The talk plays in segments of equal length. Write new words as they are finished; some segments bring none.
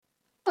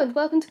and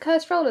welcome to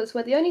Cursed Rollers,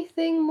 where the only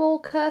thing more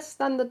cursed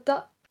than the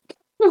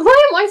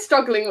Why am I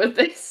struggling with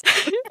this?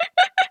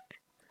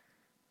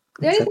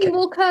 The only thing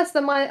more cursed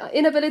than my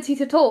inability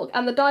to talk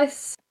and the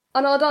dice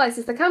on our dice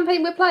is the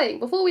campaign we're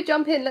playing. Before we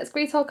jump in, let's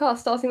greet our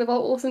cast, starting with our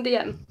awesome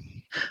DM.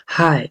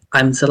 Hi,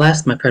 I'm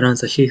Celeste, my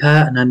pronouns are she,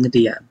 her, and I'm the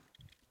DM.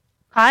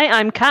 Hi,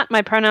 I'm Kat,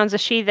 my pronouns are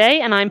she, they,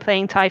 and I'm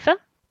playing Typha.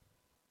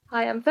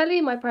 Hi, I'm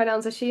Feli, my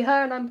pronouns are she,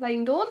 her, and I'm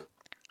playing Dawn.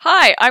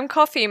 Hi, I'm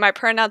Coffee, my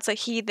pronouns are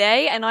he,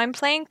 they, and I'm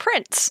playing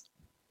Prince.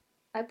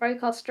 I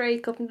broke our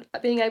streak of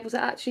being able to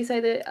actually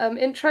say the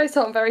intro,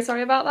 so I'm very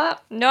sorry about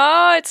that.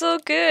 No, it's all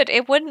good.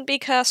 It wouldn't be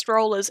Cursed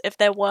Rollers if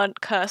there weren't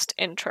cursed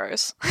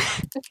intros.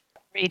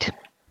 Read.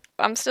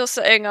 I'm still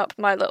setting up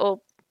my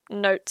little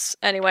notes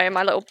anyway,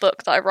 my little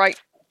book that I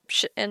write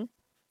shit in.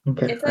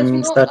 Okay, It's actually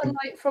not a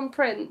note from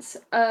Prince,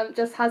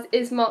 just has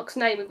Ismark's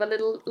name with a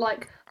little,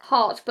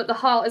 heart, but the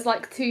heart is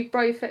like two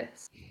bro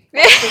fists.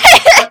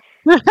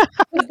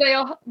 Because they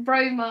are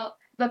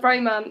the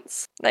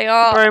bromance. They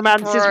are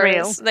Bromance is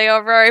real. They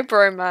are very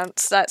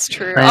bromance, that's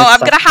true. I I'm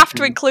gonna have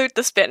to include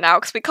this bit now,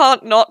 because we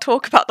can't not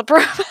talk about the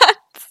bromance.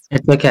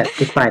 It's okay,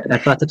 it's fine, I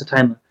started the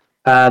timer.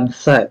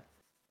 So,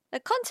 The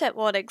content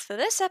warnings for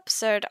this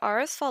episode are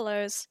as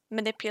follows.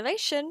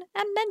 Manipulation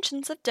and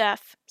mentions of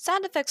death.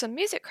 Sound effects and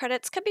music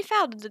credits can be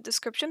found in the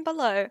description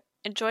below.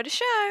 Enjoy the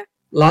show!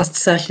 last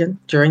session,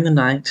 during the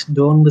night,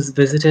 Dawn was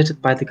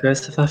visited by the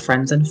ghosts of her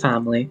friends and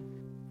family,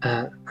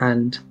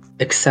 and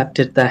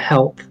accepted their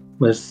help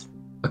with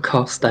a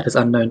cost that is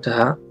unknown to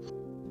her.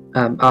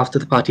 After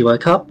the party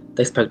woke up,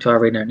 they spoke to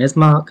Arena and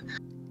Ismark,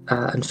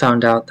 and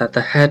found out that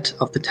the head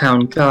of the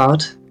town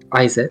guard,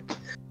 Isaac,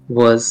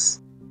 was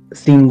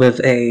seen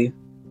with a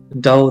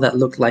doll that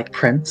looked like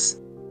Prince.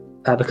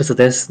 Because of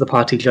this, the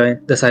party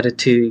decided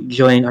to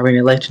join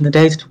Arena later in the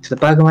day to talk to the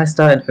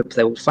Burgermeister and hoped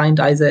they would find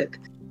Isaac.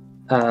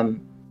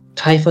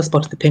 Typha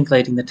spotted the Pink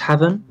Lady in the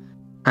tavern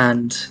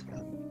and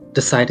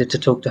decided to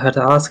talk to her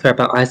to ask her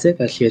about Isaac,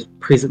 as she had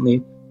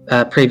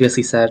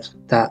previously said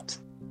that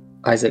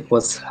Isaac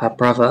was her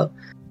brother,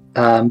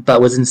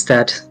 but was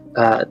instead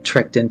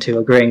tricked into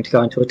agreeing to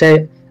go into a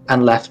date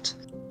and left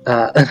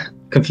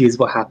confused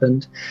what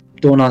happened.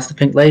 Dawn asked the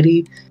Pink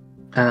Lady,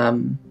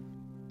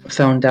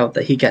 found out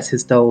that he gets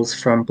his dolls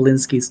from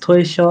Belinsky's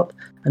toy shop,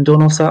 and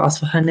Dawn also asked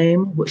for her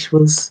name, which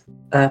was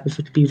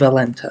to be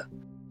Valenta.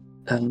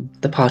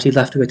 The party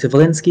left to go to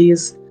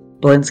Belinsky's.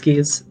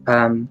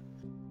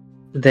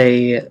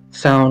 They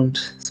found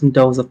some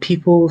dolls of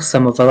people,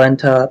 some of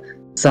Valenta,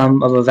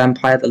 some of a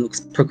vampire that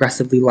looks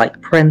progressively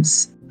like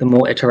Prince, the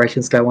more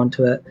iterations go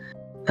onto it.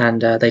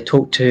 And they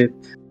talked to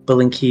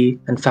Belinsky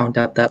and found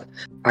out that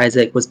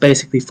Isaac was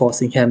basically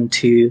forcing him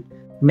to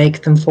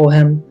make them for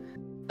him.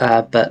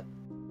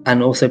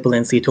 And also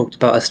Belinsky talked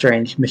about a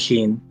strange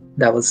machine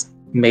that was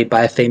made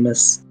by a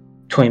famous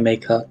toy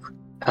maker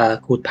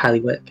called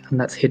Pallywick, and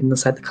that's hidden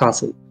inside the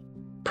castle.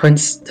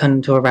 Prince turned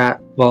into a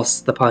rat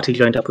whilst the party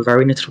joined up with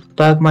Arena to talk to the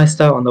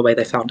Burgmeister. On the way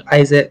they found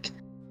Isaac,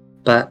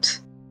 but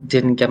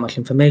didn't get much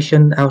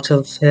information out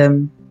of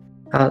him,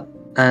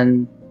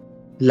 and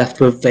left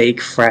with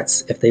vague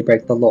threats if they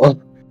break the law.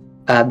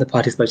 The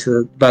party spoke to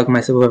the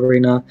Burgmeister with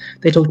Arena.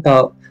 They talked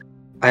about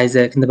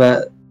Isaac, and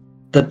the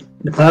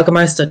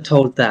Burgmeister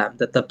told them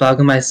that the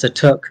Burgmeister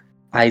took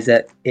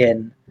Isaac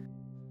in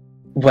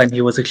when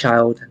he was a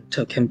child and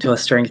took him to a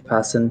strange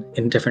person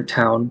in a different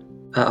town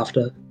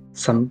after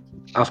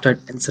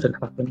an incident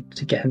happened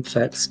to get him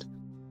fixed.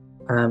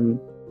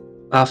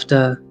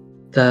 After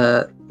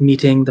the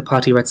meeting, the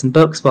party read some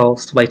books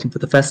whilst waiting for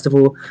the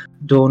festival.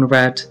 Dawn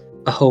read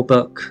a whole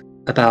book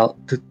about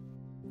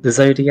the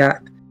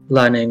Zodiac,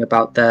 learning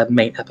about their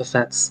mate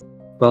epithets,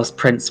 whilst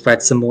Prince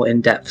read some more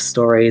in-depth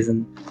stories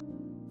and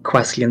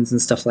questions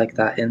and stuff like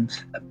that in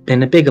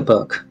a bigger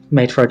book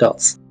made for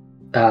adults.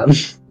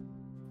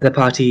 The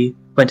party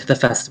went to the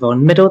festival. In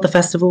the middle of the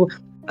festival,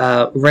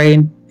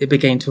 it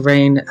began to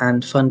rain,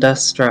 and thunder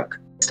struck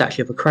the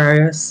statue of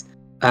Aquarius,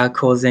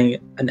 causing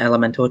an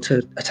elemental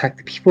to attack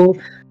the people.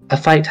 A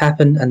fight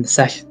happened, and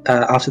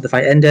after the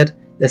fight ended,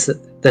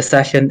 the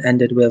session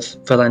ended with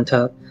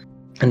Valenta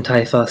and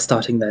Typha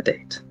starting their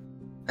date.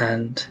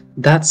 And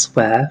that's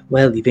where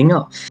we're leaving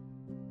off.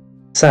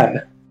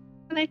 So...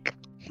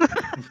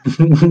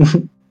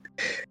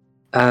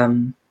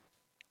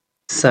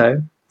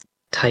 So,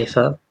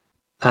 Typha,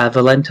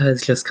 Valenta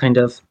has just kind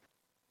of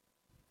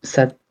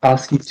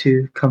asked you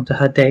to come to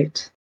her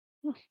date.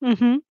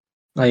 Mm-hmm.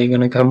 Are you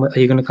gonna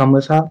come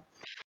with her?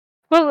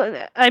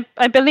 Well,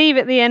 I believe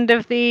at the end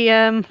of the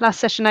last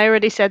session I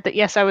already said that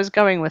yes, I was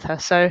going with her.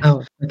 So.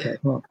 Oh, okay.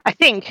 Well, I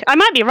think I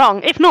might be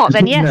wrong. If not,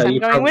 then yes, no, I'm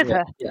going with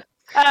her. Yeah.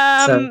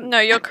 No,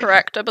 you're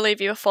correct. I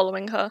believe you are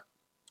following her.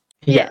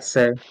 Yeah,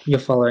 so you're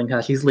following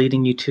her. She's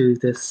leading you to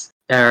this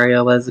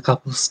area where there's a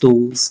couple of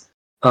stalls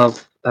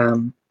of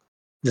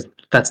the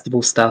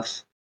vegetable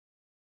stuff,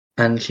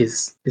 and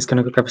she's going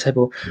to go grab a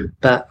table.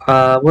 But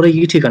what are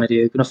you two going to do?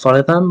 Are you going to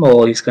follow them,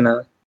 or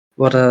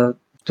what are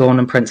Dawn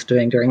and Prince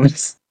doing during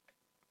this?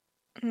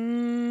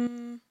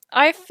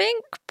 I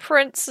think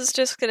Prince is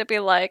just going to be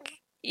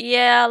like,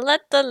 Yeah,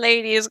 let the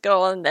ladies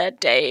go on their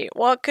date.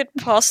 What could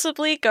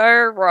possibly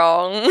go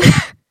wrong?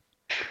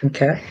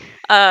 Okay.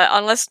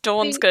 Unless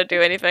Dawn's gonna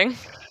do anything.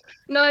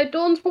 No,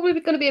 Dawn's probably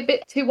going to be a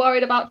bit too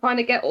worried about trying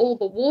to get all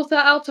the water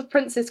out of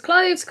Prince's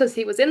clothes because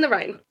he was in the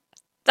rain.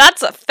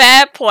 That's a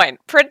fair point.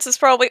 Prince is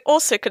probably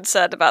also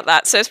concerned about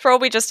that, so it's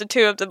probably just the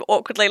two of them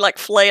awkwardly, like,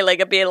 flailing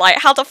and being like,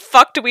 how the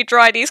fuck do we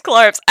dry these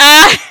clothes?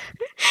 Ah!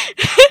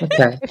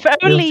 Okay. If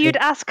only We'll see. you'd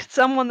asked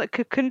someone that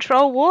could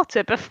control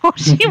water before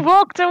she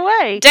walked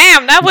away.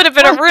 Damn, that would have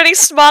been a really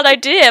smart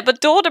idea,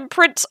 but Dawn and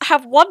Prince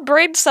have one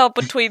brain cell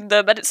between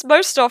them, and it's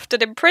most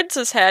often in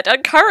Prince's head,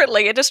 and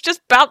currently it is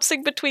just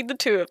bouncing between the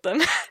two of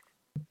them.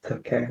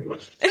 Okay.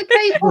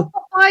 Okay, hold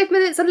for 5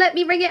 minutes and let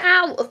me wring it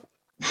out.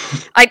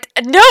 I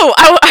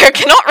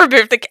cannot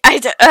remove the...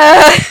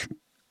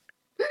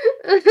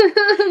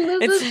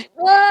 This is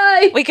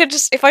why. We could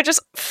just... If I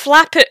just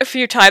flap it a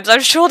few times, I'm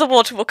sure the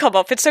water will come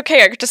off. It's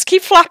okay, I could just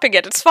keep flapping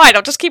it. It's fine,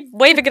 I'll just keep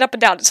waving it up and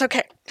down. It's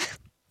okay.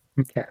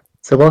 Okay.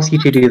 So whilst you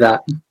two do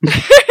that,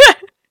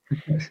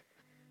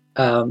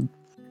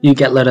 you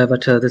get led over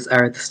to this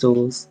area of the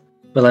stalls.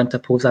 Valenta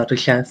pulls out a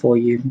chair for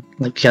you,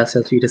 like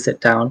gestures for you to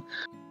sit down,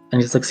 and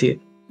just looks at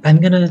you. I'm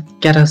gonna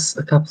get us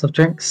a couple of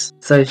drinks.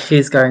 So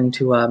she's going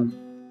to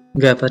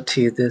go over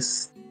to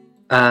this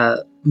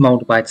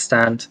mold wide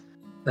stand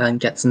and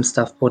get some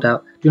stuff pulled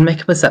out. You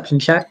make a perception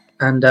check,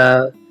 and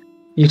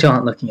you two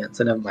aren't looking at,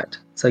 so never mind.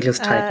 So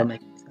just type and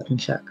make a perception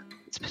check.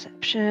 It's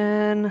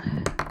perception.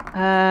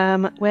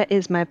 Where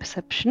is my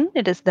perception?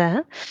 It is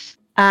there.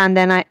 And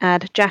then I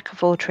add Jack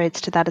of all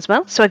trades to that as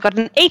well. So I got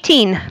an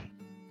 18.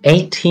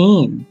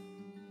 18.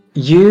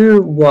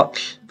 You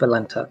watch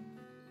Valenta.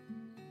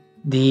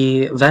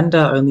 The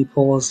vendor only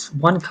pours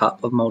 1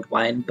 cup of mulled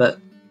wine, but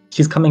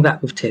she's coming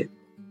back with 2.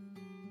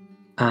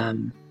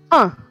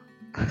 Oh.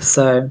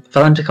 So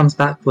Valenta comes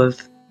back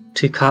with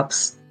 2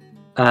 cups.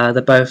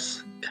 They're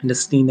both kind of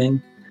steaming,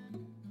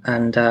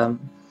 and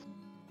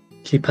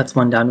she puts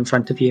one down in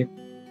front of you.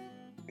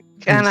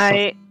 Can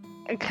I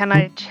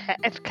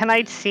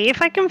see if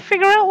I can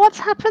figure out what's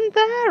happened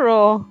there,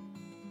 or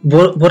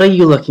What are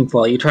you looking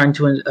for? Are you trying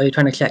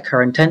to check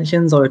her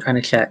intentions, or are you trying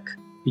to check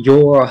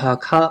your or her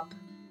cup?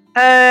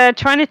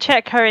 trying to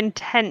check her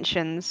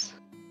intentions.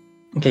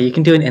 Okay, you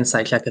can do an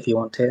insight check if you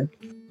want to.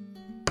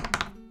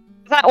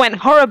 That went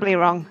horribly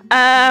wrong.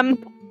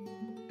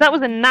 That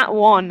was a nat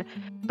 1,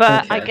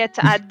 but I Okay. get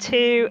to add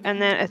 2,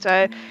 and then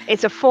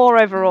it's a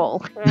 4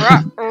 overall.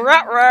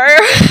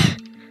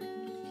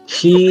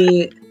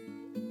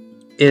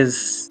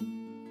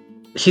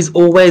 She's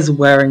always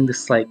wearing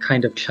this like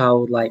kind of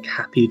childlike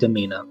happy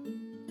demeanor,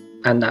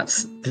 and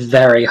that's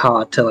very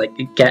hard to like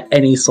get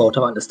any sort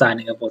of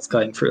understanding of what's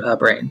going through her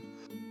brain.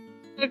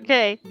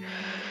 Okay.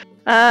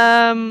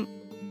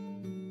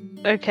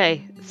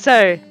 Okay.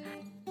 So,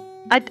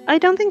 I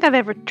don't think I've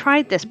ever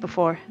tried this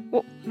before.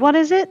 What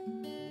is it?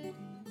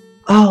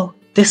 Oh,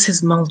 this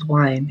is mulled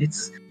wine.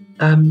 It's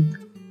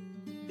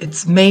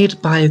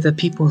made by the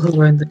people who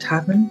were in the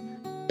tavern,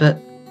 but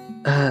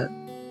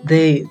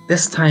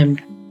this time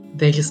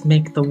they just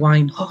make the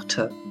wine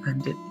hotter,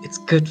 and it's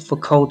good for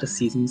colder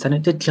seasons, and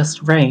it did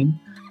just rain,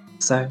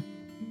 so...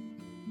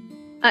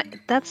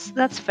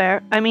 That's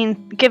fair. I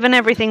mean, given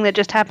everything that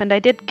just happened, I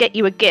did get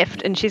you a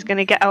gift, and she's going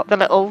to get out the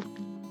little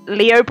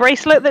Leo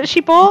bracelet that she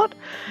bought.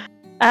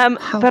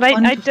 But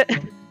wonderful.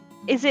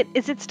 Is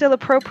it still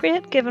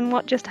appropriate given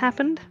what just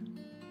happened?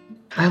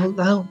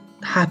 I'll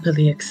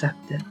happily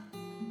accept it.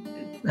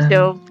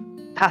 Still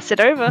pass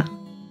it over.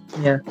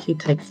 Yeah, she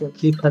takes it,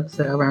 she puts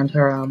it around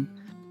her arm.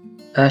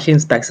 She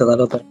inspects a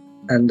little bit,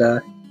 and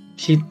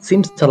she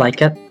seems to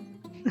like it.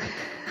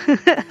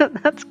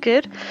 That's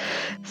good.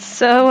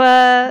 So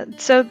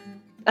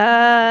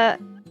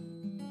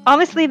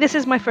honestly, this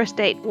is my first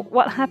date.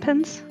 What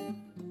happens?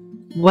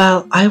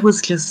 Well, I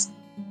was just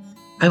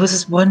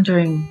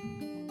wondering.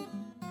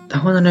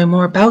 I want to know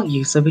more about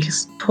you, so we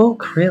just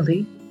talk,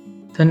 really.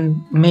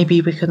 Then maybe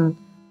we can,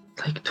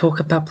 like, talk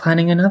about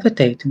planning another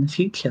date in the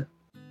future.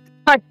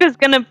 I was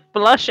gonna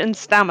blush and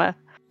stammer.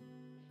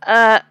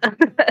 Why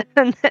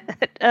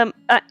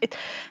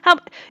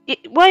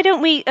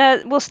don't we?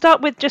 We'll start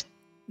with just.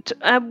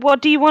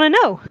 What do you want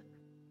to know?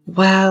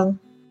 Well,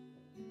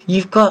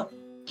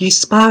 you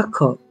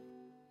sparkle.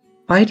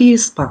 Why do you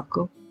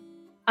sparkle?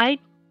 I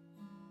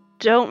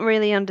don't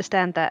really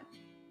understand that.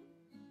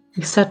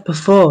 You said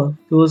before,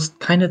 it was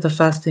kind of the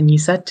first thing you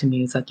said to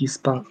me is that you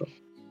sparkle.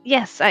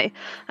 Yes, I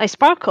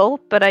sparkle,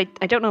 but I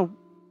don't know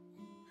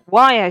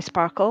why I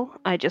sparkle.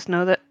 I just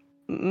know that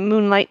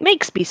moonlight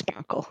makes me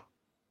sparkle.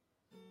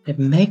 It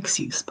makes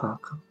you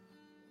sparkle.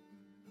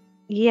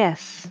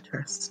 Yes.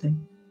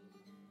 Interesting.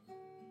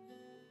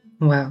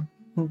 Well,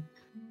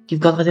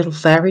 you've got a little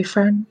fairy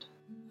friend,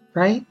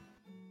 right?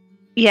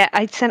 Yeah,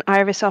 I sent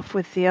Iris off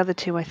with the other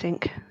 2, I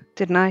think.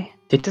 Didn't I?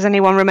 Did- Does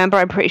anyone remember?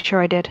 I'm pretty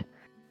sure I did.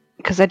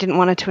 Because I didn't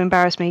want her to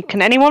embarrass me.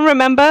 Can anyone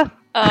remember?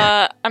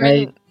 I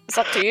mean, it's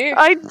up to you.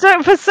 I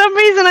don't. For some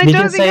reason, I We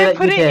don't can think say I that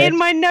put you it did. in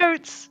my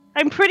notes.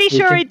 I'm pretty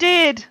sure I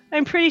did.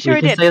 I'm pretty sure You I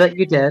can did. say that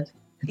you did.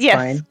 It's Yes.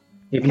 fine.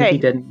 Even Okay. if you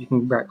didn't, you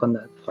can wreck on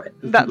that. point.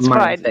 That's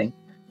Minor fine. thing.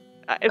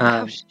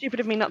 How stupid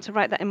of me not to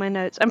write that in my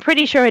notes. I'm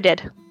pretty sure I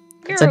did.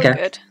 It's You're okay. all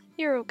good.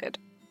 You're all good.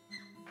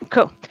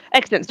 Cool.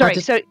 Excellent. Sorry.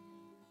 did- So,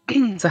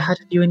 So how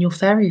did you and your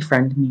fairy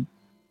friend meet?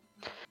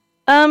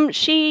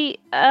 she,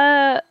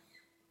 her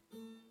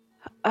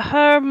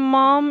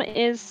mom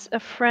is a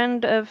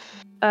friend of,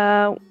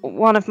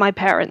 one of my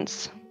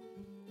parents.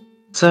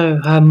 So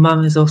her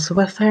mum is also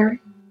a fairy?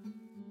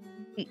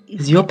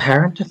 Is your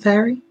parent a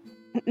fairy?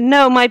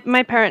 No, my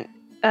parent,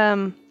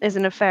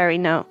 isn't a fairy,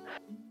 no.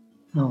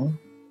 No.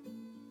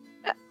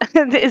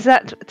 Is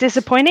that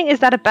disappointing? Is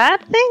that a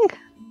bad thing?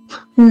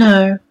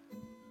 No,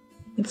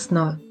 it's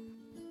not.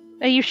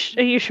 Are you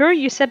sure?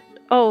 You said,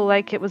 oh,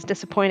 like it was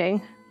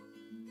disappointing.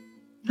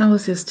 I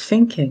was just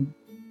thinking.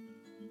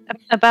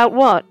 About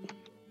what?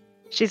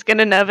 She's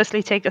gonna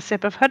nervously take a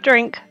sip of her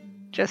drink,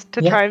 just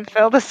to Yeah. try and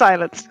fill the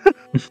silence.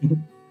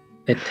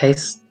 It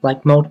tastes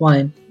like mulled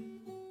wine.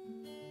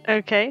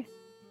 Okay.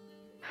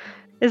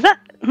 Is that...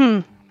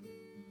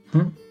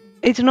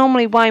 It's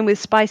normally wine with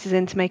spices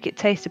in to make it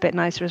taste a bit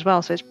nicer as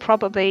well, so it's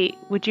probably...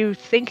 Would you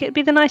think it'd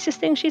be the nicest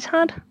thing she's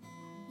had?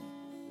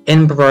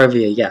 In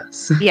Barovia,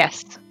 yes.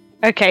 Yes.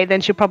 Okay,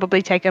 then she'll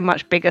probably take a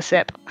much bigger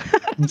sip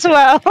as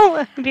well.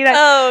 And be like,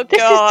 Oh, this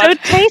God. is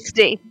so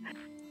tasty!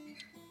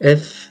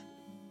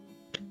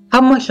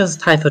 How much has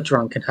Typha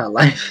drunk in her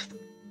life?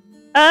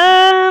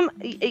 I'm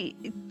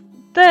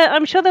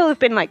sure there'll have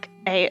been like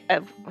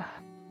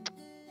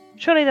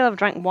surely they'll have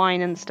drank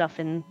wine and stuff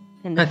in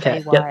the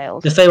Okay,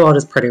 Feywild. The Feywild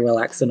is pretty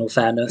relaxed in all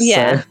fairness.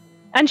 Yeah. So.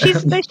 And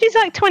she's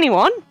like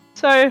 21,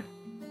 so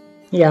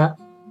Yeah.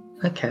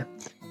 Okay.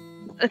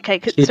 okay.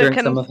 She So drank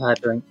can some of her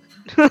drink.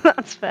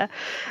 that's fair.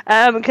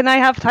 Can I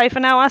have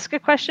Typha now ask a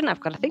question? I've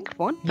got to think of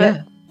one. But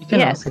Yeah. You can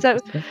yeah, ask a so,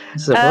 question.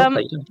 This is a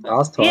roleplay. You don't have to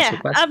ask to ask a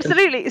yeah, question.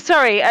 absolutely.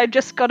 Sorry, I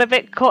just got a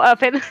bit caught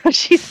up in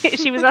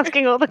she was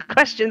asking all the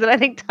questions, and I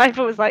think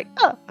Typha was like,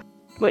 oh,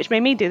 which made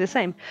me do the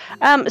same.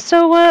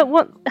 So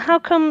what? How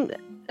come?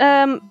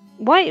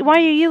 Why are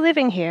you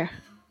living here?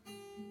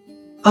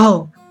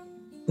 Oh,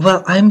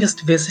 well, I'm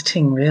just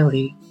visiting,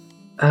 really.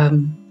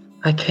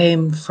 I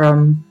came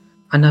from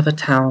another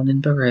town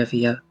in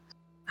Barovia,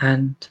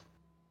 and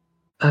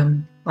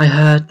I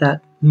heard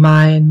that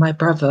my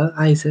brother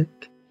Isaac,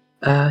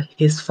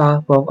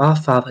 our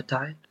father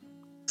died,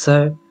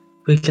 so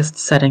we're just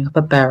setting up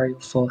a burial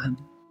for him.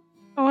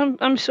 Oh,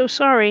 I'm so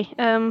sorry.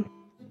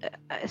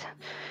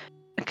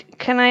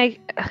 Can I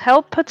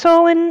help at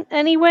all in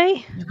any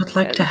way? You would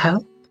like to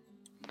help?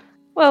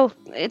 Well,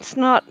 it's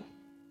not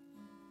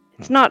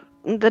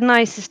the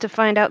nicest to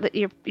find out that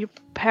your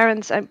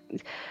parents.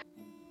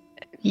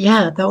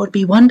 Yeah, that would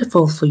be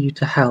wonderful for you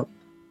to help.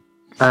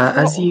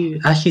 As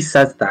she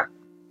says that,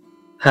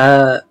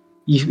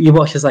 you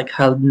watch as like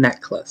her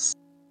necklace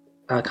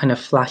kind of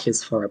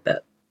flashes for a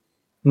bit.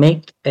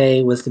 Make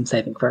a wisdom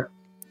saving throw.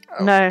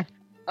 No.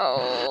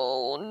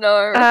 Oh,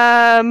 no.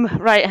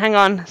 Right, hang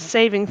on.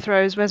 Saving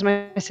throws. Where's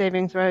my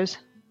saving throws?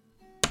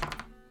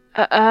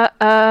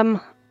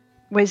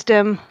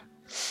 Wisdom.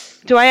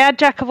 Do I add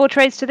Jack of all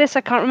trades to this?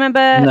 I can't remember.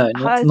 No,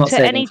 not to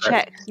saving any throws.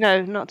 checks.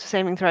 No, not to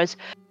saving throws.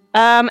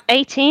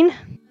 18.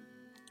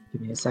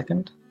 Give me a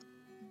second.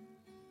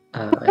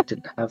 I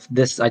didn't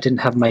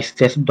have my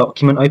 5th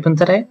document open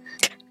today.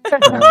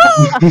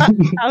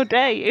 How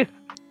dare you?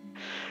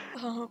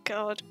 Oh,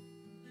 God.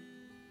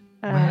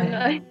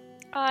 Right.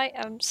 I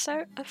am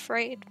so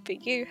afraid for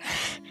you.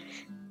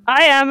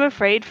 I am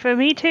afraid for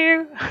me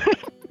too.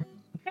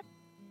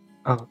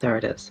 Oh, there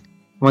it is.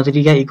 What did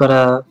you get? You got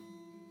a...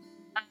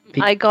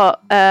 I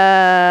got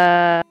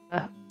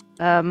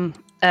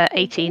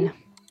 18.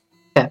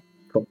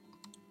 Cool.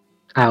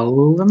 I'll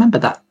remember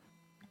that.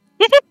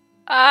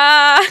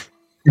 Ah!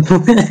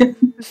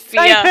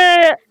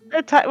 Fear.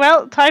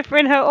 Typha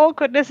in her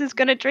awkwardness is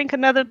going to drink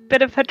another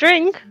bit of her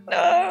drink.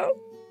 No.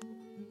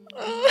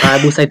 I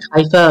will say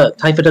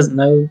Typha doesn't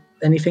know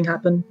anything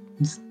happened.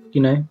 It's,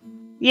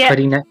 Yeah,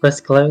 pretty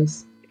necklace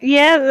glows.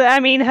 yeah. I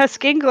mean, her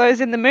skin glows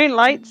in the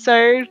moonlight,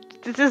 so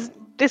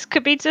this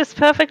could be just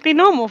perfectly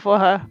normal for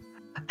her.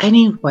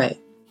 Anyway,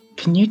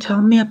 can you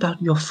tell me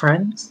about your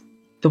friends?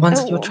 The ones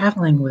that you're Oh.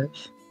 traveling with?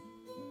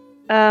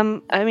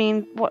 I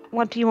mean,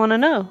 what do you want to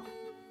know?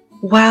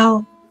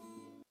 Well,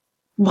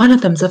 one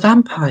of them's a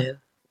vampire.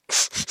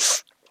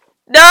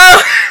 No!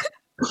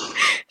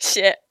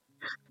 Shit.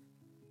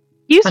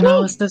 Excuse And me. I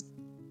was just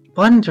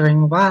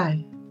wondering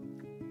why.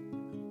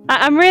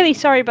 I'm really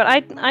sorry, but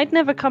I'd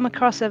never come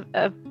across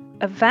a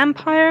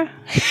vampire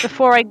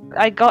before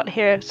I got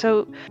here.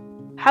 So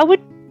how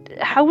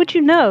would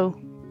you know?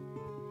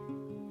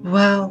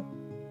 Well,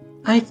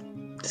 I've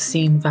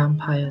seen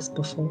vampires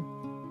before.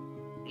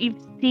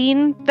 You've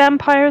seen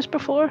vampires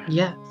before?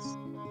 Yes.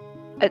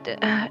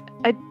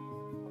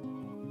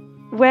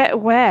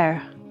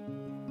 Where?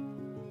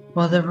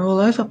 Well, they're all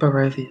over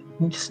Barovia.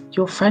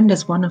 Your friend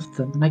is one of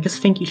them, and I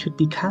just think you should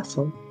be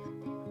careful.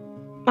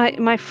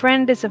 My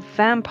friend is a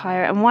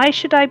vampire, and why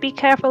should I be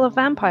careful of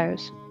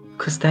vampires?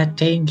 Because they're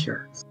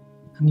dangerous,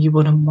 and you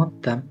wouldn't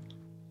want them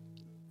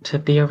to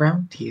be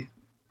around you.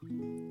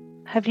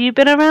 Have you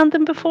been around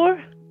them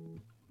before?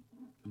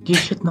 You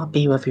should not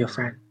be with your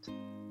friend.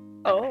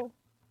 Oh.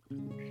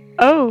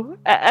 Oh,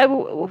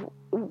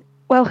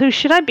 well, who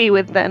should I be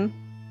with then?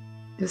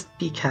 Just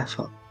be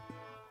careful.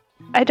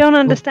 I don't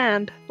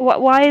understand.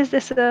 Why is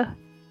this a...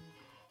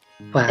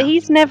 Well,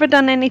 He's never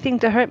done anything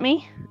to hurt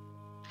me.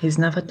 he's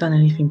never done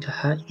anything to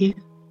hurt you.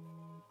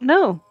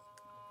 No.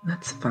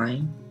 That's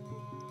fine.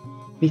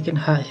 We can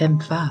hurt him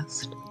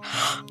first.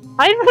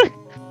 I don't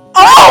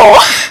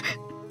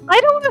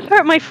want to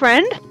hurt my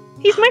friend.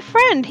 He's my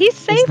friend. He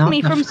saved not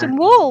me my from friend. some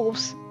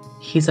wolves.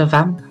 He's a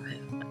vampire.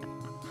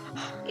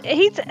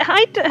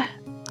 I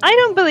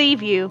don't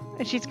believe you.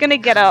 And she's gonna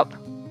get up.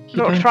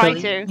 You Or don't try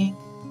believe to. me?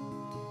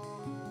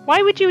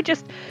 Why would you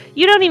just...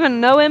 You don't even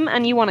know him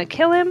and you want to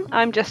kill him?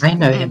 I'm just... I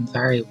know him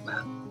very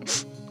well.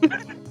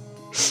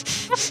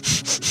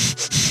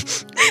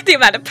 The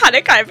amount of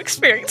panic I'm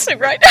experiencing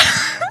right now.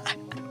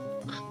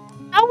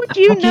 How would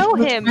you I'll give know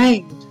you a him?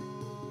 Trade.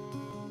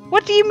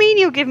 What do you mean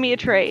you'll give me a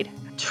trade?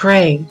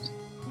 Trade.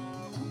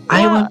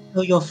 I What? won't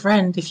kill your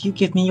friend if you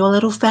give me your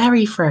little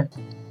fairy friend.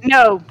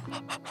 No.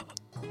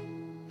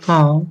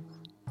 Oh.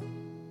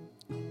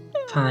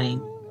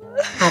 Fine.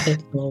 Have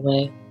it your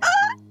way.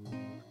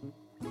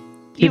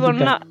 You will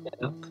People not...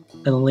 don't get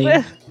up and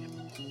leave.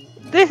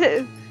 This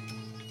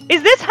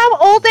is this how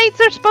all dates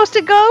are supposed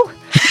to go?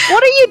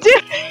 What are you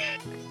doing?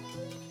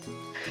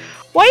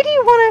 Why do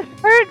you want to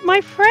hurt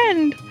my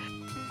friend?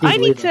 I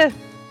need leaving. to...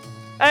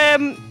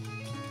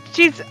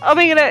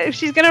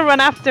 She's gonna run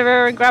after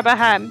her and grab her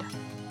hand.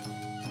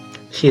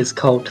 She is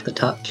cold to the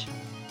touch.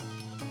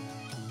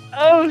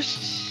 Oh,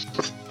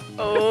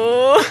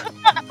 Oh.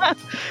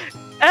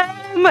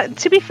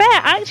 To be fair,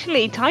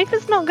 actually,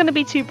 Typha's not going to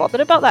be too bothered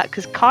about that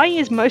because Kai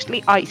is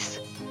mostly ice.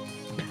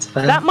 It's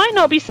fair. That might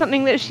not be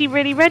something that she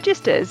really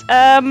registers. She's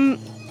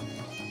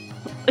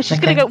Okay.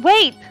 going to go,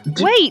 wait!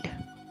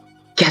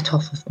 Get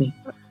off of me.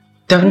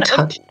 Don't No.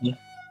 touch me.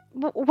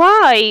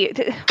 Why?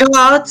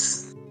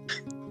 Guards!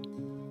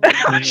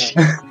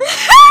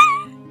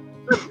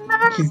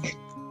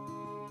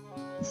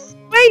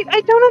 Wait,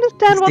 I don't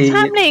understand what's The-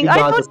 happening. the I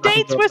guards thought are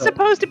dates fucking were up.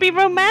 supposed to be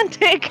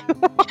romantic.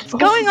 What's Oh,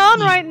 going on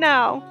yeah. right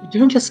now? You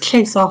don't just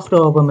chase after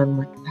a woman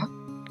like that.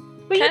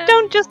 But you Can-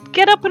 don't just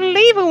get up and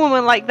leave a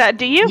woman like that,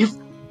 do you?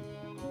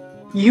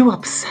 You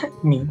upset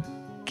me.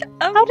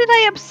 How did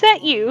I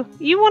upset you?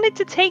 You wanted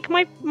to take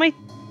my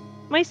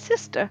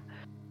sister.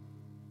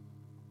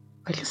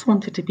 I just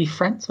wanted to be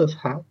friends with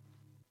her.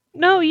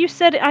 No, you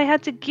said I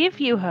had to give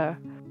you her.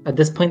 At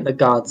this point, the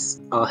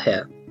guards are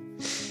here.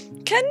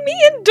 Can me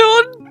and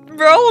Dawn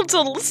roll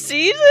to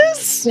see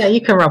this? Yeah, you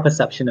can roll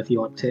perception if you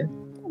want to.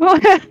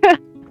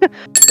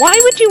 Why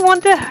would you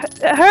want to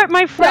hurt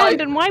my friend,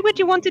 No. and why would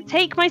you want to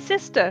take my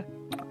sister?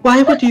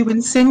 Why would you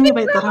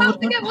insinuate that I would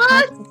to want get to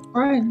hurt a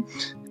friend?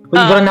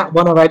 Well, you got a nat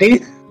one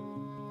already.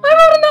 I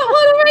rolled a nat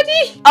one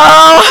already!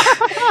 Oh!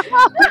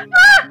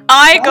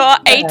 I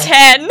got a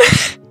 10.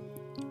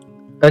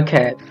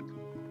 Okay.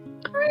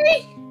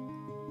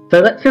 So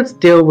let's just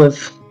deal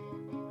with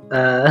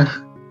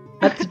Typha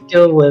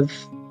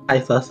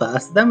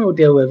first, then we'll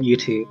deal with you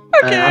two.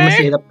 Okay. I'm gonna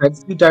say the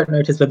prince you don't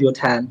notice with your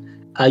 10.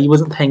 You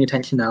wasn't paying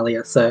attention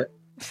earlier, so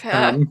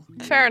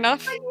Fair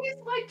enough. I used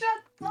my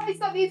dice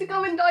that need to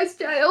go in dice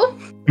jail.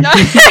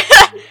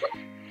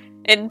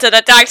 Into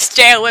the dice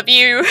jail with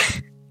you.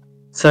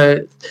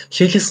 so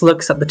she just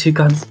looks at the two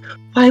guns.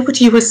 Why would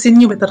you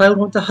insinuate that I would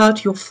want to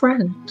hurt your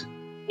friend?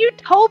 You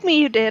told me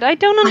you did. I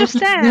don't I would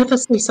understand. never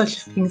say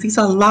such things. These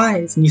are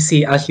lies. And you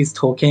see, as she's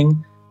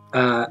talking,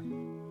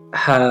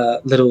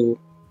 her little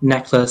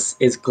necklace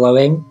is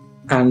glowing,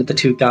 and the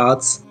two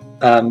guards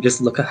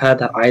just look at her.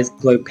 Their eyes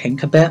glow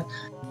pink a bit,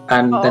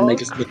 and then they Oh,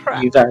 just look at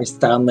crap. you very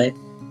sternly.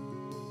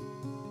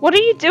 What are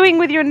you doing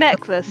with your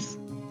necklace?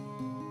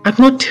 I'm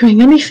not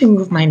doing anything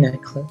with my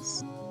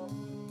necklace.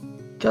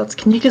 Guards,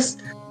 can you just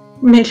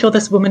make sure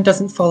this woman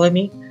doesn't follow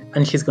me?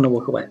 And she's gonna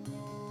walk away.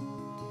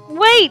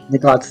 Wait! The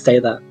guards stay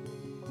there.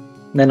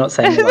 They're not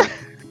saying a word.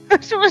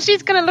 So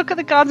she's gonna look at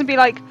the guards and be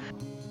like,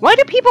 why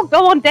do people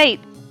go on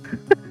dates?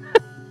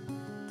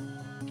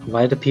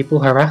 Why do people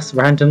harass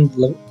random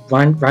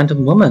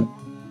women?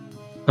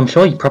 I'm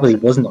sure you probably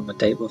wasn't on a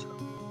date with her.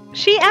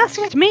 She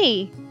asked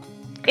me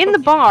in the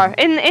bar,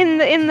 in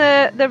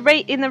the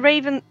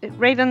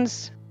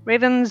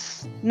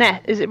Raven's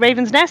Nest. Is it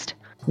Raven's Nest?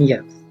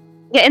 Yes.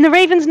 Yeah, in the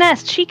Raven's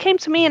Nest. She came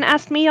to me and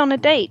asked me on a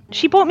date.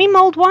 She bought me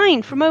mulled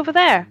wine from over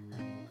there.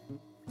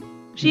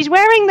 She's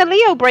wearing the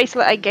Leo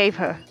bracelet I gave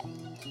her.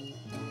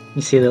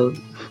 You see the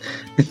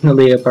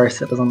Leo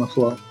bracelet is on the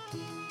floor.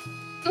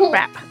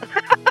 Crap.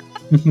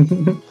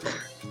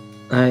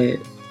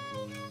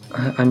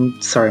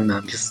 I'm sorry,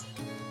 ma'am. Just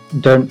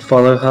don't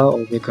follow her,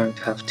 or we're going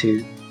to have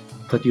to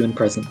put you in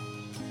prison.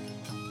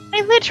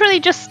 I literally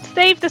just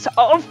saved this.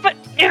 Oh, but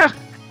yeah.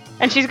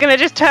 And she's gonna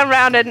just turn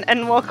around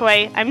and walk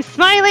away. I'm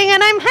smiling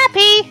and I'm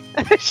happy.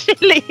 She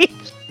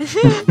leaves.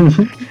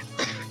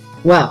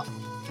 Well,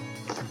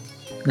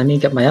 let me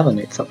get my other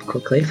notes up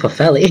quickly for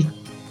Felly.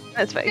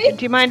 That's fine.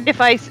 Do you mind if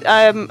I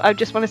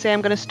just want to say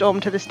I'm going to storm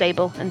to the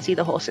stable and see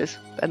the horses,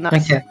 and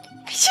that's Okay.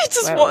 You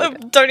just Well,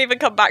 don't even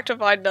come back to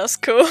find us,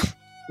 cool.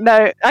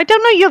 No, I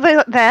don't know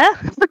you're there.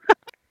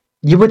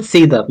 You would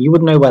see them. You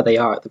would know where they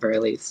are at the very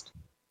least.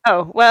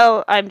 Oh,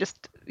 well, I'm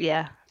just...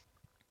 Yeah.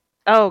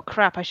 Oh,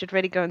 crap, I should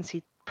really go and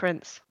see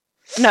Prince.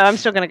 No, I'm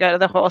still going to go to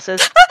the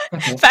horses.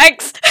 Okay.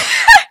 Thanks.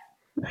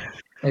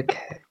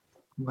 Okay.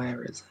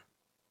 Where is it?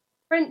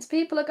 Prince,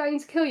 people are going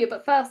to kill you,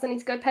 but first I need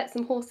to go pet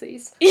some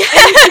horses. Yeah.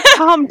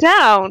 Calm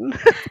down.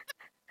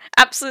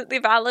 Absolutely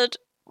valid,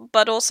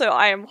 but also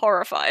I am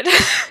horrified.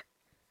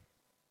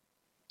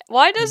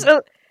 Why does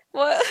Well,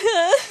 what?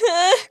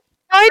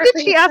 why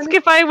did she Everything's ask funny.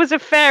 if I was a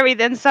fairy,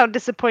 then sound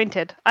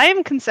disappointed? I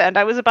am concerned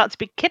I was about to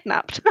be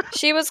kidnapped.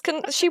 She was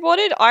she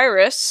wanted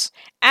Iris,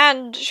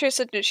 and she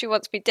said that she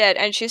wants me dead,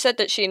 and she said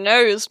that she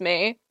knows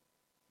me.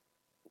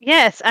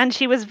 Yes, and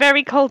she was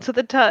very cold to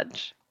the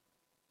touch.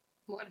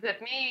 What does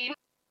it mean?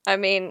 I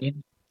mean, Yeah.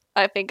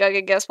 I think I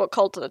can guess what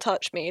cold to the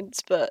touch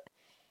means, but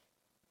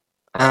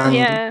And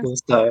Yeah.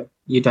 also,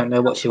 you don't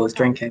know what she was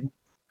drinking.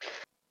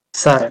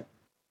 So,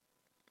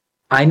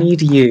 I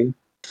need you,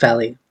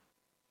 Felly,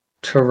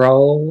 to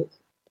roll.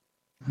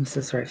 What's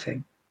this right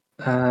thing?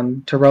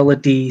 To roll a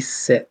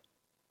d6.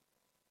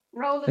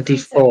 Roll A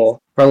d4.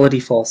 Roll a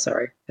d4,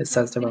 sorry. It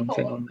says the wrong D4.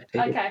 thing on my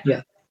table. Okay.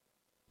 Yeah.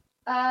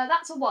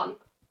 That's a 1.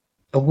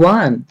 A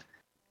 1.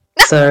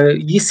 So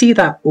you see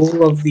that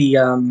all of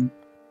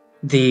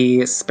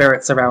the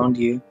spirits around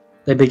you,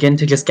 they begin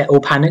to just get all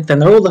panicked,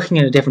 and they're all looking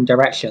in a different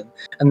direction,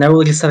 and they're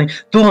all just saying,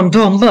 "Dawn,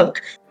 Dawn, look!"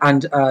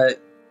 And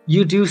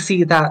you do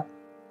see that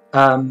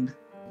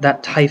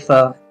that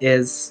Typha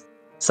is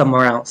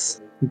somewhere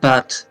else,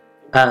 but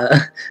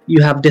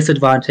you have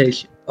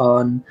disadvantage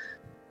on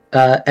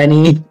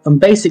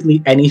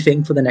basically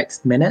anything for the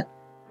next minute.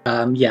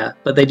 Yeah,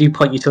 but they do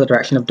point you to the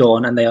direction of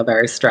Dawn, and they are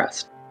very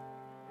stressed.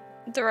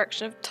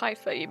 direction of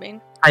Typha, you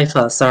mean?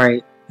 Typha,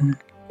 sorry.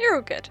 You're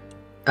all good.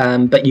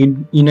 But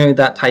you know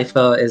that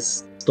Typha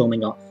is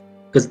storming off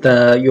because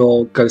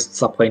your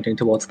ghosts are pointing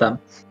towards them.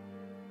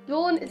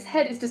 Dawn's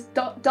head is just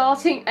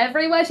darting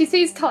everywhere. She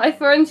sees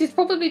Typha and she's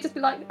probably just be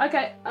like,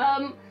 okay,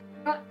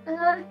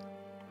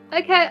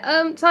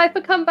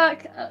 Typha, come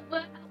back.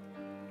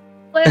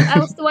 Where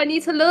else do I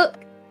need to look?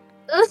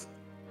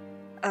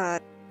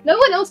 No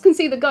one else can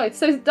see the ghost,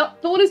 so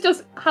Dawn is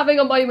just having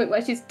a moment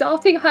where she's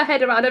darting her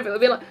head around everywhere,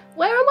 being like,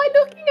 where am I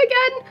looking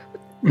again?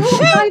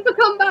 Dawn, Typha,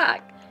 come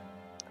back.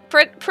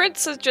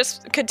 Prince is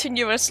just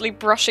continuously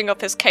brushing off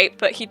his cape,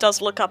 but he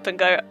does look up and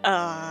go,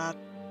 are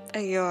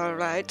you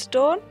alright,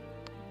 Dawn?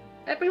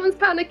 Everyone's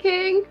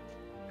panicking.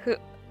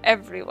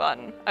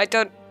 Everyone. I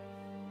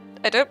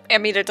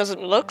mean, it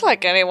doesn't look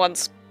like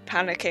anyone's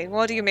panicking.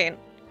 What do you mean?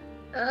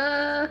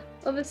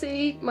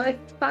 Obviously, my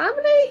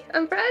family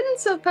and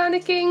friends are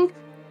panicking.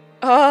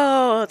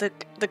 Oh, the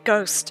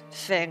ghost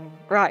thing.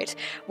 Right.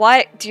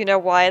 Why? Do you know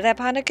why they're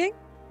panicking?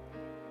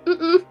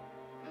 Mm-mm.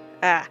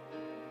 Ah.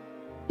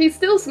 She's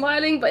still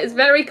smiling, but it's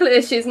very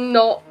clear she's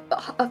not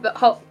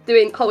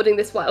holding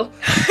this well.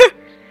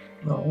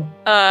 No.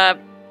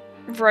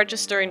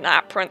 Registering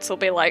that, Prince will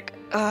be like,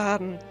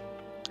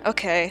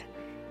 okay.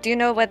 Do you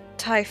know where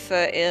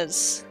Typha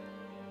is?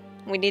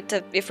 We need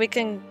to, if we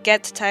can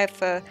get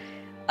Typha,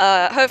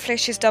 hopefully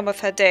she's done with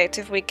her date.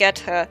 If we get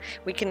her,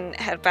 we can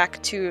head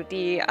back to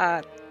the,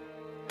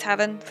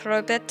 tavern for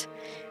a bit.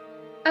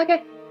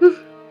 Okay.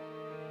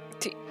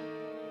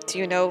 Do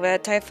you know where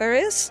Typha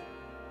is?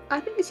 I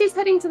think she's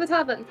heading to the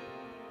tavern.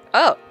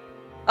 Oh,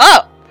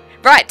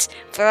 right.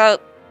 Well,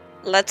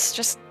 let's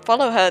just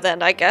follow her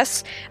then, I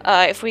guess.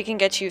 If we can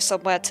get you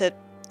somewhere to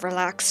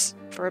relax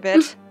for a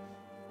bit.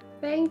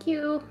 Thank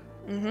you.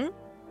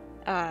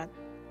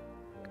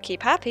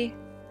 Keep happy.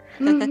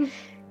 Alright,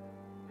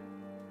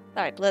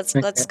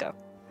 let's go.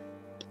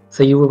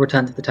 So you will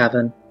return to the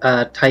tavern.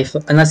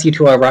 Typha, unless you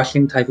two are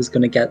rushing, Typha's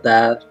going to get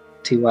there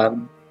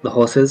to the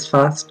horses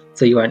fast,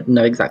 so you won't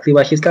know exactly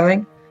where she's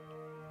going.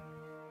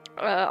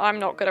 I'm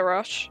not gonna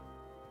rush.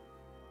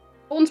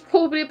 Dawn's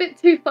probably a bit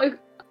too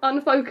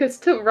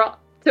unfocused to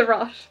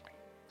rush.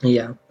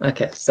 Yeah.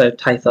 Okay. So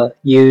Typha,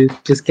 you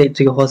just get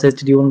to your horses.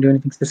 Did you want to do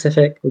anything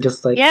specific, or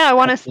just like? Yeah,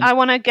 I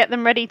want to get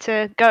them ready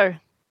to go.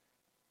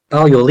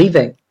 Oh, you're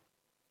leaving.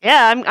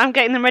 Yeah, I'm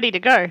getting them ready to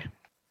go.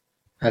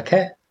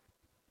 Okay.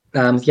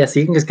 Yeah, so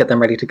you can just get them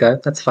ready to go.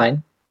 That's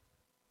fine.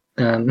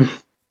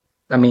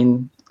 I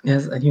mean,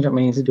 yes, you don't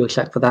really need to do a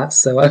check for that.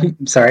 So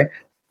I'm sorry.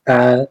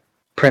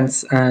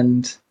 Prince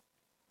and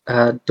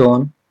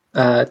Dawn.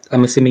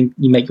 I'm assuming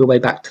you make your way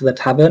back to the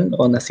tavern,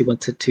 or unless you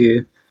wanted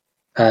to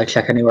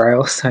check anywhere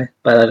else.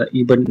 But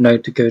you wouldn't know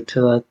to go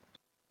to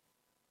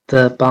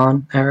the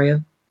barn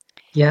area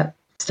yet.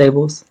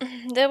 Stables.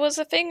 There was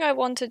a thing I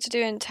wanted to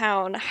do in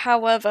town,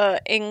 however,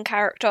 in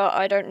character,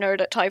 I don't know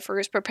that Typha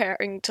is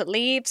preparing to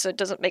leave, so it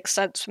doesn't make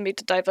sense for me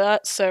to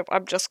divert, so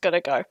I'm just gonna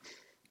go.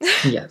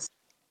 Yes.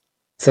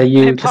 So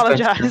you I just go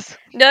into apologize.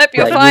 Nope,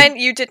 you're Yeah, fine,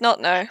 you did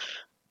not know.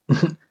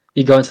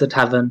 you go into the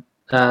tavern.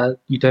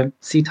 You don't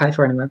see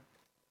Typha anywhere.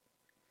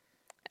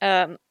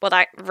 Well,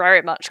 that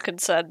very much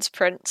concerns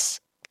Prince.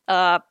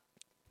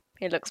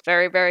 He looks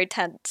very, very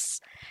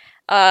tense.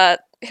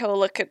 He'll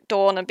look at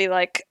Dawn and be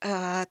like,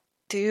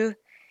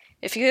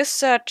 if you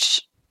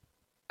search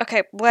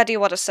Okay, where do you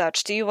want to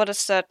search? Do you want to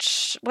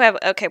search... where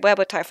would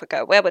Typha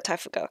go? Where would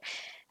Typha go?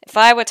 If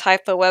I were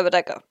Typha, where would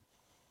I go?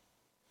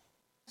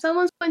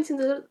 Someone's pointing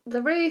to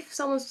the roof,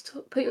 someone's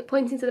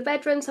pointing to the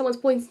bedroom, someone's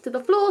pointing to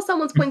the floor,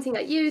 someone's pointing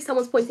at you,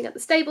 someone's pointing at the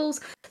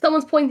stables,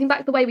 someone's pointing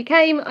back the way we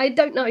came. I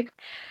don't know.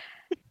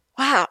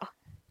 Wow.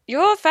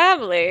 Your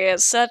family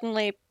is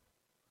certainly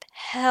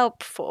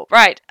helpful.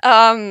 Right,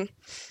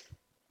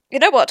 you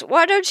know what?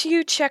 Why don't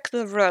you check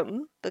the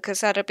room? Because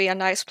that'd be a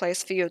nice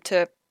place for you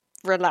to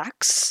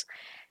relax.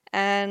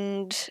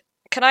 And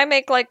can I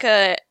make, like,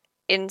 a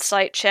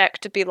insight check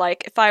to be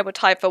like, if I were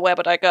Typha, where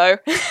would I go?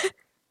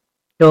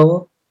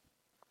 Sure.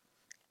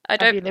 I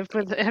don't...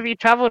 Have you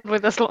travelled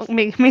with us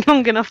me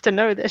long enough to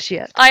know this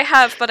yet? I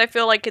have, but I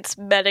feel like it's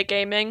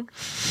metagaming.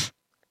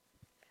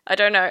 I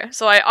don't know.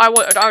 So I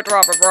would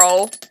rather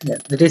roll. Yeah,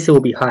 the DC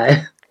will be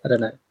high. I don't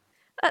know.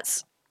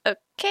 That's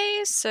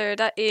okay. So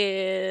that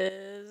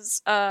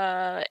is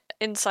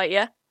insight,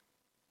 yeah.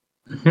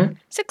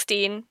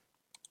 16.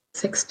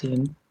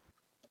 16.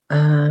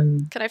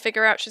 Can I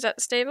figure out she's at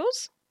the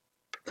stables?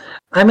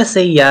 I must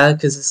say yeah,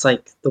 because it's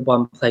like the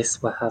one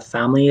place where her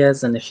family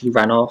is, and if she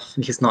ran off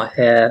and she's not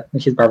here,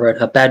 and she's rather in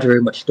her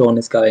bedroom, which Dawn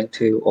is going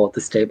to, or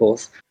the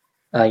stables,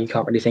 you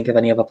can't really think of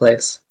any other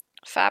place.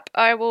 Fab.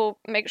 I will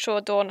make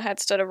sure Dawn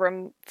heads to the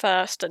room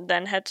first and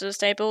then head to the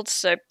stables.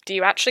 So do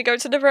you actually go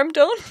to the room,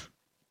 Dawn?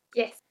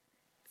 Yes.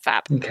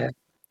 Fab. Okay.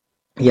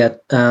 Yeah,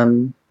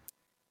 Dawn,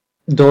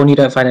 you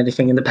don't find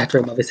anything in the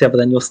bedroom, obviously, other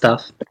than your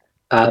stuff.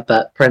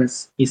 But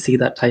Prince, you see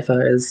that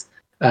Typha is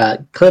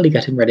clearly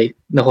getting ready.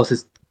 The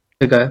horses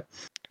to go.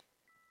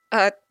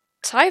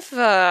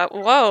 Typha,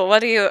 whoa,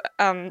 what are you,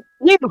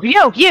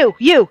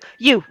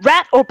 You,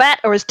 rat or bat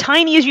or as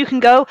tiny as you can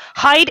go,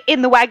 hide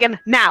in the wagon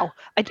now.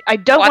 I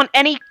don't What? want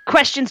any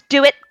questions,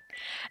 do it.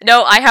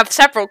 No, I have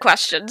several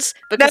questions,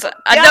 because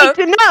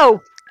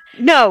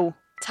No.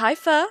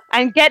 Typha?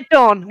 And get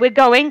Dawn, we're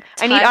going.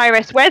 I need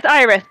Iris. Where's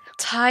Iris?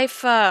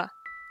 Typha,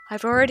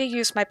 I've already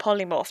used my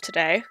polymorph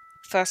today,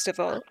 first of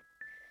all.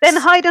 Then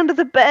hide under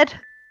the bed.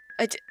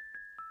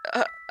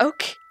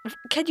 Okay.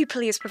 Can you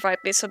please provide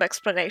me some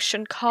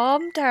explanation?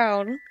 Calm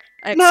down.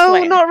 No,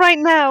 Explain. not right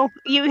now.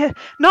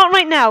 Not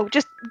right now.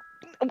 Just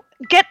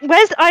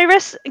where's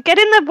Iris? Get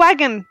in the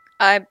wagon.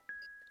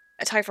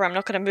 Typha, I'm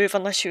not going to move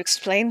unless you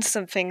explain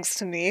some things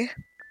to me.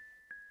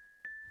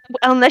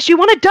 Unless you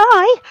want to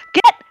die,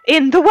 get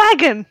in the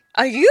wagon.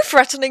 Are you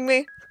threatening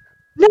me?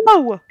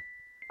 No,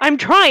 I'm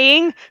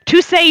trying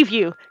to save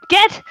you.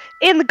 Get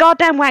in the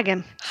goddamn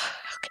wagon.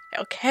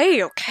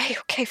 Okay,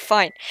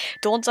 fine.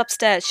 Dawn's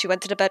upstairs. She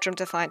went to the bedroom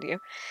to find you.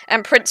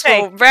 And Prince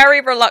will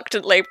very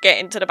reluctantly get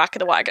into the back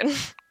of the wagon.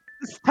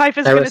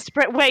 Typha's gonna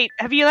sprint. Wait,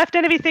 have you left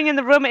anything in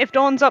the room? If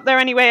Dawn's up there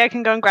anyway, I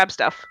can go and grab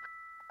stuff.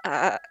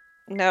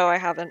 No, I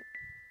haven't.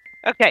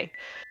 Okay.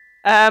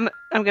 I'm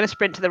gonna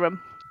sprint to the room.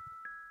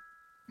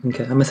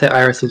 Okay, I'm gonna say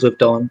Iris was with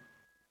Dawn.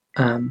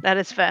 That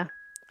is fair.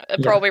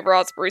 Probably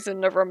Raspberry's in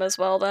the room as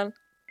well, then.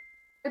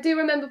 I do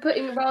remember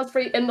putting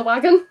Raspberry in the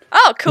wagon.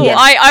 Oh, cool. Yeah.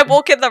 I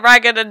walk in the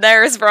wagon and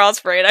there is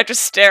Raspberry, and I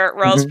just stare at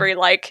Raspberry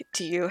like,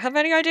 do you have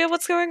any idea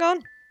what's going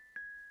on?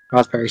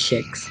 Raspberry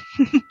shakes.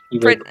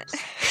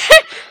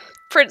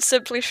 Prince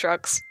simply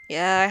shrugs.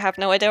 Yeah, I have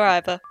no idea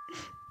either.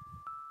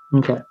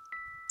 Okay.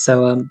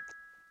 So,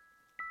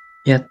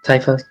 yeah,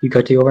 Typha, you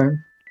go to your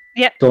room.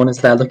 Yep. Dawn is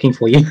there looking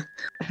for you.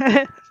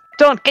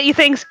 Dawn, get your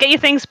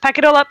things, pack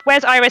it all up.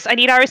 Where's Iris? I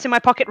need Iris in my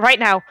pocket right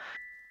now.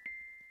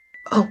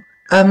 Oh,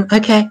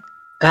 okay.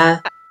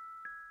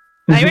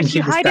 Iris,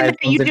 you hide in there.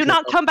 You do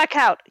not come back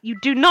out. You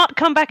do not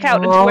come back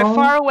out until we're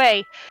far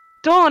away.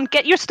 Dawn,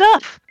 get your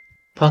stuff.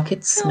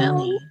 Pocket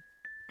smelly.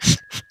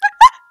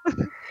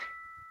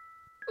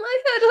 My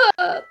head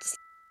hurts.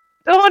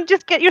 Dawn,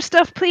 just get your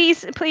stuff,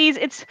 please.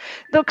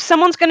 Look.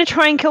 Someone's going to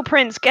try and kill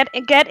Prince. Get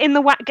in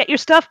the get your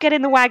stuff. Get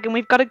in the wagon.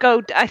 We've got to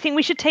go. I think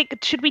we should take.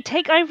 Should we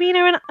take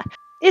Irina and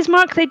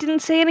Ismark? They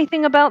didn't say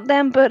anything about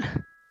them, but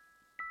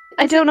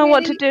I don't know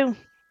what to do.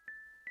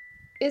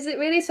 Is it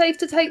really safe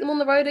to take them on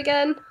the road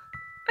again?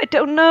 I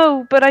don't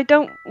know, but I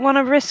don't want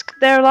to risk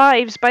their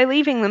lives by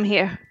leaving them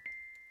here.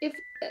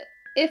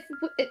 If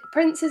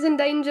Prince is in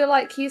danger,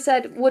 like you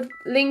said, would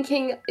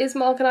linking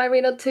Ismark and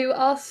Irina to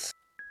us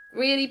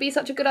really be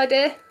such a good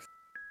idea?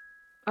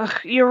 Ugh,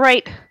 you're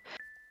right.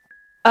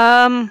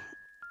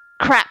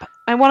 Crap.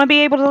 I want to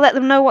be able to let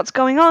them know what's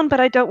going on, but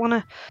I don't want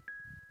to...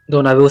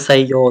 Dawn, I will say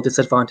your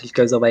disadvantage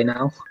goes away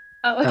now.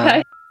 Oh,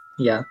 okay.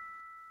 Yeah.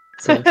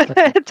 So,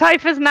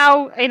 Typha's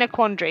now in a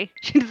quandary.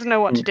 She doesn't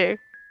know what to do.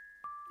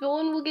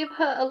 Dawn will give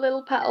her a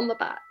little pat on the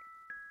back.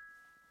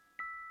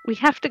 We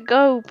have to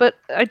go, but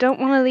I don't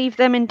want to leave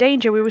them in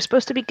danger. We were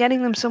supposed to be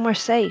getting them somewhere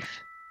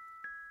safe.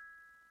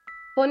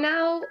 For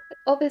now,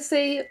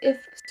 obviously,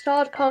 if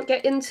Shard can't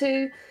get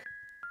into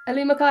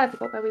Alumakai, I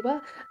forgot where we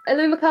were.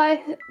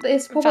 Alumakai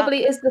is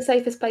probably is the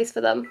safest place for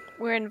them.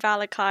 We're in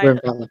Valakai.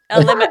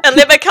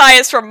 Alumakai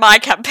is from my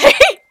campaign.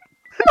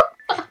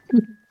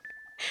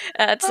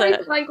 Sorry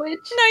for language.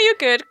 No, you're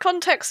good.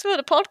 Context for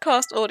the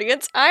podcast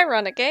audience. I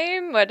run a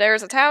game where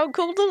there's a town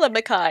called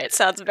Alumakai. It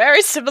sounds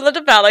very similar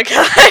to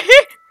Valakai.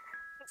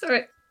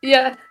 Sorry.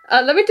 Yeah.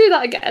 Let me do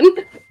that again.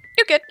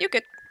 You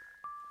good.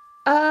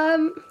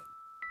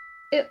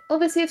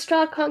 Obviously, if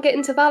Strahd can't get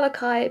into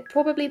Valakai,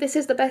 probably this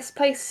is the best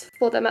place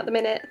for them at the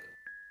minute.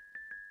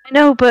 I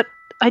know, but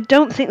I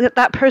don't think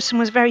that person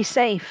was very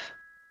safe.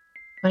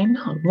 I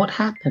know. What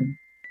happened?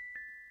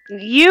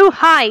 You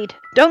hide.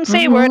 Don't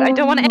say a word. I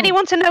don't want Oh.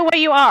 anyone to know where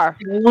you are.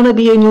 I want to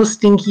be in your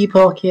stinky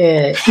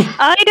pocket.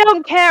 I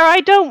don't care.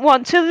 I don't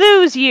want to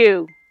lose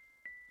you.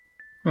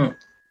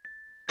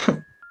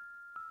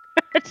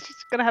 It's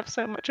just gonna have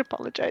so much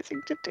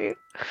apologizing to do.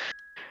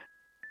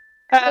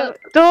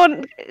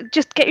 Dawn,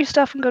 just get your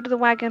stuff and go to the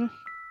wagon.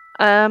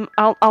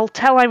 I'll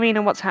tell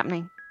Irina what's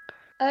happening.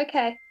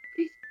 Okay.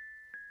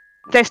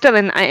 They're still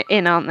in,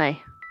 aren't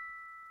they?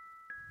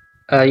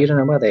 You don't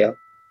know where they are.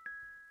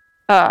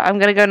 I'm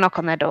gonna go knock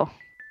on their door.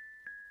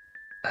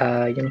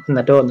 You knock on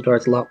the door and the door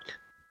is locked.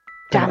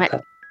 They're Damn not it.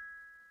 there.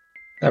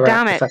 They're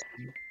Damn at it. the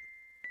festival.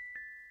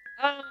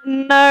 Oh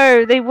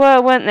no, they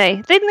were, weren't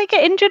they? Didn't they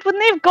get injured?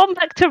 Wouldn't they have gone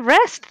back to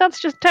rest? That's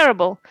just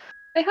terrible.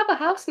 They have a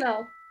house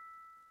now.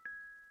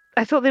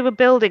 I thought they were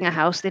building a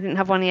house. They didn't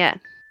have one yet.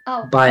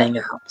 Oh. Buying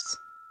a house.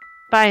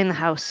 Buying the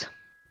house.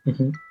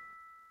 Hmm.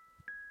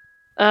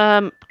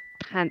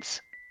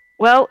 Pants.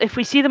 Well, if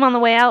we see them on the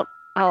way out,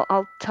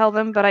 I'll tell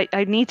them, but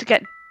I need to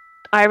get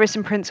Iris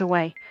and Prince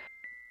away.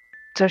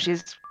 So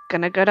she's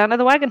gonna go down to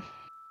the wagon.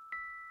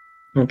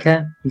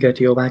 Okay, you go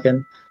to your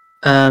wagon.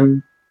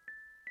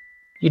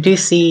 You do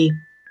see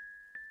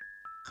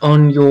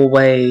on your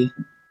way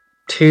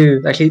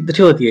to... Actually, the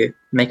two of you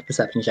make a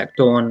perception check.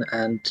 Dawn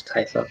and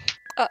Typha.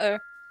 Uh-oh.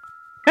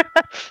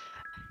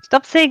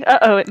 Stop saying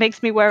uh-oh, it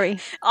makes me worry.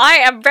 I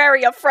am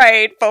very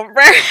afraid, but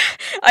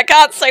I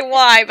can't say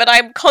why, but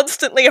I'm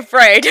constantly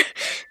afraid.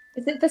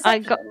 Is it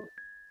perception?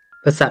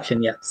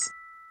 Perception, yes.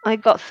 I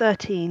got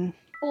 13.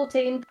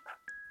 14.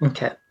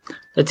 Okay.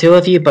 The two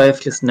of you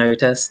both just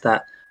notice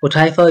that... Well,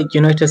 Typha,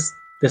 you notice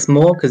this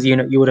more, because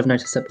you would have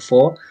noticed it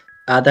before.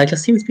 There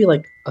just seems to be,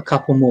 like, a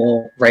couple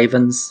more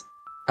ravens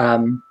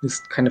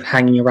just kind of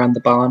hanging around the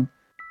barn.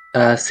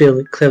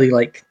 Clearly,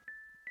 like,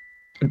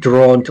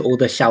 drawn to all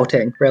the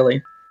shouting,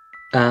 really.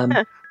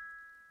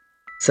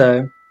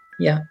 So,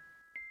 yeah.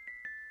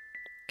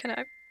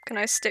 Can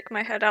I stick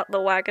my head out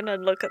the wagon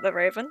and look at the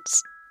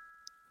ravens?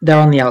 They're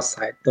on the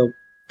outside.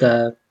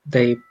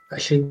 They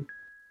actually...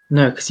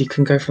 No, because you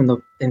can go from the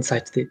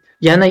inside to the...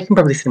 Yeah, no, you can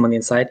probably see them on the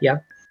inside, yeah.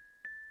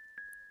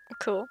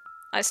 Cool.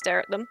 I stare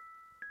at them.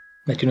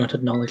 They do not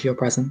acknowledge your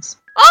presence.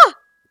 Ah!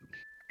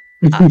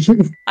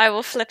 I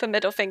will flip a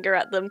middle finger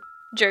at them,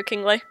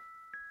 jokingly.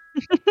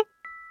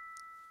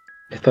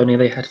 If only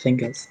they had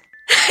fingers.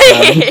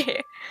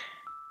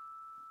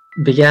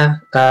 But yeah,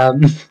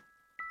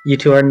 you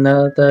two are in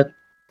the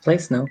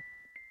place now.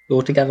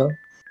 All together.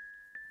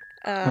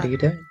 What are you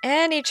doing?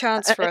 Any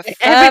chance for a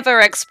further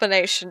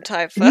explanation,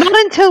 Typha? Not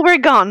until we're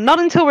gone. Not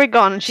until we're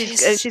gone. And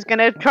Jesus. she's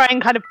gonna try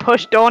and kind of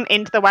push Dawn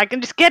into the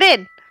wagon. Just get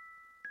in.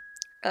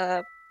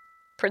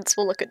 Prince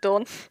will look at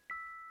Dawn.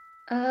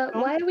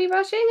 Why are we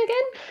rushing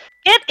again?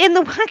 Get in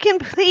the wagon,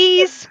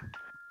 please.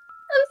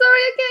 I'm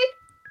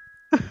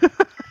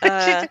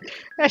sorry,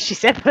 okay. She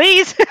said,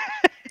 please.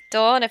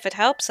 Dawn, if it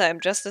helps,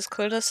 I'm just as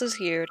clueless as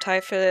you.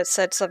 Typha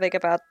said something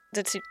about...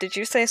 Did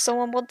you say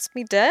someone wants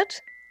me dead?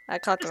 I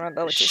can't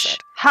remember what you said.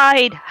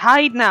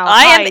 Hide now.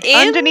 I am hide.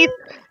 in...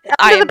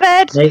 Under the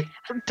bed. Hey,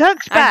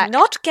 Tucked back. I'm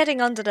not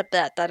getting under the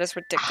bed. That is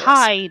ridiculous.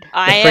 Hide.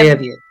 the three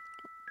of you.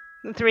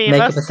 The three of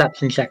Make us. a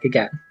perception check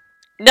again.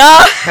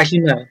 No! Actually,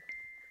 no.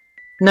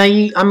 No,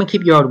 I'm gonna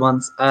keep your old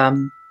ones.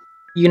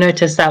 You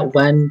notice that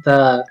when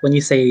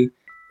you say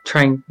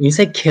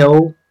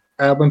kill,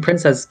 when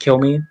Prince says kill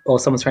me, or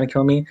someone's trying to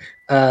kill me,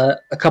 a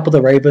couple of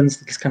the ravens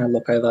just kind of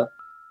look over.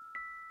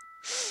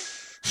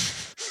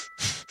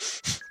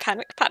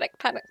 Panic.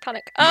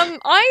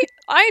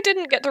 I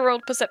didn't get to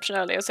roll perception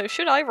earlier, so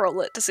should I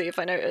roll it to see if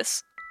I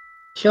notice?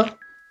 Sure.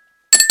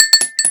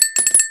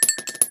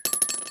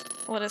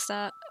 What is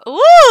that?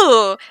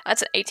 Ooh!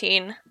 That's an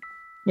 18.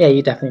 Yeah,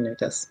 you definitely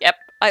notice. Yep,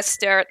 I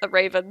stare at the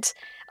ravens.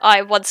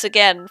 I once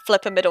again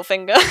flip a middle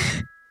finger.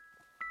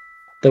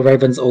 The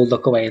ravens all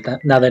look away.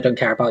 Now they don't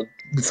care about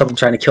someone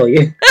trying to kill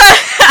you.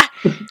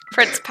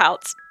 Prince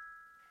pouts.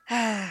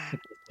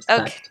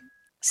 Okay,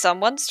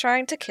 someone's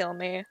trying to kill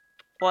me.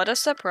 What a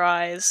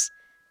surprise.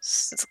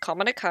 It's a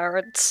common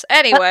occurrence.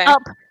 Anyway.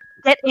 Up.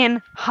 Get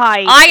in.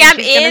 Hide. I am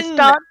she's in! Gonna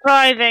start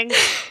driving.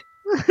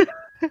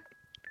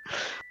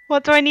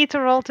 What do I need to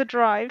roll to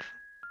drive?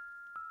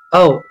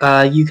 Oh,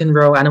 you can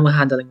roll animal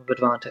handling with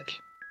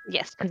advantage.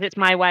 Yes, because it's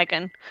my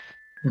wagon.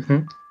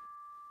 Mm-hmm.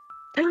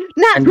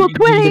 Natural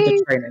 20! You did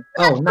the training.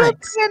 Oh, nice.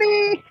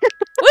 20!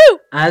 Woo!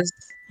 As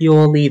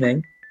you're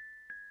leaving,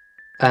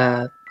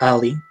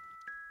 early,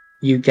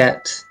 you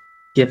get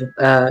given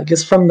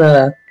just from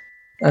the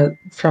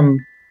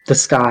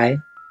sky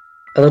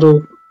a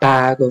little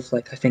bag of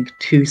I think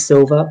 2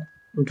 silver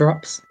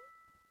drops.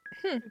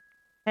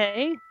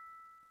 Hey.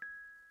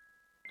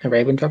 A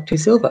raven dropped 2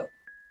 silver.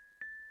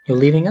 You're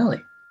leaving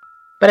early.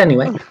 But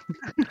anyway.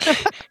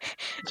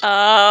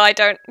 I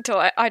don't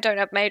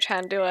have mage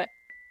hand, do I?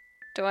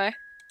 Do I?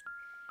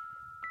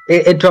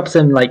 It drops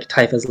in like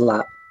Typha's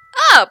lap.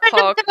 Ah, I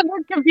Pog. just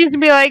look confused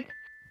and be like,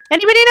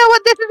 anybody know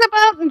what this is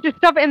about? And just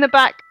shove it in the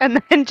back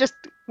and then just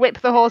whip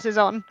the horses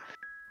on.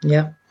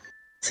 Yeah.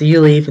 So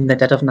you leave in the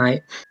dead of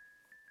night.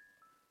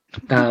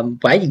 Where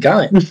are you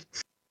going?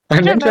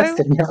 I'm don't know.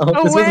 interested now.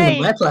 This wasn't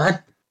in my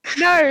plan.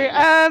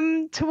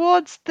 No,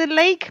 towards the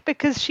lake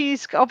because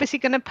she's obviously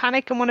going to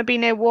panic and want to be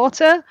near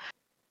water.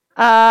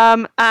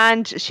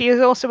 And she is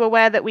also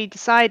aware that we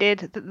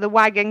decided that the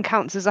wagon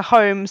counts as a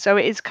home, so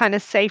it is kind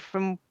of safe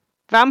from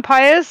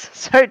vampires.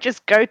 So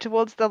just go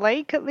towards the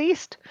lake at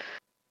least.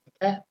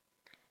 Cool.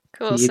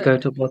 So you So go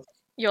towards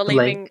you're the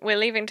leaving. lake. We're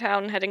leaving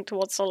town, heading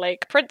towards the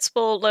lake. Prince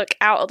will look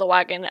out of the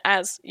wagon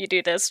as you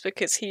do this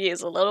because he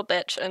is a little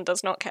bitch and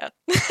does not care.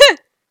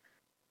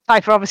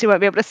 Cypher obviously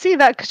won't be able to see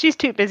that because she's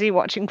too busy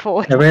watching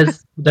forward.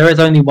 There is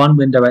only one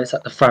window. It's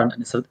at the front,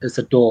 and it's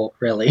a door,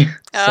 really.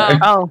 So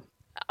Oh.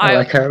 I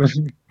like her.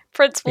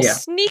 Prince will Yeah.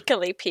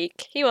 sneakily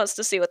peek. He wants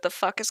to see what the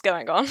fuck is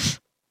going on.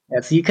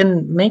 Yeah, so you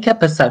can make a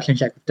perception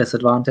check with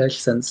disadvantage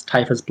since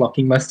Typha's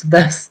blocking most of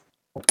this.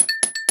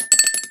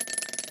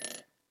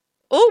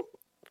 Oh,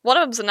 one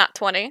of them's a nat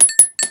 20.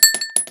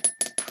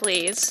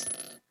 Please.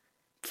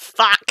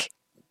 Fuck.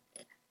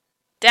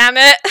 Damn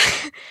it.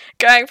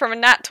 Going from a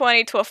nat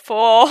 20 to a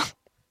 4. You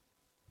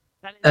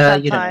don't know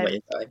where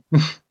you're going.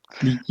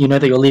 You know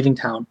that you're leaving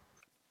town.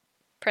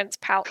 Prince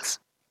pouts.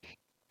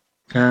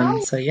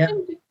 So yeah.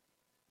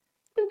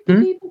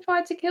 People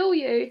try to kill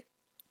you.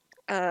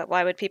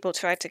 Why would people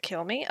try to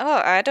kill me?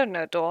 Oh, I don't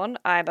know, Dawn.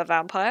 I'm a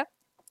vampire.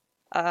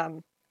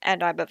 And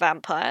I'm a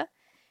vampire.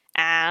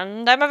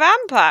 And I'm a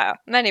vampire.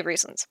 Many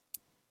reasons.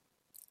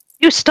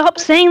 You stop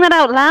saying that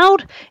out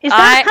loud? Is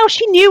that how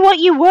she knew what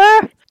you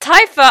were?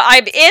 Typha,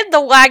 I'm in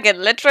the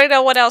wagon. Literally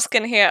no one else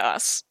can hear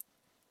us.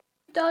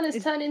 Done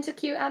is turn into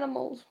cute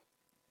animals.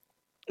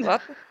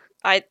 What?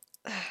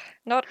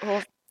 Not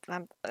all...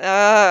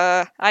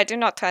 I do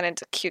not turn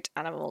into cute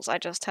animals. I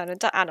just turn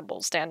into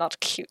animals. They are not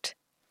cute.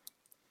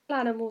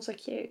 Animals are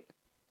cute.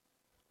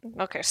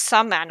 Okay,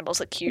 some animals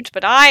are cute,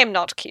 but I am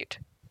not cute.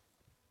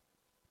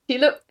 You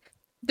look...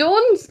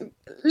 Dawn's a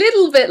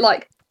little bit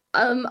like,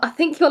 I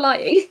think you're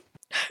lying.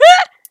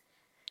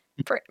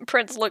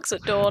 Prince looks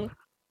at Dawn,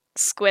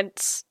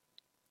 squints.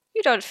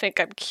 You don't think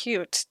I'm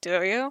cute,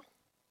 do you?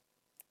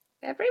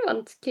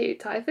 Everyone's cute.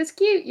 Typha's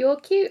cute. You're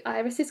cute.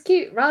 Iris is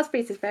cute.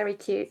 Raspberries is very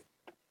cute.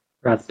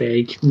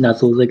 Raspberry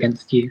nuzzles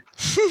against you.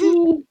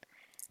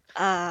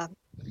 Well,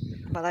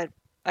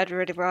 I'd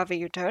really rather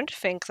you don't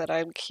think that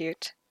I'm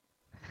cute.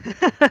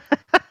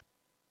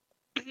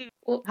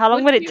 Well, How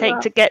long would it you take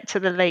are? to get to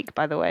the lake,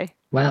 by the way?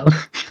 Well,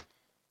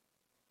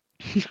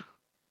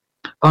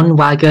 on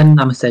wagon, I'm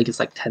gonna say just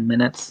like 10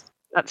 minutes.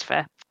 That's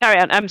fair. Carry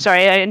on. I'm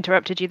sorry, I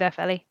interrupted you there,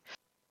 Felly.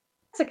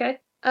 That's okay.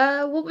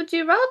 What would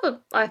you rather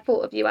I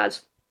thought of you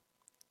as?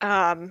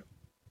 I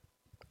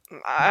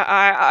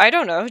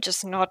don't know,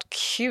 just not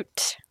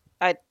cute.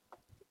 I'm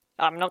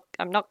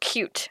not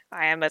cute.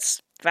 I am a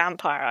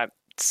vampire. I'm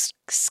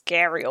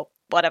scary or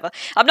whatever.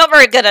 I'm not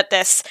very good at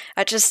this.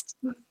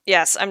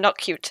 Yes, I'm not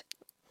cute.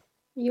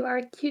 You are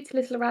a cute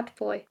little rat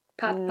boy.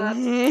 Pat pat.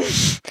 He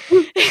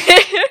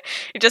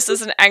just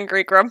does an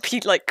angry,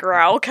 grumpy, like,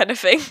 growl kind of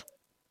thing.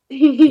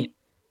 At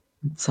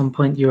some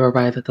point, you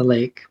arrive at the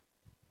lake.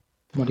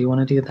 What do you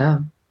want to do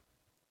there?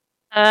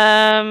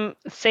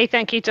 Say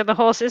thank you to the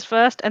horses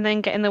first, and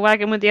then get in the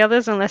wagon with the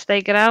others, unless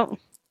they get out.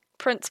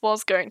 Prince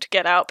was going to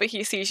get out, but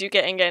he sees you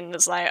getting in and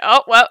is like,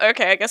 oh, well,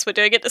 okay, I guess we're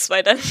doing it this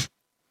way then.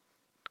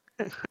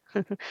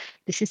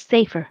 This is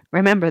safer.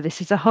 Remember, this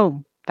is a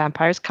home.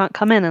 Vampires can't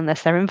come in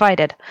unless they're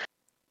invited.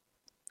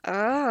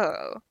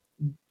 Oh.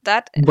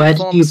 That Where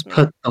did you informs me.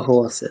 put the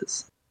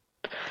horses?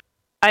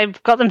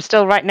 I've got them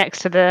still right next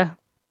to the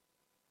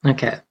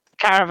Okay.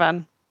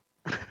 caravan.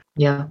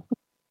 Yeah.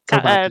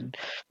 The wagon.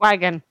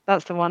 Wagon.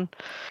 That's the one.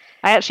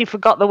 I actually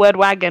forgot the word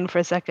wagon for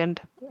a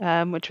second,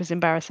 which was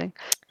embarrassing.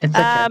 It's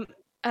okay.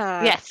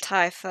 Yes.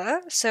 Typha,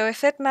 so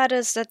if it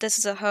matters that this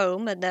is a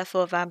home and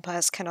therefore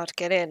vampires cannot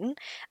get in,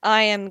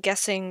 I am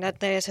guessing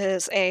that it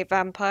is a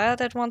vampire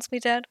that wants me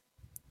dead?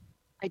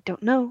 I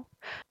don't know.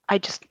 I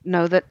just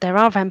know that there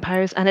are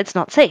vampires and it's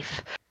not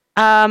safe.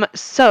 Why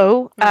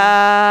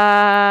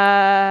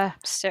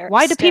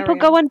do people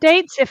go on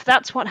dates if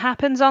that's what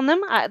happens on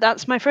them?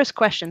 That's my first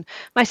question.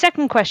 My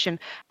second question,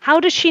 how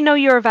does she know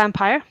you're a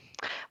vampire?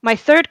 My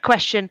third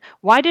question,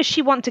 why does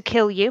she want to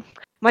kill you?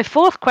 My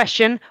fourth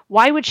question,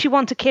 why would she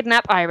want to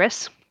kidnap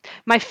Iris?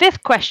 My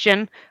fifth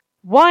question,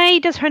 why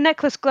does her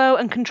necklace glow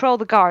and control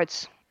the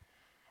guards?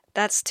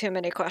 That's too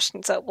many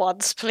questions at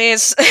once,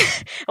 please.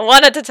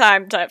 One at a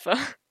time,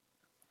 Typha.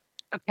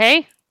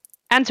 Okay.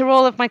 Answer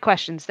all of my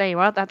questions. There you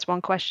are. That's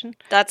one question.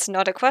 That's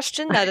not a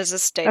question, that is a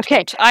statement.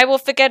 Okay. I will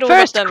forget all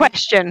First of them.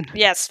 question.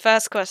 Yes,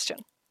 first question.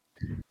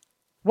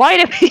 Why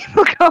do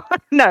people go on...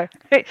 No.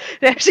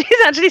 She's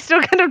actually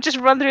still kind of just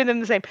run through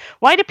them the same.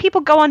 Why do people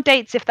go on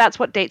dates if that's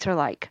what dates are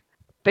like?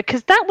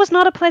 Because that was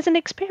not a pleasant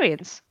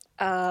experience.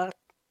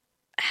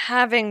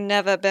 Having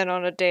never been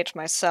on a date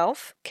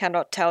myself,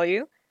 cannot tell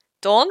you.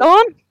 Dawn?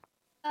 Dawn?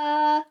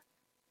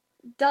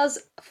 Does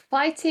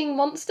fighting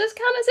monsters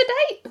count as a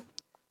date?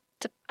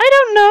 I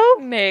don't know.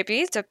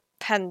 Maybe.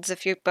 Depends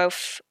if you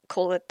both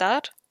call it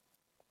that.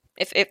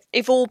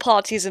 If all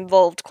parties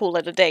involved call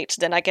it a date,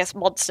 then I guess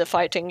monster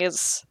fighting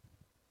is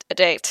a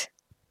date.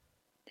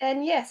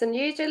 And yes, and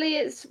usually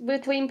it's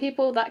between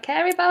people that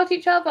care about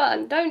each other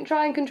and don't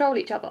try and control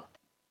each other.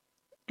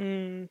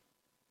 I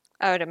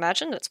would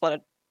imagine that's what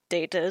a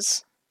date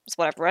is. That's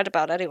what I've read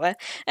about anyway.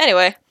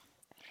 Anyway.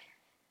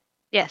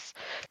 Yes.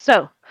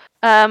 So,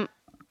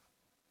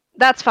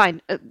 that's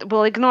fine.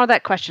 We'll ignore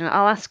that question.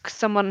 I'll ask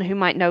someone who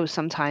might know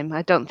sometime.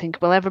 I don't think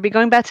we'll ever be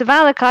going back to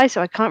Valakai,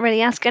 so I can't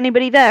really ask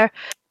anybody there.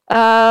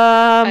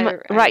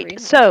 Right. Irene.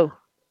 So,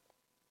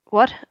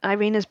 what?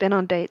 Irena's been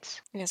on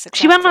dates. Yes,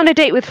 She went on exactly.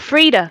 a date with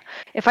Frida.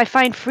 If I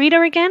find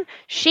Frida again,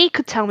 she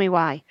could tell me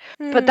why.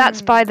 But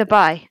that's by the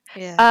by.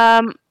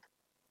 Yeah.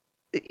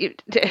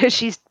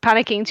 She's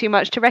panicking too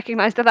much to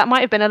recognize that might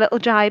have been a little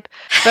jibe.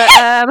 But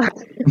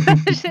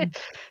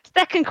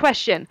second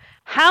question: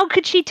 how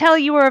could she tell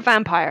you were a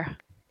vampire?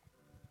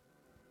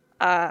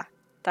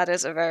 That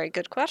is a very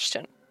good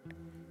question.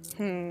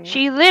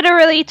 She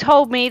literally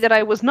told me that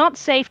I was not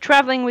safe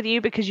traveling with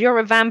you because you're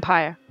a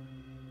vampire.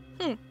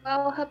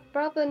 Well, her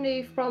brother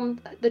knew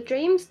from the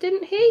dreams,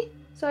 didn't he?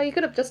 So you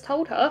could have just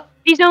told her.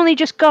 She's only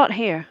just got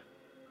here.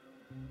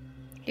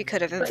 You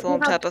could have But you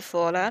informed her have-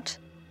 before that.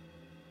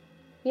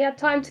 He had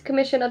time to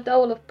commission a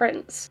doll of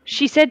Prince.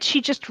 She said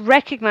she just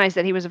recognized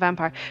that he was a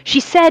vampire. She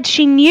said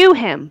she knew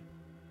him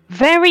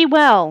very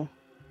well.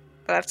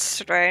 That's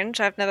strange.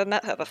 I've never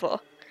met her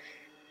before.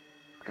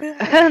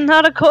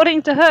 Not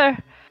according to her.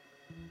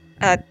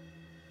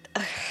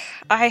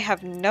 I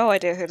have no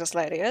idea who this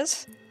lady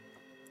is.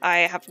 I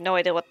have no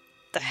idea what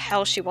the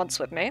hell she wants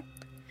with me.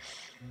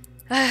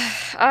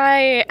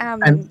 I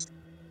am... And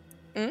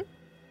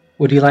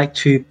would you like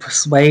to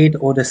persuade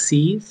or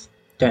deceive?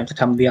 Don't have to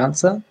tell me the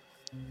answer.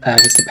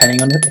 Just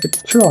depending on if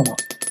it's true or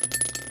not.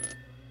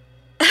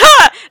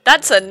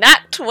 That's a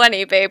nat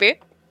 20,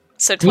 baby.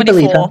 So You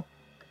believe 24. her.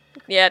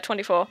 Yeah,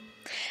 24.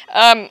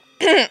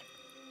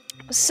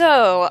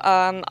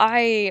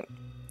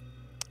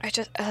 I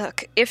just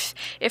look. If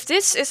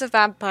this is a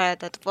vampire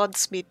that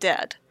wants me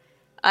dead,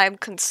 I'm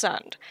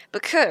concerned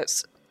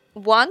because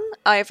one,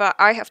 either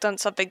I have done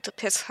something to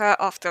piss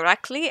her off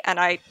directly, and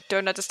I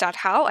don't understand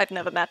how. I've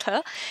never met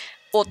her,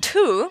 or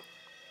two,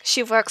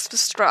 she works for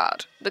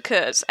Strahd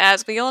because,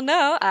 as we all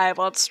know, I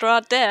want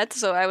Strahd dead.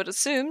 So I would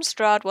assume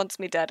Strahd wants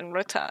me dead in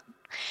return.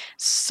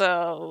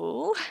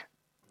 So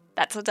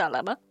that's a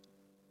dilemma.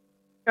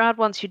 God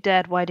wants you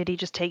dead. Why did he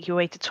just take you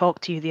away to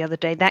talk to you the other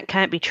day? That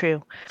can't be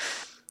true.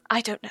 I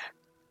don't know.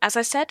 As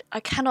I said,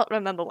 I cannot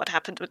remember what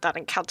happened with that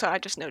encounter, I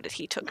just know that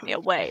he took me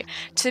away.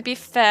 To be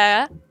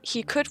fair,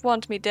 he could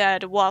want me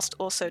dead whilst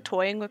also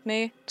toying with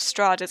me.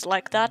 Strahd is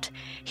like that.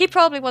 He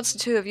probably wants the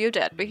two of you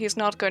dead, but he's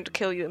not going to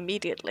kill you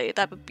immediately.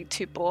 That would be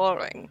too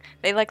boring.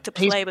 They like to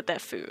play with their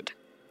food.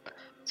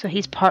 So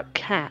he's part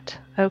cat.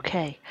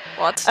 Okay.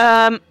 What?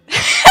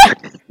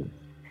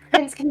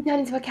 Prince can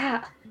turn into a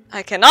cat.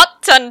 I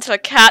cannot turn into a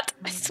cat,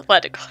 I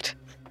swear to God.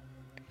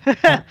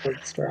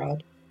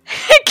 Strahd.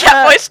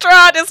 Catboy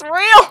Strahd is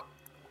real!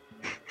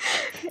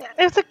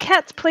 If the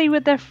cats play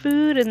with their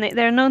food and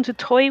they're known to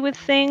toy with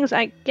things,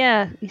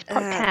 yeah, he's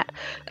part cat.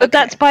 But okay.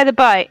 that's by the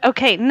by.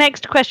 Okay,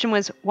 next question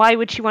was, why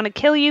would she want to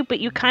kill you? But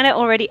you kind of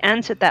already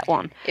answered that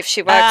one. If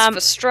she works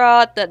for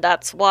Strahd, then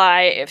that's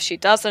why. If she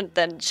doesn't,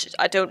 then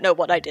I don't know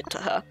what I did to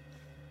her.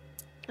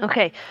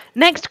 Okay,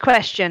 next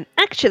question.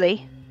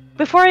 Actually,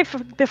 before I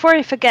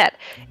forget,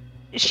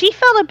 she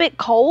felt a bit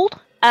cold.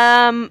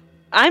 I'm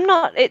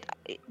not.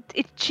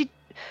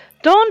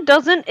 Dawn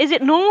doesn't. Is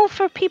it normal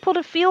for people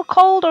to feel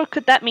cold, or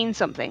could that mean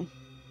something?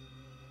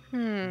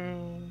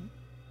 Can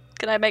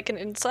I make an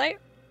insight?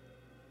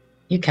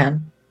 You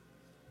can.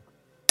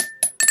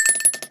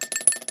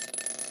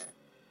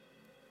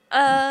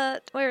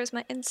 Where is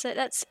my insight?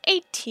 That's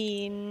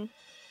 18.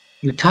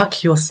 You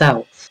tuck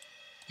yourself.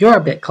 You're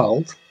a bit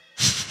cold.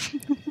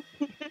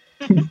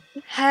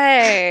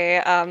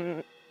 Hey,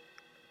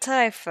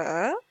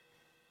 Typha?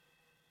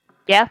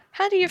 Yeah?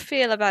 How do you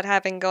feel about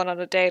having gone on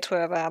a date with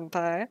a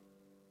vampire?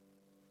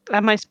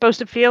 Am I supposed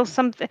to feel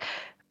something?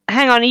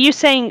 Hang on, are you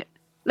saying,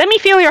 let me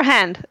feel your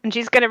hand? And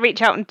she's going to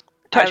reach out and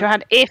touch your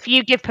hand if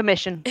you give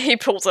permission. He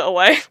pulls it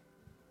away.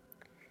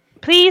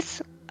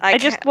 Please? I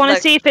just want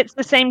to see if it's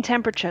the same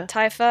temperature.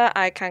 Typha,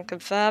 I can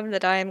confirm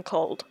that I am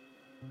cold.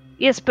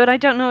 Yes, but I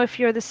don't know if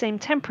you're the same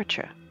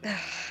temperature.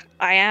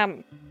 I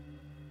am.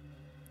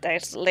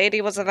 That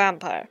lady was a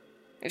vampire.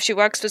 If she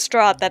works for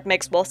Strahd, that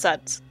makes more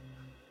sense.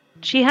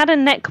 She had a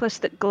necklace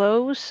that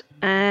glows,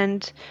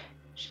 and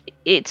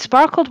it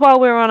sparkled while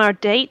we were on our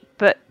date,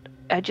 but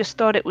I just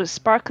thought it was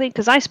sparkly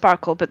because I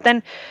sparkle. But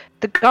then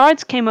the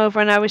guards came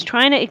over, and I was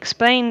trying to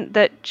explain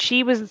that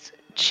she wants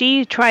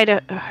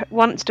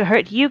to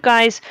hurt you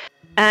guys,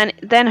 and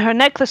then her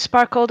necklace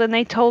sparkled, and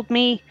they told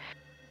me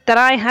that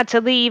I had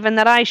to leave and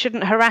that I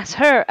shouldn't harass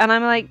her. And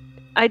I'm like,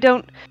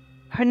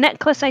 her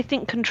necklace, I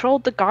think,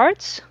 controlled the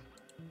guards.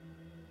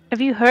 Have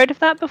you heard of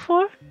that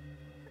before?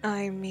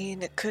 I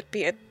mean, it could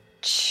be a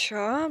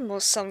charm or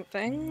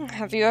something.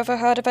 Have you ever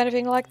heard of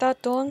anything like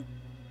that, Dawn?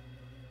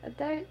 I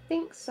don't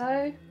think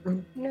so.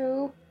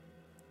 No.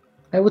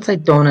 I would say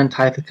Dawn and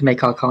Typer can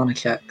make Arcana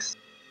checks.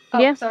 Oh,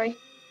 Yeah. sorry.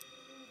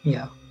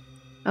 Yeah.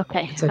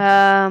 Okay. It's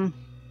okay.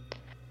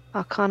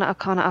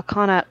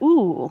 Arcana.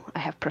 Ooh, I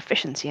have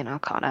proficiency in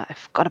Arcana. I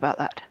forgot about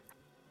that.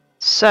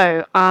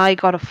 So I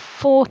got a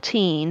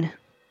 14.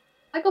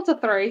 I got a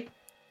 3.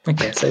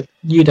 Okay, so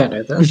you don't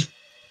know then.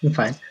 You're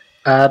fine.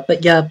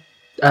 But yeah,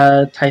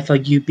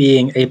 Typha, you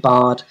being a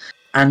bard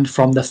and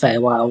from the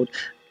Feywild,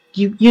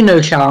 you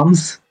know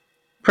charms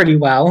pretty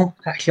well,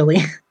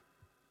 actually.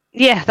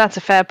 Yeah, that's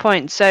a fair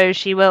point. So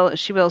she will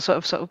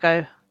sort of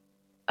go,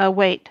 oh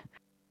wait.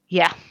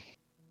 Yeah.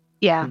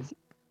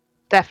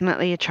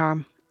 Definitely a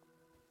charm.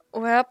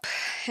 Well,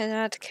 in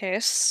that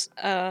case,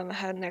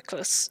 her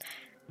necklace.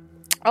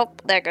 Oh,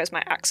 there goes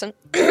my accent.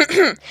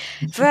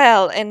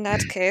 Well, in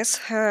that case,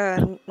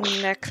 her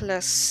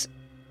necklace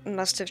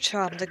must have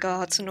charmed the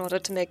gods in order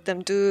to make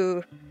them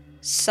do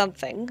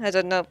something. I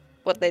don't know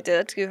what they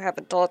did. You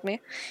haven't told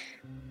me.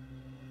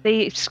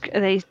 They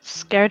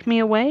scared me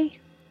away.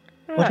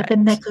 What did the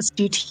necklace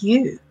do to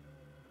you?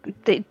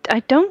 I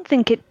don't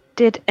think it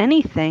did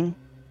anything.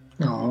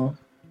 No.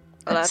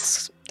 Well,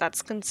 that's I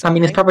concerning.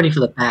 mean, it's probably for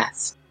the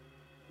best.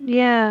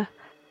 Yeah.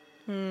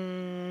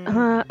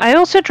 I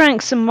also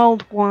drank some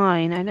mulled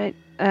wine,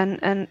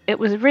 and it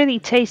was really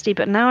tasty.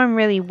 But now I'm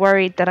really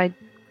worried that I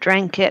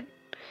drank it,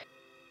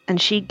 and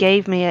she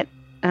gave me it,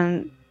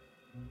 and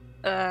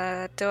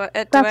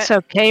that's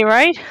okay,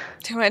 right?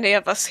 Do any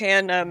of us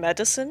here know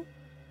medicine?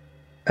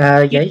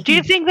 Yeah. Do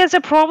you think there's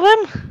a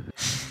problem?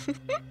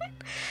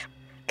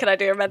 Can I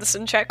do a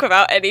medicine check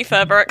without any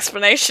further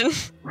explanation?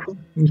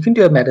 You can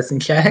do a medicine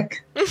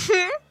check.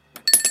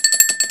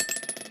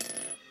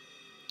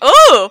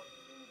 Oh!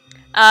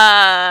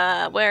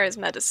 Where is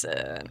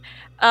medicine?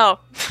 Oh,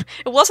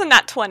 it wasn't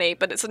that 20,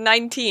 but it's a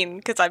 19,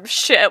 because I'm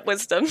shit at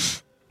wisdom.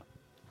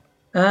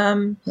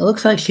 It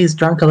looks like she's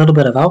drunk a little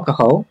bit of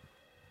alcohol.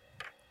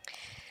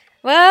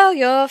 Well,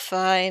 you're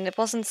fine. It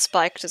wasn't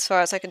spiked as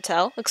far as I can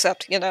tell,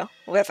 except,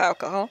 with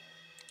alcohol.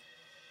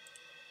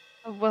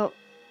 Well,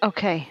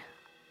 okay.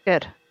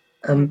 Good.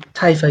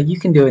 Typha, you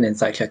can do an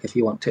insight check if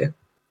you want to.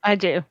 I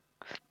do.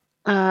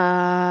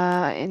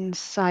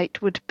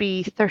 Insight would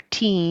be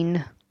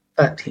 13.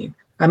 13.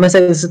 I must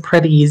say this is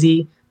pretty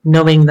easy,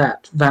 knowing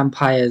that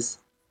vampires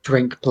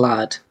drink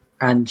blood,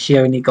 and she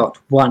only got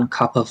 1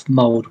 cup of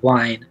mulled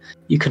wine.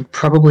 You can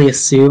probably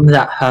assume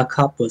that her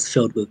cup was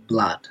filled with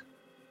blood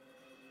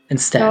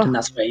instead, and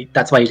that's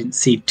why you didn't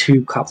see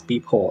 2 cups be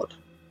poured.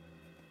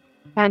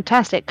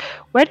 Fantastic.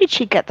 Where did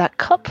she get that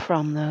cup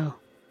from, though?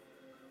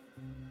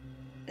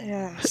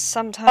 Yeah,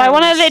 sometimes... I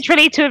want to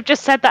literally to have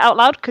just said that out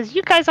loud, because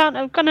you guys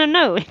aren't going to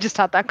know. We just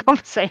had that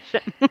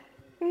conversation.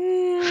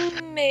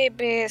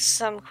 Maybe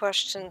some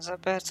questions are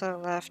better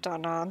left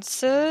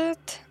unanswered.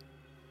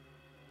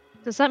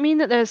 Does that mean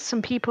that there's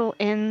some people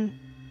in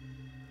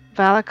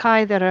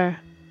Valakai that are...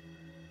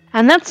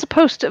 And that's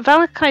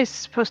Valakai's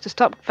supposed to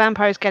stop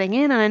vampires getting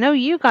in, and I know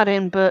you got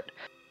in, but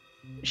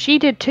she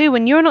did too,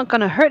 and you're not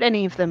going to hurt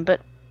any of them,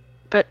 but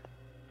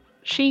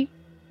she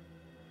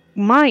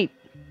might.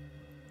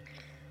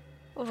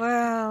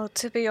 Well,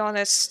 to be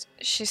honest,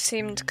 she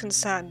seemed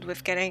concerned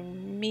with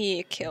getting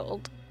me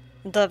killed,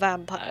 the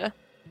vampire.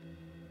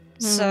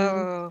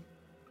 So,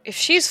 if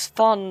she's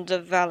fond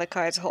of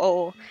Valakai's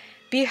whole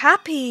be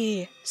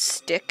happy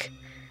stick,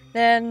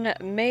 then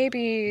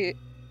maybe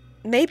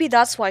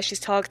that's why she's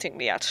targeting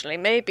me, actually.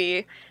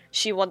 Maybe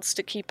she wants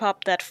to keep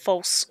up that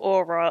false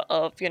aura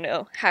of,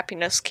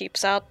 happiness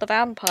keeps out the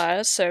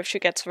vampires, so if she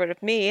gets rid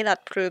of me,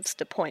 that proves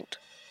the point.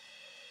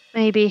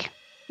 Maybe.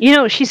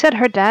 She said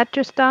her dad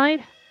just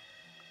died.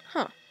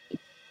 Huh.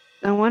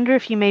 I wonder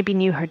if you maybe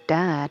knew her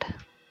dad.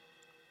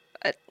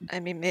 I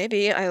mean,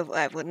 maybe.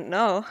 I wouldn't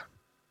know.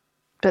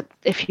 But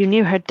if you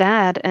knew her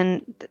dad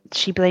and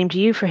she blamed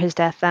you for his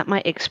death, that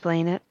might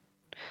explain it.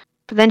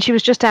 But then she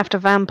was just after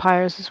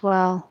vampires as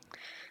well.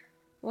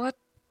 What?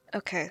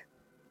 Okay.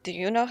 Do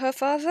you know her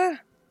father?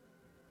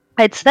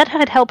 I'd said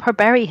I'd help her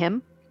bury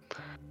him.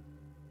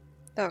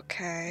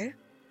 Okay.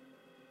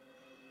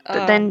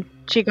 But then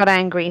she got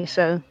angry,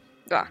 so...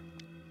 Ah,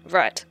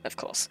 right, of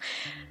course.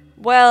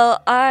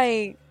 Well,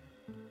 I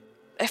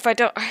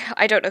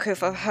don't know who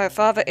her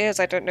father is,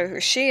 I don't know who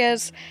she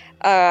is.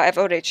 I've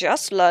only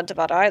just learned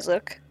about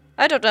Isaac.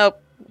 I don't know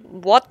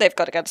what they've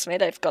got against me.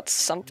 They've got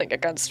something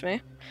against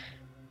me.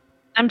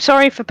 I'm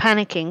sorry for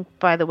panicking,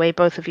 by the way,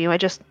 both of you. I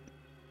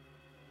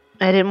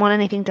didn't want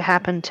anything to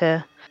happen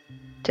to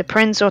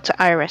Prince or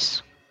to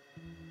Iris.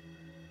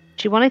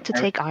 She wanted to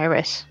take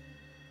Iris.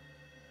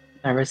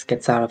 Iris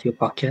gets out of your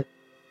pocket.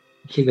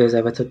 She goes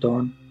over to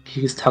Dawn.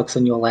 She just tugs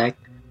on your leg.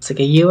 It's like,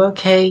 are you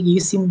okay? You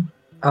seem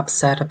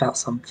upset about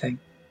something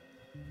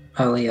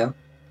earlier.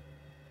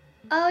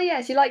 Oh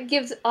yeah, she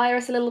gives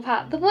Iris a little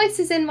pat. The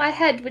voices in my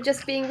head were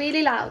just being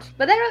really loud,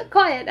 but they're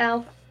quiet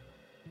now.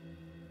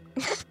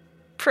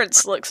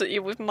 Prince looks at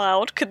you with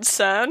mild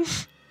concern.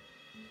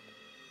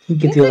 He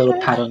gives you a little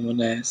pat on your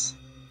nose.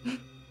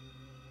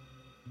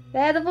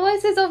 They're the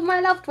voices of my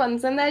loved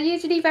ones, and they're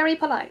usually very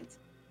polite.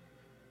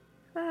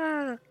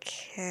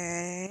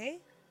 Okay.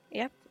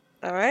 Yep.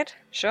 Alright,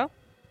 sure.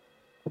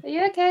 Are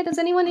you okay? Does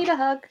anyone need a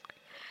hug?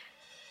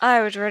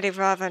 I would really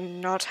rather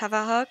not have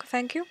a hug,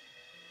 thank you.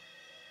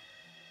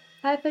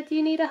 Piper, do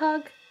you need a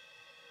hug?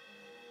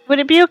 Would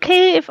it be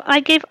okay if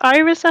I gave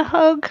Iris a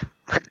hug?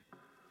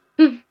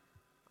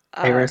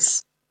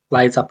 Iris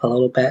lights up a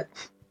little bit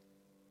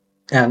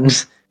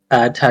and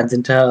turns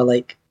into her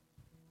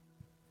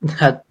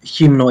her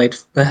humanoid,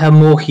 her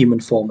more human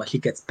form as she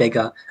gets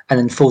bigger and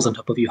then falls on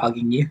top of you,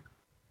 hugging you.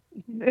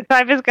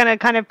 Iris gonna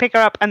kind of pick her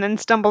up and then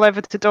stumble over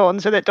to Dawn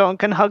so that Dawn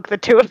can hug the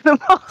two of them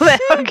while they're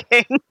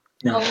hugging.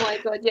 No. Oh my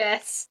god,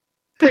 yes.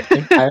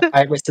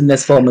 Iris in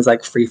this form is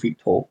like 3 feet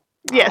tall.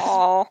 Yes,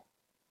 Aww.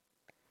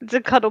 it's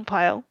a cuddle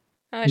pile.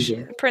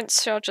 Yeah.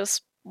 Prince shall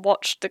just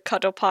watch the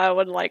cuddle pile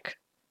and, like,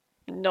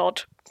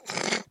 nod.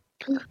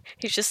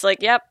 He's just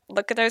like, yep,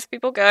 look at those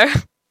people go.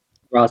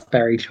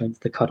 Raspberry joins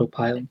the cuddle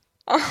pile.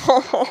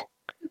 Oh.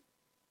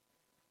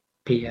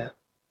 But yeah.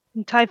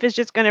 And Typha's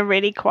just gonna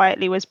really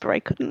quietly whisper, I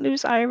couldn't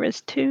lose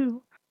Iris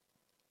too.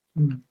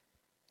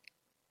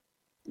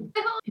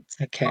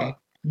 It's okay.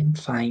 I'm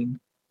fine.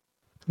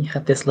 You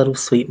had this little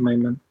sweet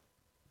moment.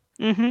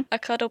 Mm-hmm. A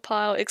cuddle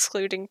pile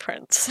excluding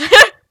Prince.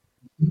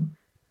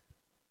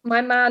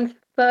 My man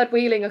third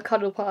wheeling a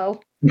cuddle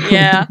pile.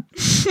 Yeah.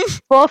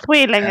 Fourth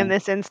wheeling in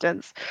this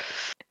instance.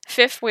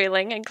 Fifth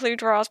wheeling,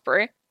 include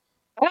Raspberry.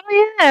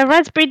 Oh yeah,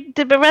 Raspberry,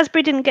 but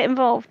Raspberry didn't get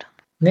involved.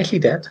 Yeah, she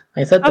did.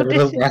 I said Oh, that did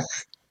was she? a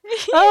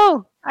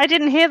Oh, I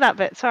didn't hear that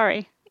bit,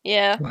 sorry.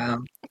 Yeah.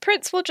 Wow.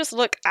 Prince will just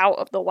look out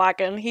of the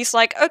wagon. He's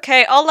like,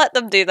 okay, I'll let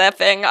them do their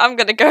thing. I'm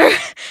gonna go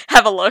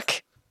have a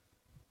look.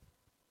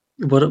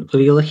 What are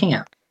you looking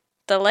at?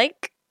 The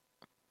lake?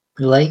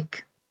 The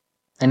lake?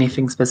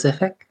 Anything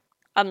specific?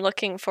 I'm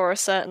looking for a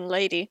certain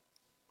lady.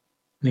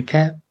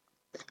 Okay.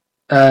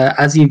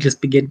 As you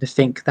just begin to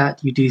think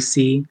that, you do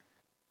see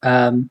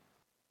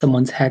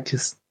someone's head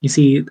you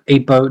see a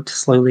boat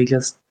slowly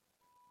just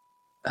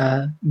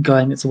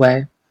going its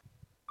way.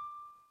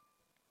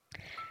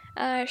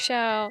 I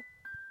shall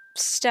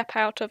step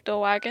out of the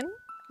wagon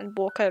and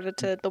walk over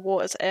to the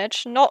water's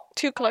edge. Not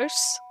too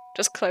close,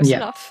 just close Yeah.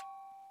 enough.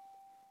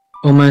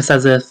 Almost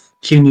as if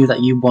she knew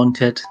that you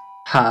wanted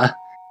her,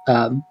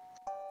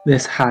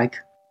 this hag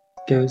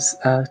goes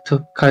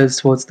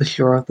towards the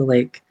shore of the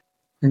lake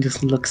and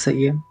just looks at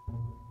you.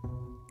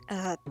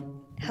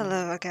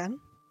 Hello again.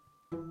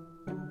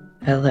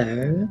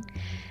 Hello?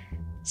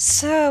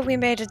 So, we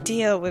made a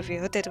deal with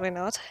you, did we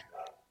not?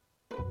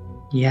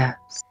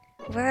 Yes.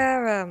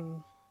 Where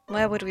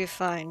would we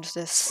find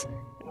this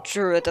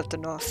Druid of the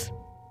North?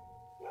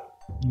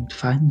 You'd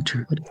find the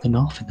Druid of the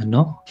North in the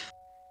north.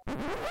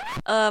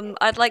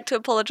 I'd like to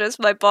apologize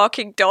for my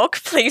barking dog.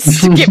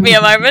 Please give me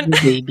a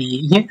moment.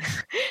 Baby.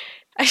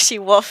 Actually,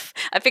 woof.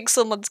 I think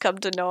someone's come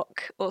to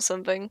knock or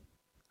something.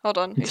 Hold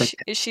on. It's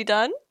Is she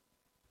done?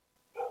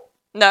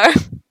 No.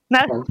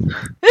 No?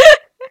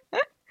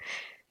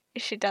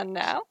 Is she done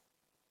now?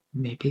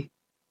 Maybe.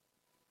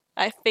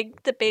 I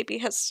think the baby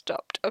has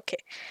stopped. Okay.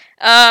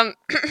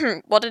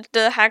 What did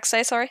the hag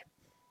say, sorry?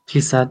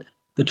 She said,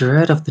 the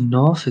Druid of the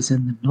North is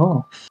in the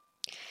north.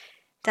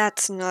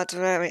 That's not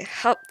very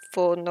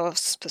helpful nor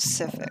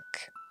specific.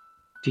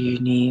 Do you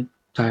need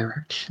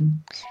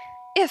directions?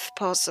 If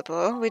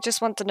possible, we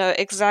just want to know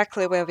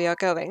exactly where we are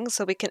going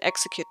so we can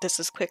execute this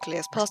as quickly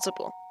as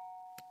possible.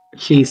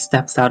 She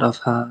steps out of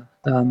her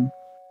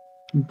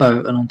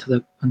boat and onto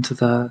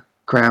the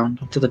ground,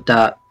 onto the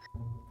dirt.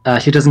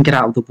 She doesn't get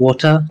out of the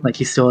water, like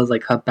she still has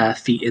like her bare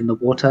feet in the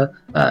water,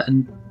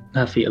 and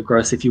her feet are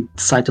gross if you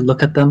decide to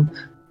look at them.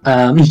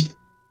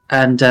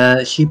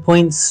 And she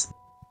points,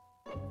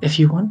 if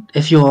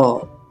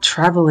you're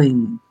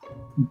traveling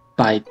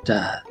by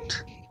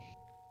dirt,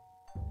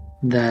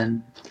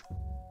 then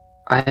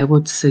I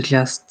would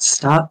suggest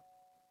start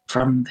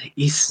from the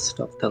east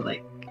of the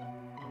lake.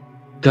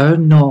 Go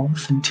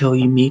north until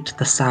you meet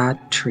the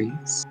sad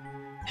trees.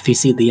 If you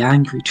see the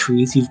angry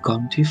trees, you've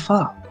gone too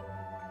far.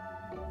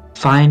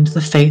 Find the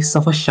face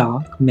of a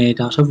shark made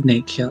out of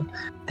nature,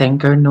 then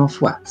go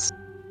northwest.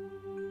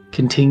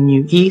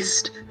 Continue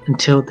east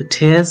until the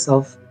tears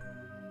of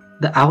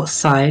the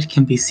outside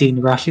can be seen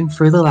rushing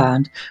through the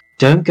land.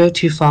 Don't go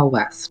too far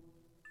west.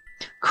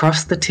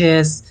 Cross the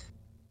tears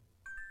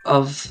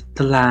of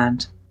the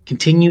land,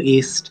 continue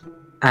east,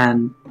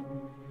 and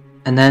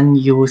then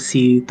you will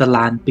see the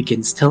land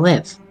begins to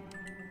live.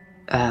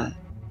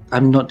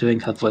 I'm not doing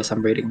her voice,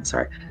 I'm reading,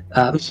 sorry.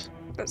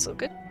 That's all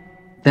good.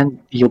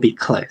 Then you'll be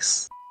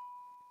close.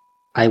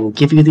 I will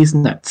give you these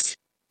notes.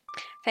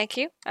 Thank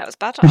you. I was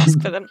about to ask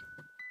for them.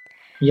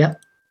 Yeah.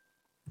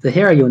 So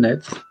here are your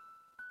notes.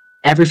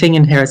 Everything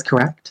in here is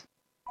correct.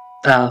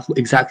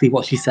 Exactly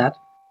what she said.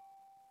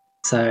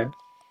 So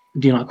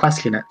do not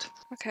question it.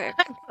 Okay.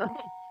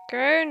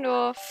 Go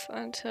north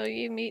until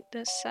you meet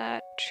the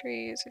sad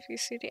trees. If you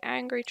see the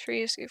angry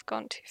trees, you've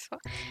gone too far.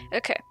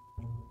 Okay.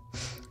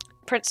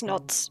 Prince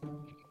nods.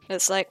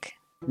 It's like,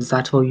 Is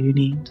that all you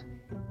need?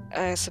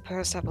 I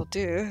suppose that will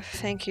do.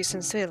 Thank you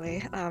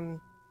sincerely.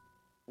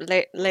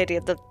 Lady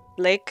of the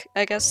Lake,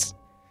 I guess.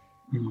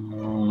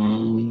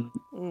 No,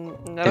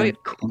 No.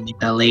 don't call me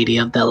the Lady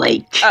of the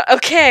Lake.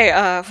 Okay.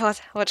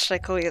 What should I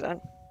call you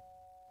then?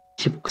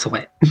 She walks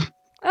away.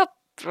 Oh,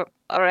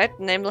 all right.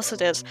 Nameless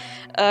it is.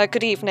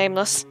 Good eve,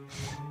 Nameless.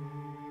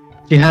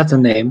 She has a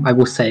name, I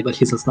will say, but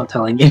she's just not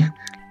telling you.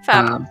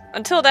 Fab.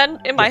 Until then,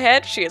 in my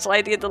head, she is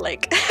Lady of the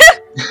Lake.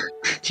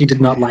 She did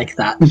not like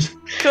that.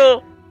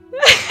 Cool.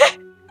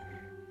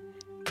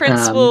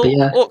 Prince will but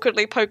yeah.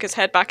 awkwardly poke his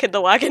head back in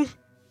the wagon.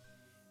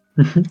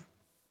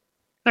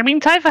 I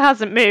mean, Typha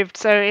hasn't moved,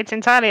 so it's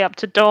entirely up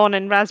to Dawn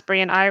and Raspberry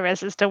and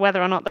Iris as to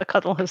whether or not the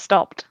cuddle has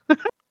stopped.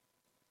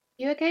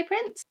 You okay,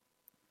 Prince?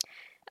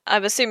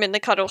 I'm assuming the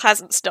cuddle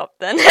hasn't stopped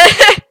then.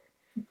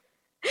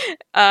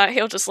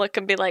 He'll just look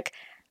and be like,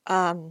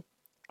 well,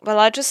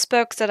 I just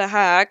spoke to the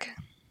hag.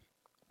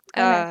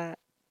 Okay.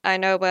 I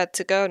know where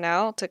to go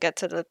now to get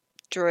to the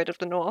Druid of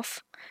the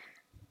North.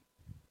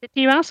 Did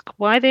you ask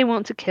why they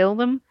want to kill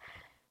them?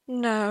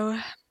 No.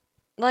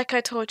 Like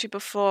I told you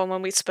before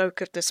when we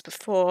spoke of this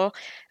before,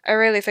 I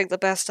really think the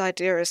best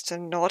idea is to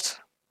not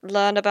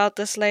learn about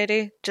this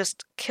lady.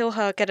 Just kill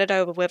her, get it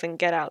over with, and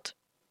get out.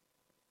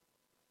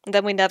 And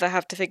then we never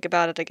have to think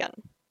about it again.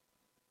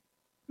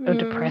 So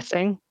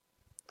depressing.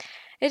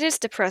 It is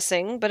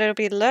depressing, but it'll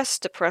be less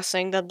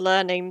depressing than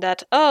learning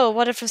that, oh,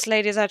 what if this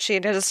lady is actually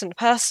an innocent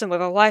person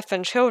with a wife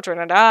and children,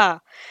 and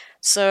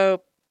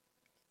So,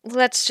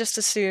 let's just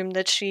assume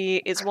that she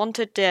is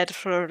wanted dead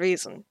for a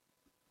reason.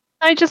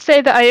 I just say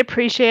that I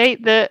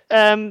appreciate that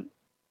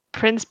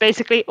Prince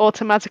basically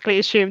automatically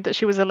assumed that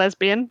she was a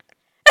lesbian.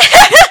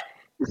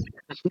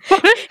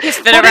 He's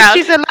been What around.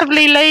 if she's a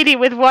lovely lady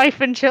with wife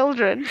and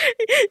children?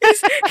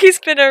 he's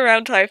been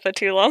around Ty for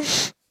too long.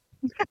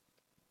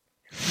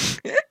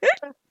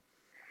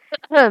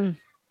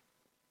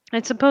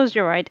 I suppose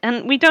you're right,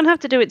 and we don't have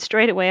to do it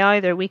straight away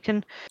either.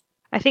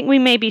 I think we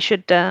maybe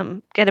should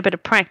get a bit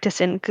of practice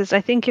in, because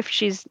I think if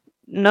she's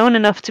known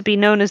enough to be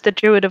known as the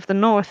Druid of the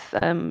North,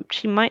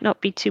 she might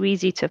not be too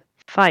easy to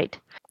fight.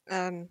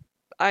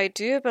 I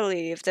do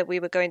believe that we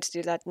were going to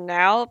do that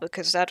now,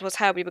 because that was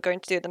how we were going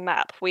to do the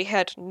map. We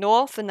head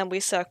north and then we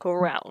circle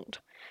around.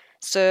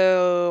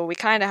 So we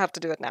kind of have to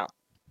do it now.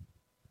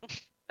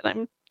 But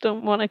I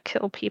don't want to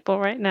kill people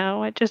right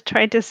now. I just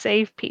tried to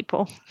save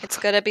people. It's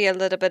going to be a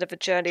little bit of a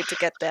journey to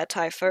get there,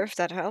 Typher, if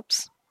that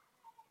helps.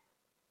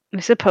 I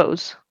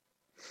suppose.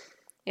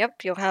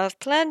 Yep, you'll have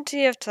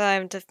plenty of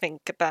time to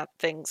think about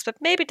things,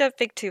 but maybe don't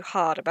think too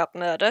hard about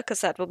murder,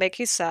 because that will make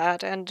you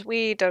sad, and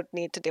we don't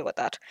need to deal with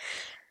that.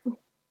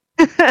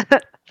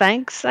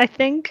 Thanks, I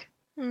think.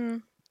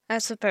 I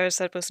suppose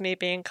that was me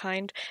being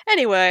kind.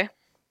 Anyway,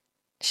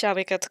 shall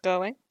we get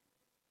going?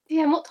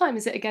 Yeah, and what time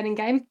is it again in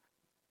game?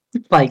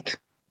 Like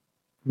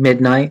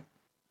midnight.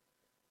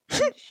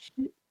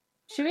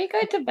 Should we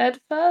go to bed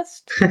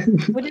first?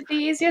 Would it be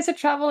easier to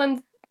travel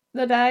in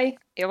the day?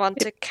 You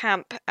want to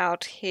camp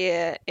out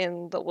here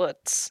in the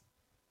woods.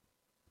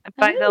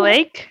 By the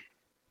lake?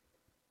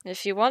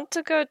 If you want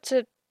to go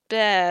to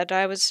bed,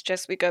 I would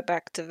suggest we go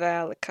back to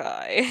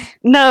Valakai.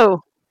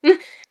 No.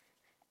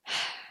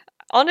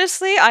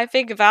 Honestly, I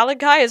think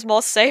Valakai is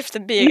more safe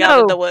than being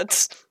out in the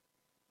woods.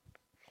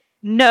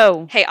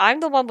 No. Hey, I'm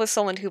the one with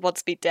someone who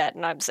wants to be dead,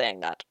 and I'm saying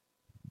that.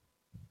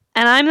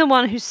 And I'm the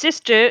one whose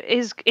sister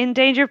is in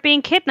danger of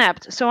being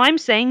kidnapped, so I'm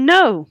saying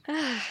no.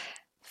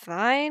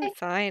 Fine.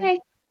 Okay.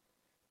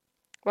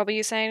 What were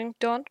you saying,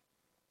 Dawn?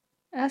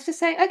 I was just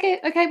saying, okay,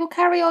 we'll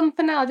carry on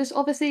for now. Just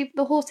obviously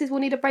the horses will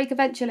need a break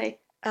eventually.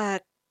 I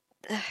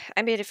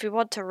mean, if we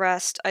want to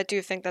rest, I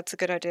do think that's a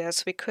good idea,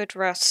 so we could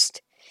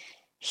rest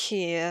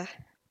here.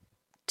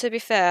 To be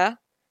fair,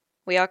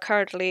 we are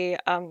currently,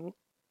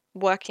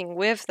 working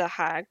with the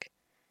hag,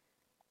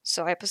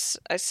 so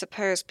I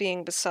suppose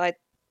being beside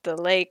the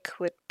lake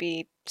would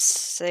be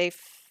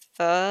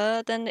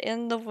safer than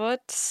in the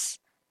woods.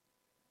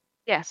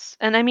 Yes,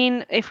 and I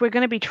mean, if we're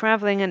going to be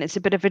traveling and it's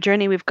a bit of a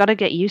journey, we've got to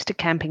get used to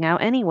camping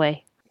out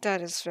anyway.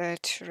 That is very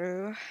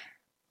true.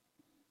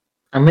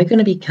 And we're going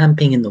to be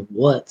camping in the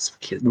woods,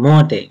 which is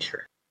more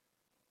dangerous.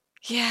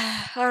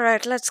 Yeah,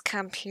 alright, let's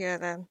camp here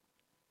then.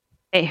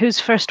 Hey, who's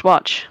first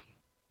watch?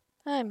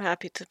 I'm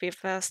happy to be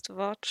first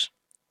watch.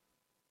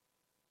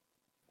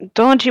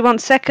 Dawn, do you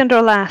want second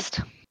or last?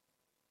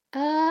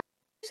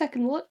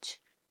 Second watch.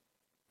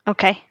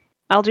 Okay,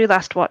 I'll do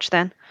last watch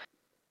then.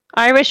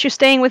 Iris, you're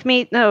staying with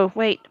me? No,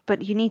 wait,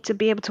 but you need to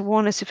be able to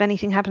warn us if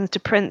anything happens to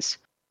Prince.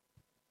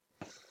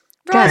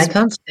 I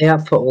can't stay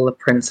up for all the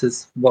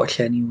Prince's watch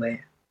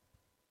anyway.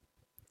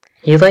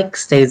 He,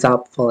 stays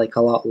up for,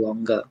 a lot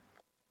longer.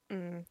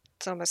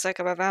 It's almost like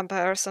I'm a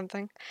vampire or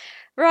something.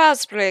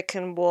 Raspberry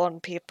can warn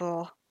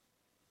people.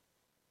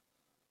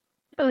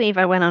 I believe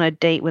I went on a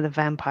date with a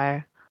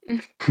vampire.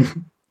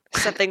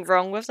 Something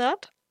wrong with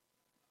that?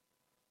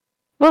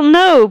 Well,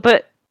 no,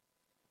 but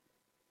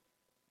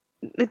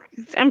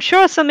I'm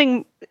sure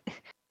something...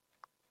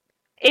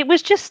 It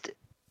was just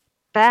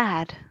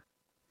bad.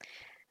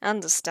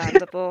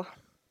 Understandable.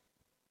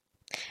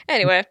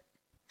 Anyway,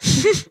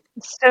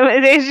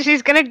 So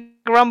she's gonna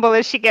grumble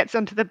as she gets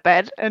onto the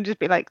bed and just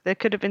be like,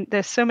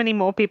 there's so many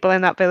more people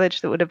in that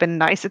village that would have been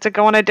nicer to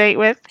go on a date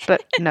with,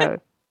 but no.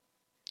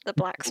 The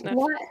blacksmith.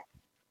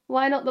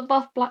 Why not the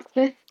buff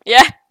blacksmith?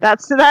 Yeah.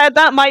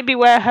 That might be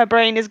where her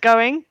brain is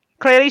going.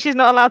 Clearly she's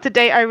not allowed to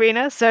date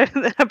Irina, so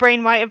her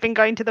brain might have been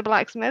going to the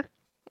blacksmith.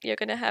 You're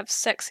gonna have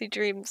sexy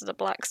dreams of the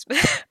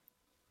blacksmith.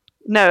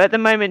 No, at the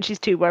moment she's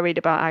too worried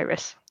about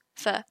Iris.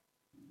 Fair.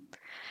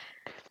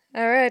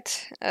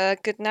 Alright.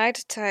 Good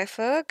night,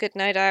 Typha. Good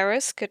night,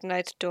 Iris. Good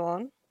night,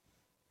 Dawn.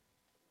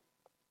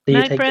 Do you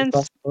Night, take your Prince.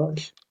 first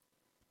watch?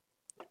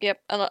 Yep,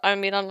 I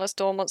mean, unless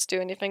Dawn wants to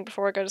do anything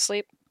before I go to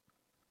sleep.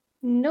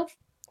 Nope.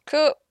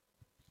 Cool.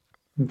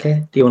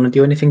 Okay. Do you want to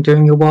do anything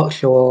during your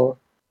watch, or?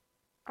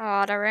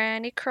 Are there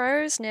any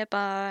crows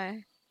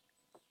nearby?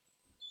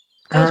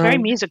 That was very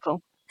Um,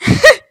 musical.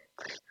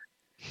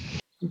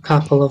 A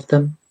couple of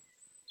them.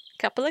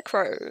 Couple of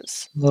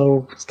crows.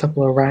 A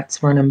couple of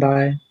rats running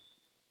by.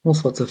 All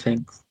sorts of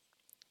things.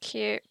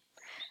 Cute.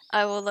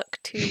 I will look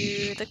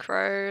to the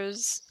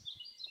crows.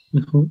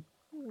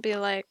 Mm-hmm. Be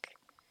like,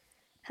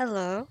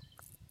 hello.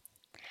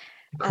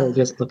 The crow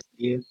just looks at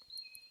you.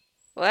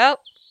 Well,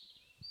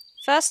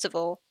 first of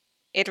all,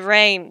 it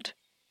rained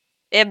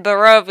in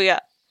Barovia.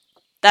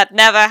 That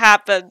never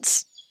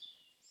happens.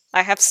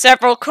 I have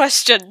several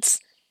questions.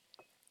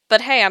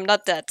 But hey, I'm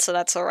not dead, so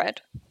that's alright.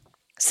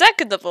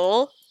 Second of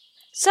all,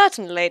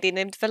 certain lady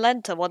named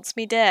Valenta wants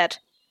me dead.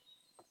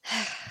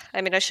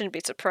 I mean, I shouldn't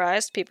be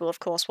surprised. People, of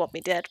course, want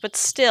me dead, but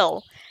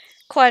still,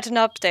 quite an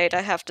update,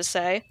 I have to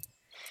say.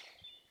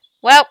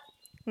 Well,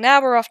 now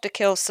we're off to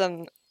kill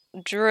some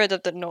Druid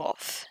of the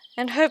North.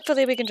 And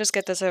hopefully we can just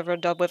get this over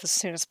and done with as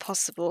soon as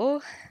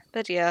possible.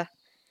 But yeah,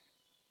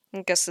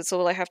 I guess that's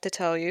all I have to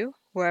tell you,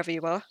 wherever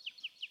you are.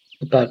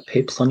 The bird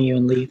poops on you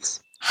and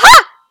leaves.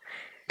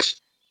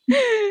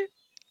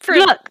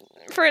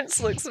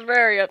 Prince looks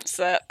very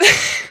upset.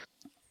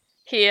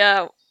 He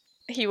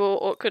will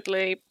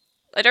awkwardly...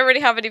 I don't really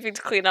have anything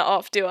to clean that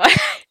off, do I?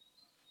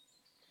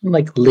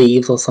 Like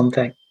leaves or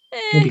something.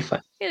 You'll be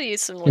fine. He'll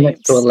use some You might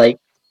leaves. go like,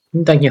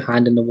 dunk your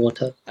hand in the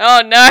water.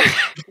 Oh no!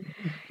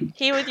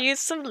 He would use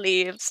some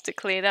leaves to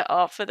clean it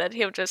off, and then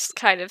he'll just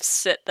kind of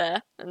sit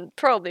there and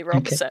probably roll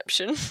Okay.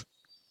 perception.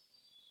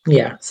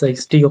 Yeah, so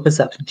just do your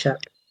perception check.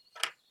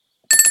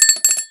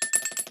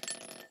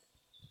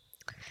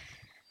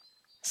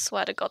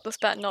 Swear to God, this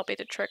better not be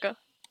the trigger.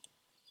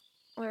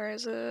 Where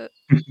is it?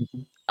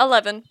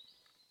 11.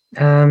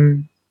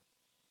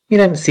 You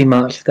don't see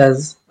much.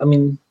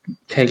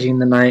 Occasionally in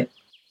the night,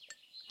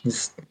 you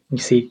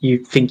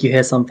think you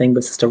hear something, but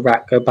it's just a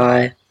rat go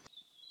by.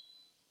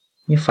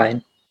 You're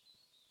fine.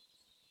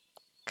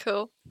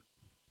 Cool.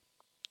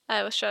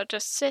 I shall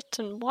just sit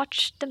and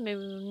watch the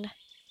moon.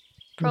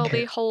 Probably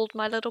Okay. hold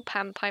my little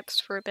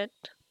panpipes for a bit.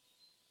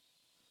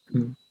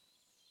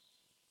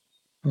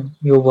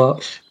 Your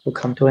watch will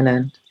come to an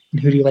end.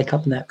 And who do you wake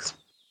up next?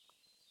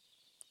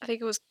 I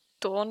think it was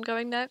Dawn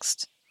going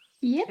next.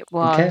 Yep. It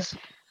was.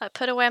 I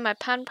put away my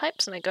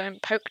panpipes and I go and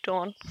poke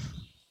Dawn.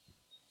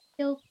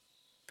 You'll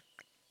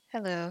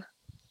Hello.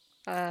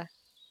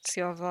 It's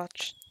your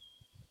watch.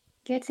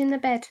 get in the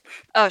bed.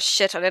 Oh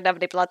shit, I didn't have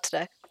any blood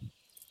today.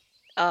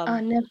 Oh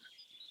no.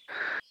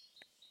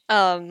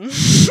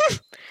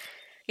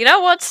 You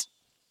know what?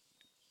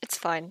 It's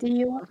fine. Do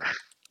you want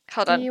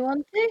Hold do on. you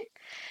want to?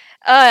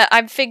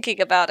 I'm thinking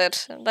about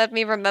it. Let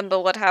me remember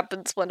what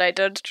happens when I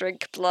don't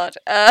drink blood.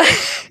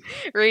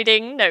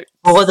 Reading notes.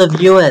 For the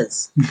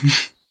viewers,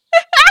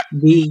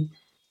 we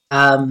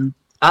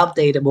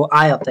updated. Well,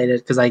 I updated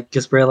because I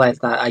just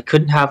realized that I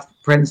couldn't have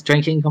Prince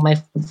drinking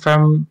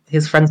from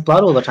his friend's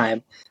blood all the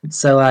time.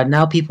 So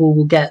now people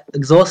will get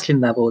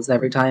exhaustion levels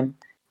every time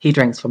he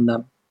drinks from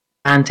them,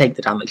 and take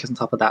the damage on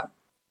top of that.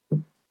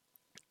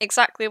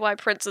 Exactly why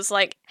Prince is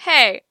like,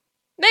 hey,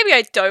 maybe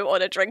I don't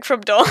want to drink from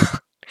Dawn.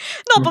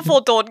 Not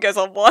before Dawn goes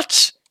on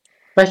watch.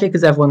 Especially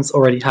because everyone's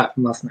already tired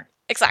from last night.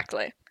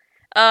 Exactly.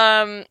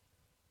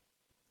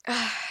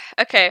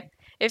 Okay.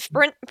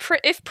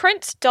 If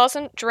Prince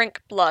doesn't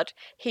drink blood,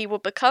 he will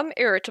become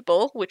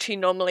irritable, which he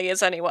normally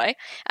is anyway,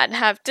 and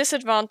have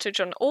disadvantage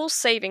on all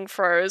saving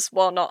throws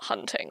while not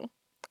hunting.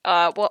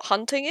 What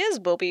hunting is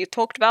will be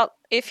talked about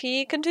if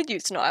he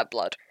continues to not have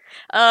blood.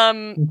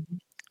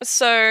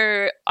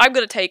 So I'm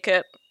gonna take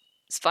it.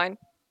 It's fine.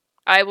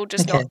 I will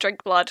just Okay. not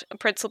drink blood. And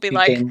Prince will be You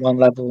like, gain 1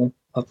 level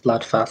of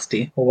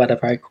bloodthirsty, or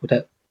whatever I called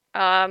it.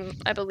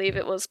 I believe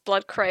it was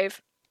blood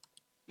crave.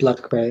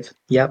 Blood crave.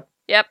 Yep.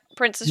 Yep.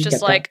 Prince is You just get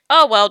that. like,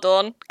 oh well,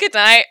 Dawn. Good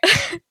night.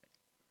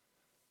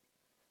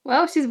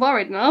 Well, she's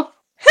worried now.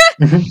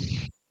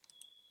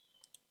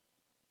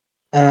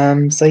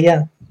 So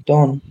yeah,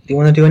 Dawn, do you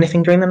want to do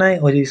anything during the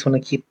night, or do you just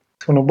want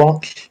to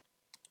watch?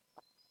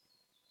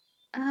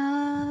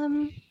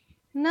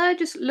 No,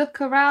 just look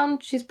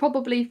around. She's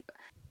probably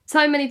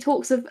so many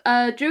talks of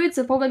druids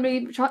are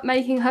probably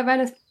making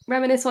her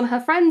reminisce on her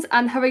friends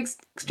and her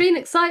extreme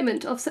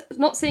excitement of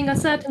not seeing a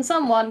certain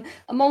someone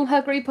among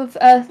her group of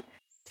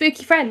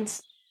spooky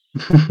friends.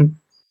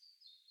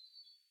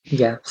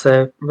 Yeah,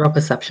 so roll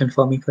perception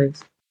for me,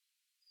 please.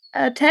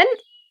 10?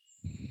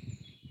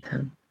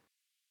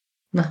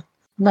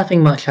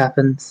 Nothing much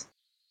happens.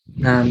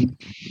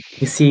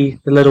 You see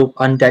the little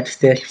undead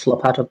fish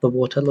flop out of the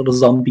water, little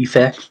zombie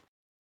fish.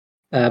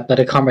 But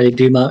it can't really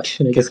do much,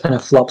 and it just kind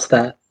of flops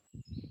there.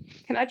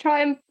 Can I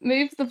try and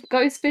move the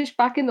ghost fish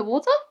back in the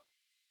water?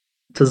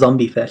 It's a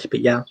zombie fish, but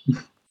yeah.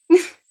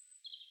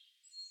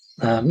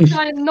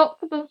 Try and knock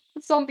the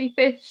zombie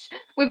fish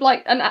with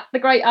like the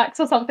great axe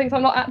or something, so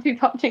I'm not actually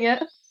touching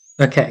it.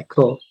 Okay,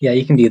 cool. Yeah,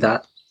 you can do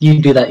that. You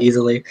do that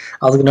easily.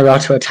 I was gonna roll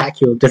to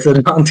attack you with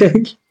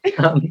disadvantage.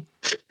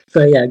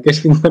 So yeah, good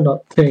thing we're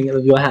not doing it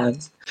with your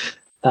hands.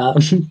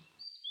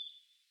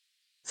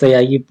 So yeah,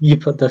 you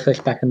put the fish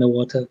back in the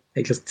water.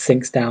 It just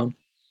sinks down.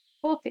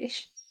 Poor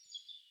fish.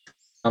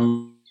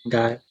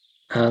 Guy.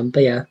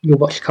 But yeah, your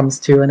watch comes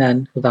to an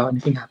end without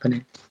anything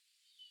happening.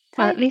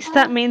 Well, at least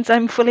that means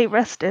I'm fully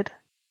rested.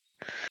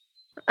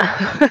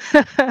 Hi,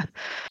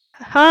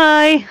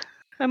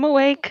 I'm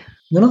awake.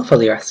 You're not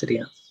fully rested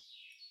yet.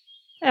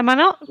 Am I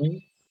not?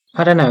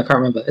 I don't know. I can't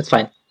remember. It's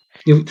fine.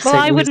 Well,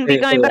 I wouldn't be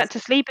going back to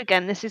sleep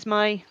again. This is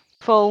my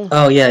full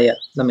Oh yeah,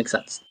 that makes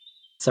sense.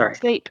 Sorry.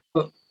 sleep.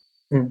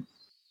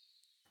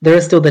 There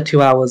is still the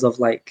 2 hours of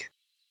like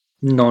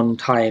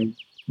non-time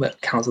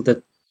that counts with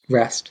the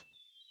rest.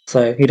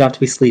 So you don't have to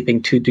be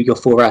sleeping to do your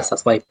full rest.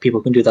 That's why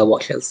people can do their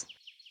watches.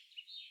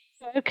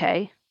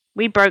 Okay,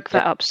 we broke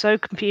that up so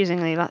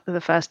confusingly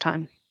the first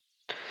time.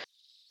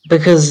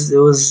 Because it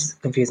was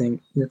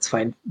confusing. It's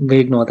fine. We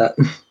ignore that.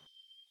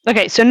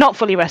 Okay, so not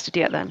fully rested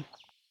yet then.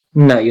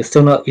 No, you're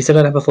still not. You still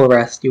don't have a full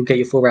rest. You'll get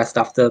your full rest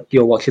after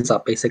your watch is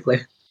up, basically.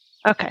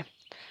 Okay.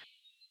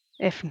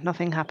 If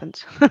nothing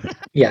happens.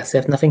 Yes,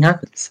 if nothing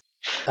happens.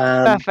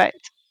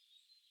 Perfect.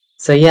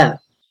 So yeah,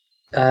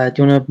 do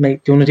you want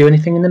to do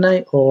anything in the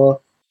night, or?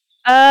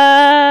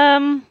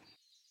 I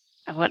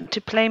want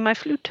to play my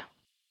flute.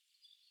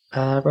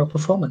 Roll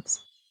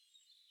performance.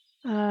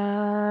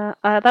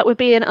 That would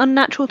be an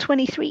unnatural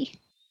 23.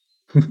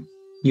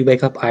 You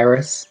wake up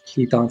Iris.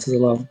 She dances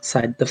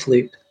alongside the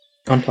flute.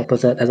 On top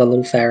of it, there's a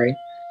little fairy.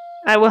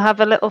 I will have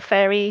a little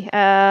fairy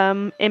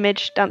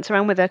image dance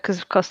around with her because,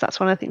 of course, that's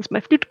one of the things my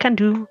flute can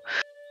do.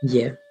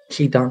 Yeah,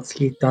 she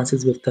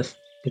dances with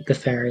the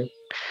fairy.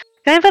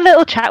 Can I have a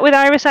little chat with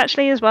Iris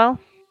actually as well?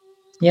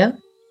 Yeah.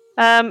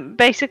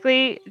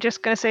 Basically,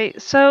 just gonna say.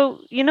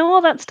 So you know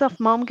all that stuff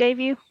Mom gave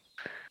you?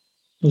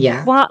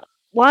 Yeah. What?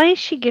 Why is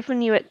she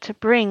giving you it to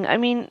bring? I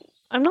mean,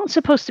 I'm not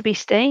supposed to be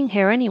staying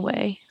here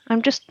anyway.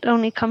 I'm just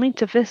only coming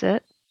to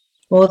visit.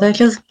 Well, they're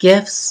just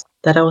gifts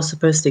that I was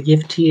supposed to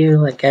give to you,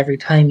 like every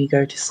time you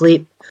go to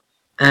sleep,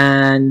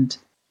 and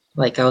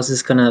like I was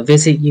just gonna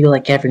visit you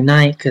like every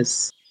night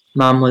because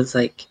Mom was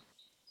like,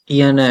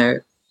 you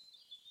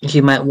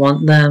might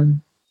want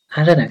them.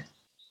 I don't know.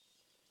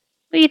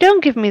 Well, you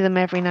don't give me them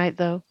every night,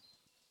 though.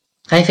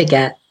 I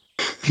forget.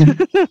 Do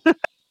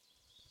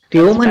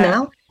you want one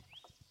now?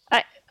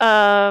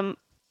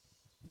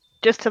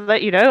 Just to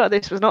let you know,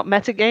 this was not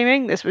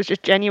metagaming. This was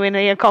just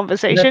genuinely a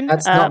conversation. No,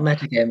 that's not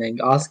metagaming.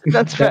 Ask me.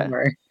 That's Don't fair.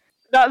 worry.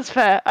 That's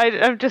fair.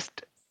 I'm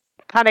just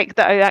panicked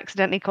that I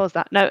accidentally caused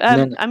that. No,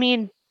 No. I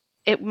mean,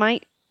 it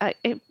might.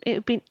 It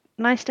would be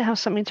nice to have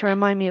something to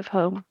remind me of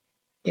home.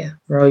 Yeah,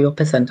 roll your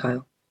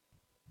percentile.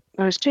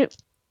 Those two.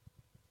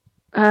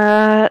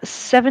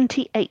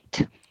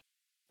 78.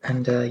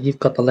 And you've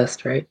got the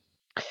list, right?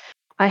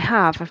 I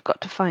have. I've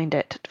got to find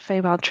it.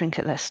 Feywild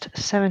trinket list.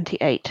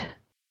 78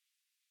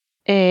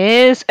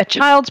 is a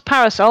child's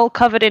parasol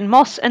covered in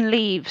moss and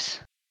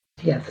leaves.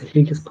 Yeah, so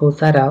she just pulls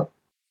that out.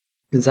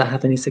 Does that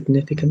have any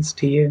significance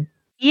to you?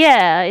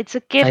 Yeah, it's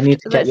a gift. I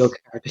need to get your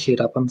character sheet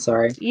up. I'm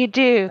sorry. You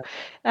do.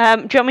 Do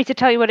you want me to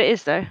tell you what it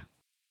is, though?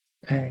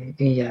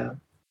 Yeah.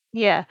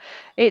 Yeah,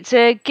 it's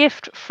a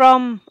gift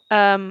from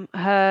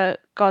her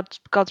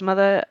God's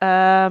mother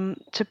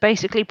to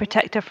basically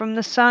protect her from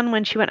the sun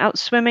when she went out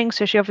swimming.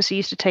 So she obviously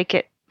used to take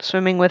it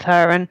swimming with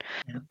her and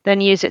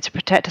then use it to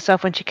protect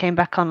herself when she came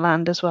back on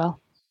land as well.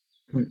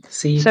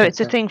 So it's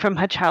a thing from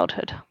her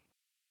childhood.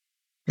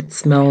 It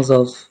smells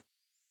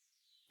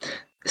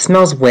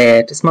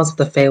weird. It smells of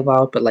the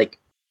Feywild, but like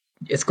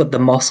it's got the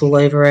moss all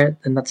over it,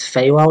 and that's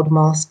Feywild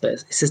moss, but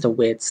it's just a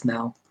weird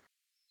smell.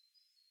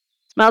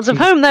 Smells of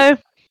home, though.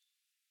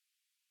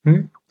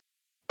 Hmm?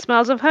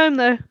 Smells of home,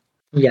 though.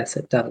 Yes,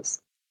 it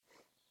does.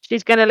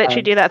 She's going to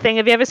literally do that thing.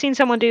 Have you ever seen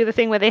someone do the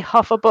thing where they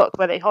huff a book,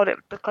 where they hold it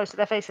close to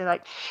their face and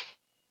like,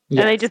 and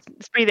they just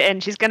breathe it in?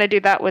 She's going to do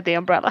that with the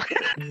umbrella.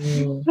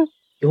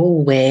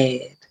 You're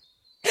weird.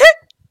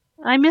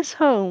 I miss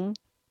home.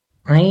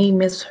 I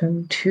miss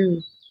home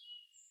too.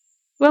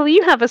 Well,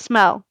 you have a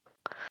smell.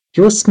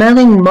 You're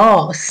smelling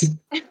moss.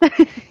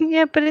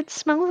 Yeah, but it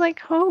smells like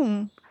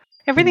home.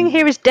 Everything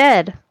here is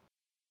dead.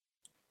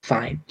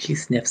 Fine. She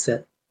sniffs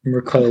it and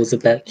recoils a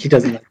bit. She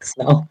doesn't like the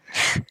smell.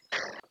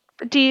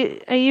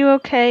 Are you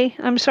okay?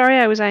 I'm sorry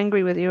I was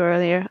angry with you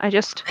earlier.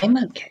 I'm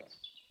okay.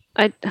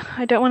 I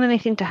don't want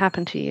anything to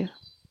happen to you.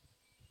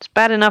 It's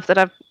bad enough that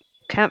I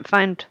can't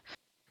find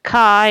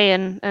Kai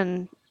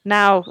and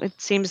now it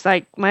seems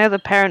like my other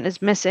parent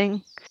is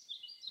missing.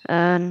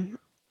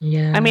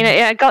 Yeah. I mean,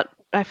 I got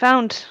I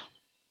found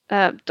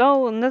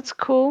doll, and that's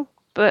cool,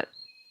 but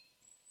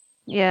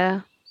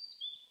yeah,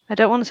 I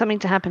don't want something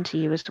to happen to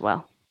you as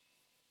well.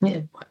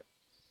 Yeah,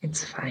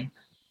 it's fine.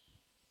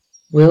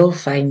 We'll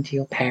find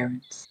your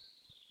parents.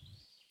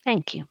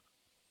 Thank you.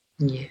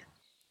 Yeah.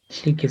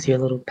 She gives you a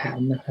little pat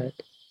on the head.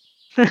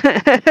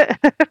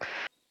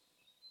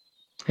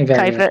 A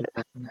very Typha, little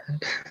pat on the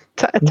head.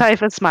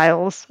 Typha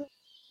smiles.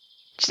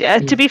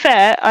 To be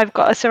fair, I've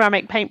got a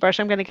ceramic paintbrush.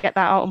 I'm going to get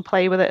that out and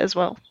play with it as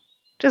well.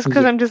 Just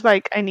because Yeah. I'm just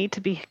like, I need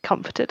to be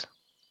comforted.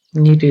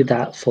 And you do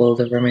that for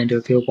the remainder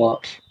of your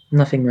watch.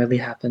 Nothing really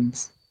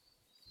happens.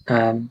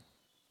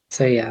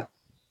 So yeah.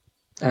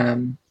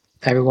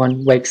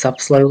 Everyone wakes up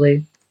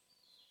slowly.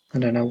 I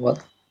don't know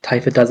what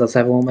Typha does as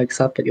everyone wakes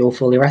up, but you're all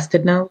fully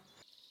rested now.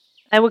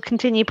 I will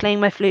continue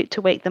playing my flute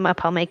to wake them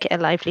up. I'll make it a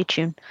lively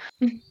tune.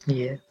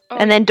 Yeah. Oh,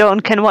 And then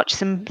Dawn can watch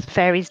some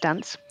fairies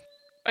dance.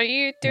 are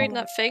you doing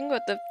that thing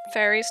with the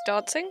fairies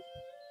dancing?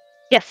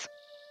 Yes.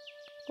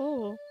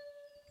 Ooh.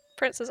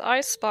 Prince's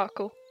eyes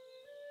sparkle.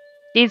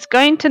 She's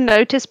going to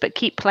notice but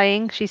keep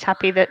playing. She's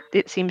happy that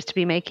it seems to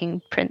be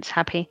making Prince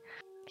happy.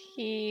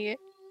 He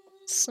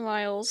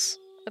smiles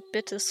a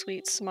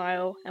bittersweet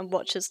smile and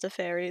watches the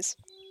fairies.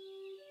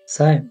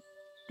 So,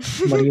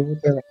 what are you all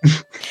doing?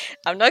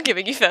 I'm not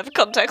giving you further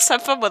context.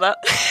 Have fun with that.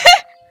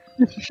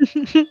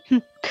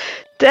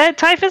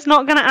 Typha's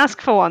not going to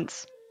ask for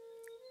once.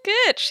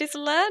 Good, she's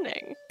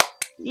learning.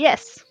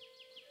 Yes.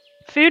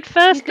 Food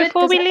first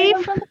before we leave?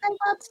 Does anyone want the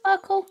word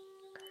sparkle?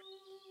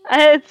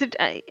 I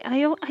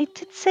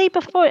did say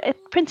before,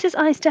 Prince's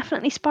eyes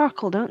definitely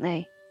sparkle, don't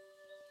they?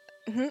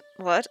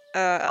 What?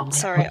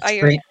 Sorry. What? Are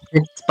you?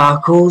 Prince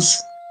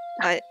sparkles?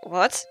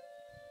 What?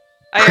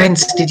 Are you?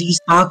 Prince, did you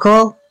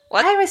sparkle?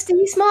 What? Iris, do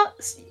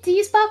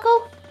you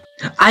sparkle?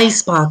 I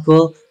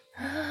sparkle.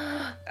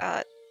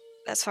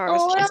 As far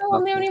as Oh, I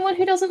I'm the only one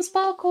who doesn't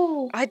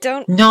sparkle. I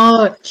don't.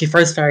 No! She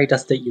throws fairy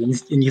dust at you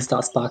and you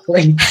start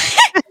sparkling.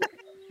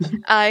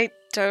 I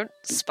don't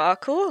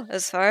sparkle,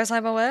 as far as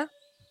I'm aware.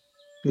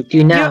 You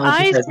do now. Your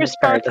She eyes throws were more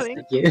fairy dust sparkling.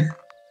 at you.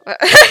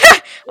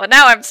 Well,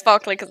 now I'm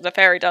sparkling because of the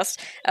fairy dust.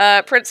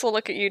 Prince will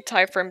look at you,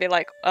 Typha, and be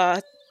like,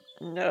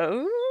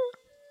 no?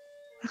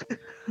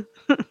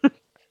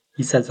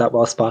 He says that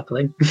while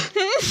sparkling.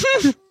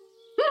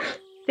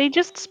 They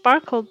just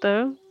sparkled,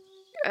 though.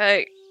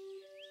 I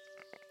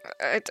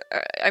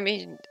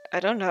mean, I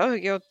don't know.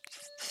 Your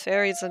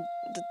fairies and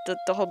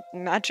the whole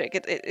magic.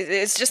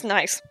 It's just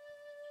nice.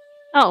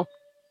 Oh.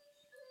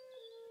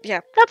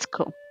 Yeah. That's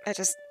cool. I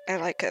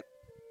like it.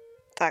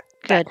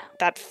 Good.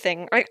 That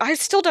thing. I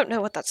still don't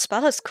know what that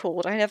spell is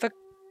called. I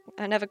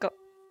never got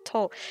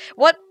told.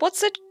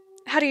 What's it?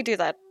 How do you do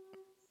that?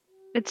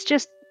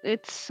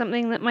 It's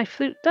something that my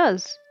flute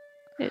does.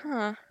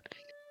 Huh.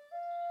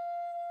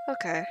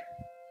 Okay.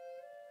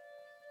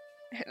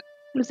 It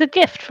was a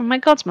gift from my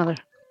godmother.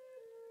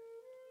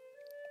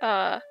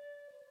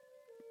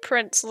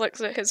 Prince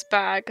looks at his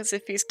bag as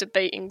if he's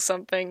debating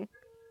something,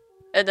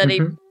 and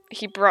then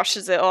he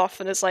brushes it off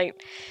and is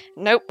like,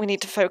 "Nope, we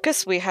need to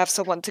focus. We have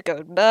someone to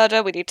go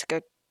murder. We need to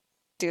go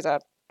do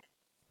that."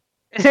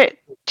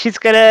 She's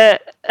gonna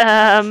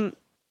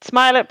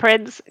smile at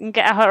Prince and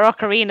get out her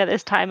ocarina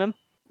this time and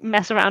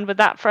mess around with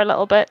that for a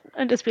little bit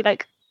and just be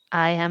like,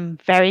 "I am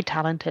very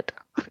talented."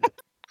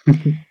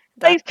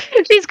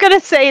 She's gonna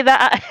say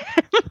that.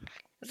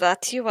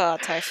 That you are,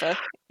 Typha.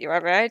 You are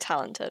very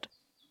talented.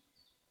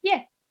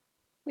 Yeah,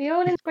 we're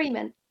all in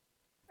agreement.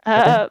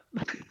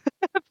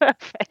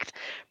 Perfect.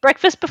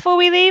 Breakfast before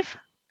we leave?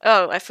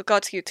 Oh, I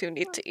forgot you two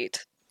need to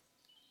eat.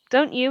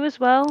 Don't you as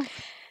well?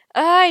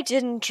 I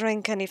didn't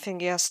drink anything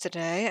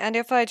yesterday, and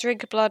if I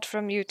drink blood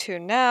from you two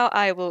now,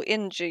 I will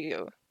injure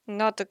you.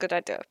 Not a good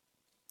idea.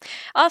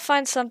 I'll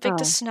find something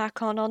to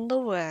snack on the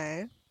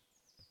way.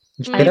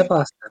 You could have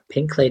asked the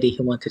pink lady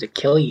who wanted to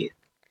kill you.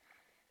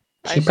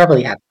 She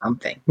probably had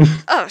something.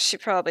 Oh, she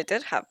probably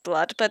did have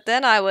blood, but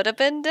then I would have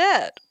been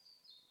dead.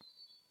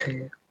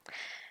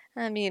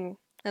 I mean,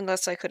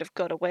 unless I could have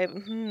got away.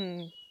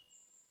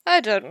 I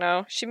don't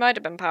know. She might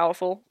have been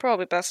powerful.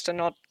 Probably best to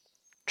not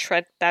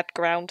tread that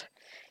ground.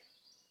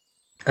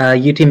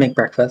 You two make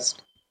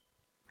breakfast.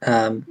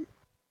 I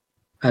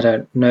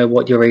don't know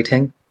what you're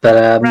eating,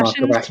 but mark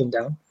a ration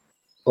down.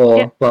 Or,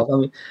 yeah.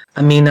 Well,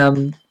 I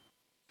mean,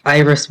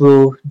 Iris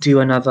will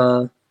do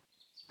another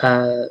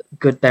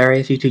good berry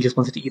if you two just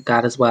wanted to eat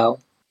that as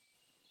well.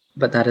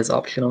 But that is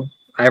optional.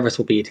 Iris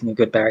will be eating a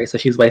good berry, so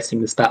she's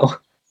wasting the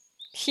spell.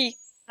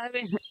 I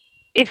mean,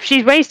 if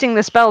she's wasting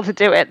the spell to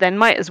do it, then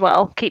might as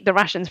well keep the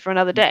rations for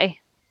another day.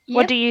 Yep.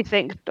 What do you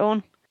think,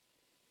 Dawn?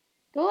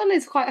 Dawn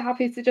is quite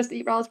happy to just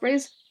eat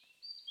raspberries.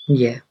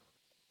 Yeah.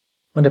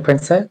 What did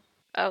Prince say?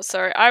 Oh,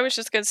 sorry. I was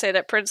just going to say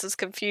that Prince is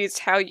confused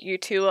how you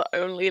two are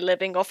only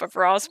living off of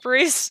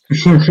raspberries.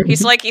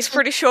 He's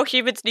pretty sure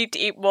humans need to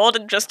eat more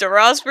than just a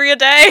raspberry a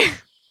day.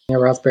 A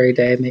raspberry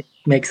day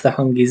makes the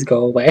hungies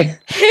go away.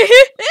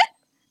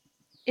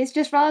 Is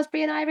just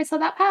raspberry and Iris are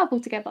that powerful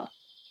together?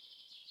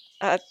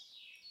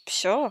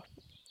 Sure.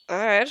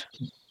 Alright.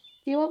 Do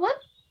you want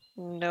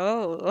one?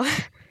 No.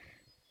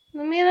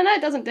 I mean, I know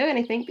it doesn't do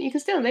anything, but you can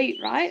still eat,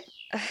 right?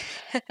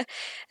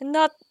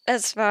 Not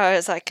as far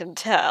as I can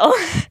tell.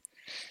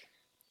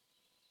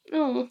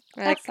 Oh,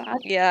 that's sad.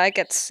 Yeah, I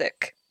get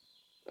sick.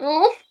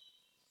 Oh,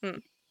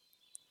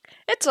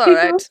 It's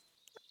alright.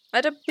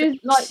 I don't. she's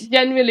like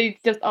genuinely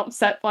just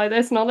upset by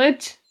this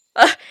knowledge.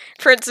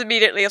 Prince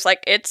immediately is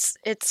like,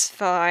 it's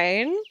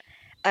fine.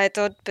 I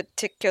don't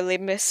particularly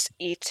miss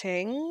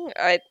eating.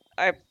 I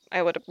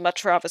would have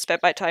much rather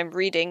spent my time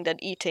reading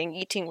than eating.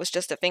 Eating was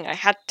just a thing I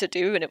had to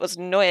do, and it was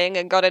annoying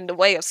and got in the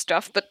way of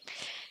stuff. But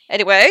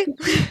anyway,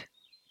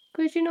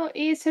 Could you not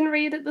eat and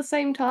read at the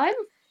same time?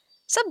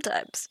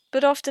 sometimes,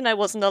 but often I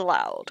wasn't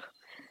allowed.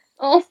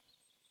 Oh, were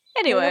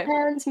Anyway, your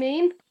parents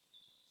mean?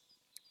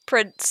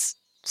 Prince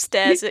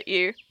stares at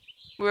you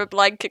with a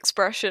blank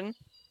expression,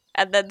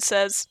 and then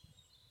says,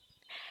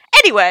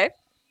 "Anyway."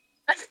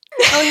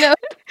 Oh no.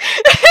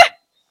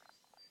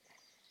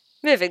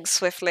 Moving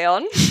swiftly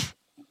on.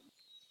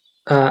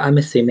 I'm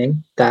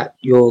assuming that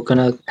you're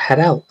gonna head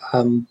out.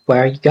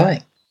 Where are you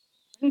going?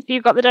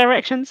 You got the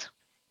directions?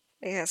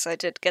 Yes, I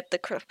did get the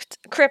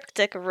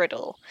cryptic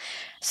riddle.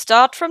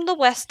 Start from the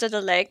west of the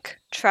lake,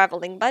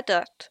 traveling by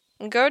dirt,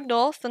 and go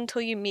north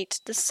until you meet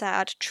the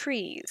sad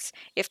trees.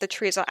 If the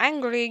trees are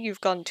angry,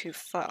 you've gone too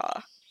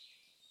far.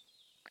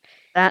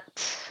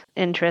 That's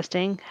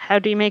interesting. How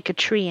do you make a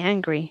tree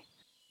angry?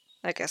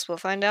 I guess we'll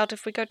find out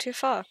if we go too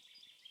far.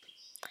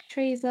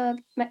 Trees are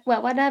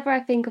well. Whenever I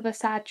think of a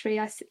sad tree,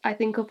 I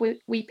think of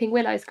weeping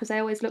willows because they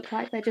always look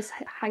like they're just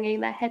hanging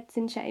their heads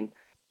in shame.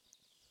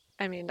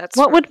 I mean, that's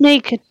What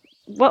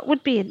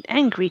would be an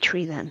angry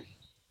tree then?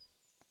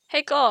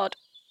 Hey God,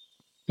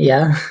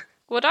 Yeah.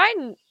 would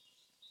I...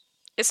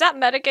 Is that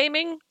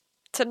metagaming?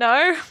 To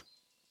know?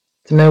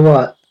 To know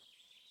what?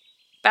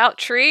 About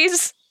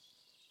trees?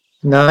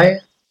 No?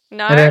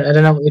 No? I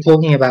don't know what you're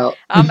talking about.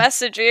 I'll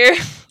message you.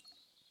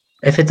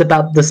 If it's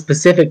about the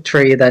specific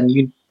tree,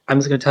 then I'm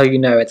just gonna tell you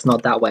no, it's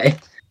not that way.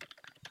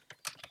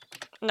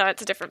 No,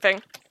 it's a different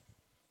thing.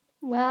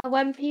 Well,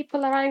 when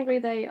people are angry,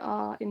 they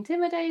are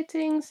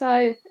intimidating.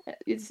 So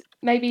it's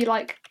maybe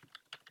like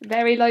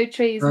very low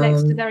trees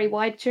next to very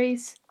wide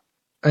trees.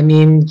 I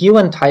mean, you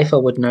and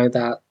Typha would know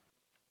that.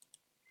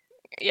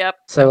 Yep.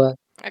 So,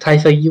 Okay.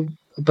 Typha,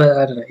 but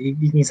I don't know,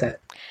 you can say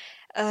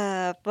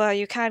it. Well,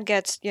 you can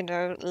get,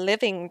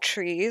 living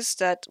trees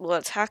that will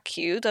attack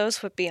you.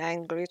 Those would be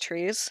angry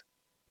trees.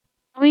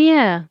 Oh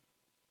yeah.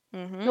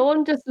 Mm-hmm.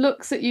 Dawn just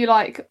looks at you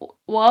like,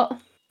 what?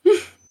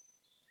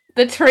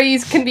 The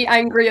trees can be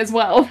angry as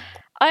well.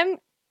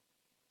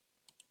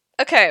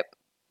 Okay.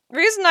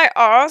 Reason I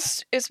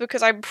asked is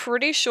because I'm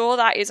pretty sure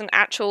that is an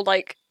actual,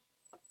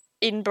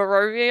 in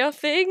Barovia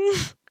thing.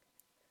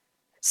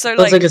 So,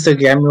 It's just a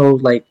general,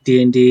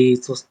 D&D,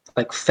 sort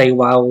of,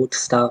 Feywild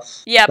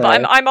stuff. Yeah, so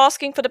but I'm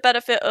asking for the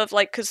benefit of,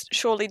 because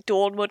surely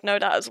Dawn would know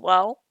that as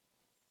well.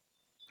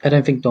 I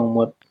don't think Dawn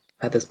would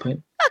at this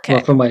point. Okay.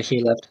 Well, from where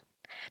she lived.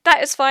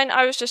 That is fine,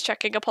 I was just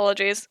checking,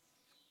 apologies.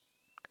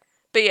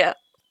 But yeah,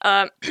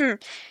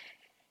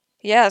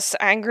 yes,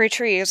 angry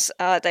trees,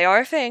 they are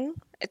a thing.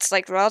 It's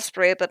like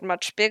raspberry, but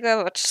much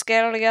bigger, much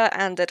scarier,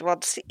 and it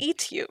wants to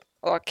eat you,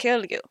 or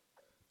kill you.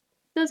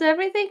 Does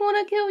everything want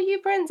to kill you,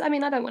 Prince? I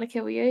mean, I don't want to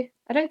kill you.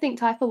 I don't think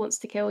Typha wants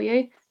to kill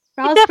you.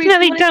 You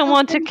definitely don't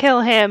want to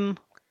kill him.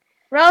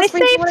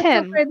 Raspberry, saved want to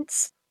kill him.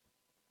 Prince.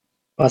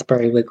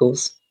 Raspberry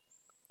wiggles.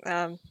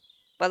 Well,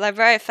 I'm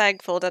very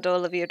thankful that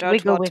all of you don't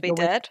Wiggle, want to be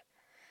wiggle, dead.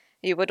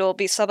 You would all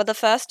be some of the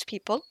first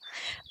people.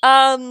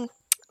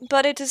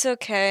 But it is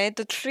okay.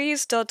 The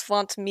trees don't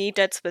want me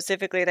dead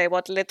specifically. They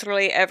want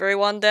literally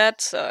everyone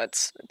dead, so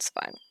it's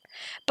fine.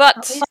 But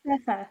At least they're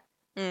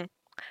fair.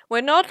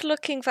 We're not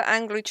looking for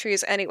angry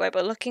trees anyway,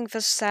 but looking for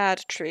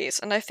sad trees.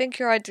 And I think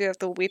your idea of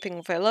the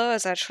weeping willow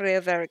is actually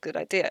a very good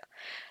idea.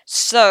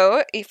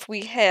 So, if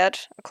we head,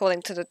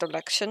 according to the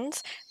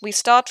directions, we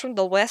start from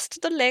the west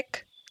of the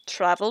lake,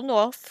 travel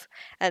north,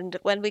 and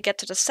when we get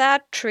to the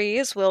sad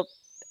trees, we'll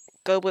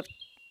go with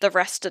the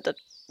rest of the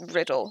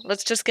riddle.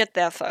 Let's just get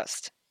there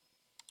first.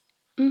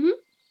 Mm-hmm.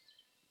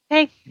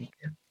 Hey.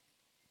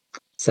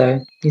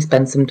 So, you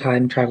spend some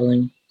time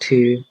traveling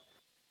to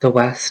the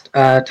west.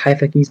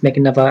 Typha, can you make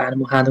another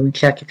animal handling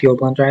check if you're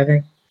blind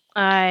driving?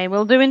 I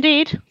will do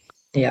indeed.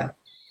 Yeah.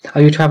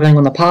 Are you traveling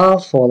on the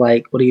path, or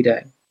what are you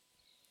doing?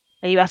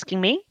 Are you asking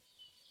me?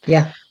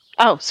 Yeah.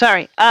 Oh,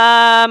 sorry.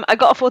 I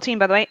got a 14,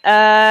 by the way.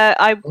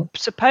 I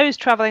suppose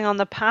traveling on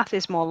the path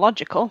is more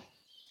logical.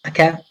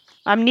 Okay.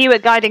 I'm new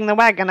at guiding the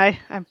wagon.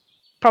 I'm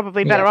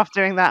probably better off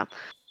doing that.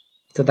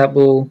 So that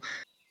will...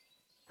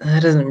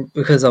 That doesn't...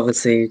 Because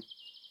obviously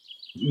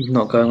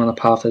not going on the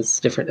path is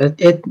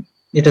different.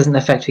 It doesn't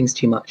affect things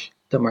too much.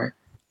 Don't worry.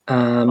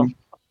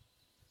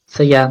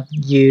 So yeah,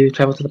 you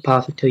travel to the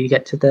path until you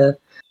get to the...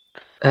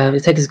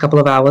 it takes a couple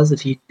of hours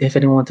if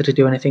anyone wanted to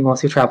do anything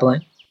whilst you're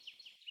traveling.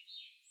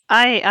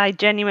 I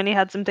genuinely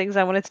had some things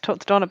I wanted to talk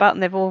to Dawn about,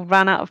 and they've all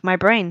ran out of my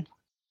brain.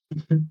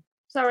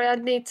 Sorry, I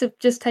need to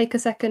just take a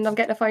second. I'm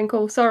getting a phone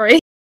call. Sorry.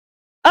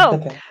 Oh.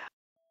 Okay.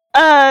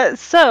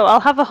 So I'll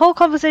have a whole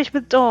conversation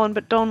with Dawn,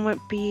 but Dawn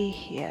won't be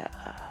here.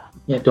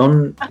 Yeah,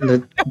 Dawn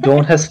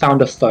has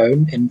found a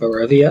phone in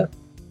Barovia.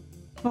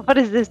 What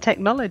is this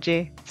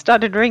technology?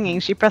 Started ringing,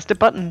 she pressed a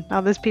button.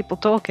 Now there's people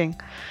talking.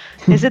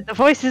 Is it the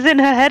voices in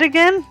her head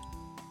again?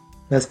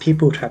 There's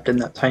people trapped in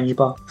that tiny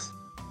box.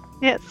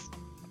 Yes.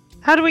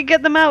 How do we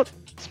get them out?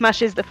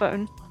 Smashes the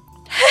phone.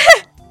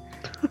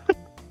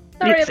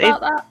 Sorry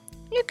about that.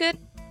 You're good.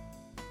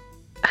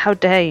 How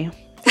dare you?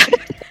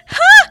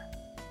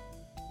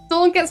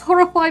 Dawn gets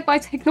horrified by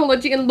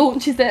technology and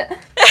launches it.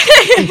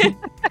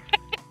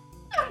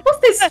 What's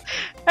this?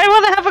 I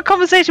want to have a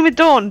conversation with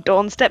Dawn.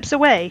 Dawn steps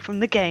away from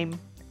the game.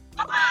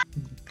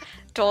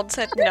 Dawn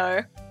said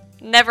no.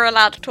 Never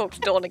allowed to talk to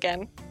Dawn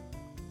again.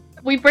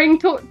 We bring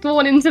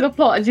Dawn into the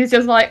plot and she's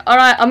just like,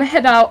 alright, I'm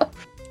head out.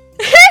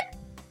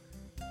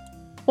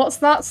 What's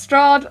that,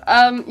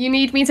 Strahd? You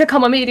need me to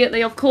come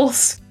immediately, of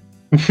course.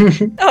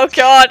 Oh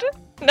god.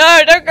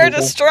 No, don't go to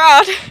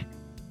Strahd.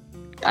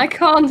 I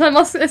can't, I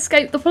must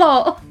escape the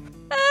plot.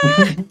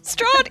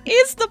 Strahd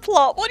is the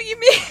plot, what do you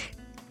mean?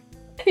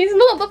 He's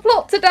not the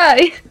plot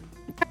today.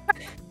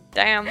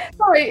 Damn.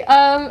 Sorry,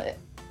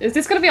 is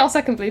this gonna be our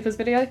second bloopers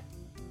video?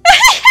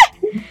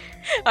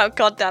 Oh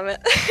god damn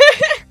it.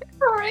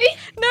 Sorry.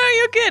 No,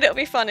 you're good, it'll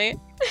be funny.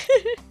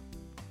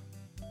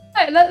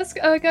 Right, let's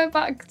go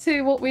back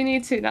to what we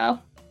need to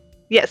now.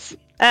 Yes.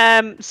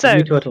 So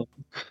Me too at all.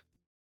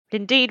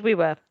 indeed we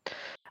were.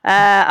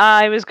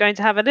 I was going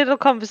to have a little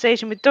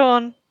conversation with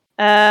Dawn,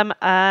 and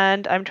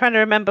I'm trying to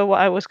remember what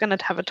I was going to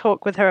have a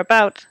talk with her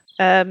about.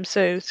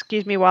 So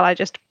excuse me while I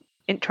just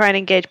try and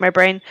engage my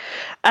brain.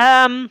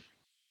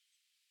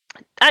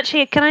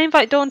 Actually, can I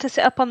invite Dawn to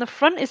sit up on the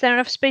front? Is there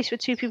enough space for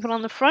two people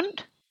on the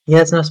front? Yeah,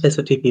 there's enough space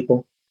for 2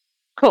 people.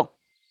 Cool.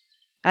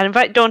 I'll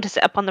invite Dawn to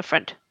sit up on the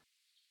front.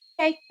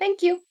 Okay,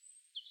 thank you.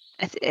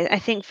 I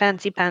think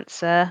Fancy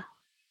Pants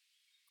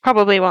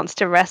probably wants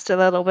to rest a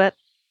little bit.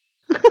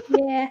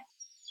 Yeah.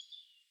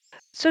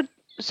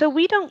 So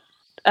we don't.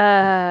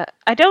 I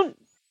don't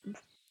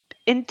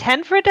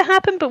intend for it to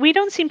happen, but we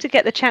don't seem to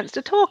get the chance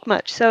to talk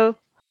much. So,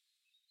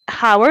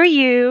 how are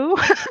you?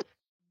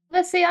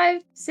 Let's see,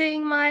 I'm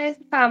seeing my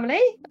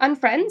family and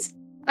friends,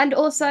 and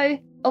also,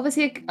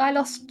 obviously, I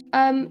lost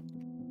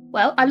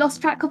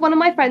track of one of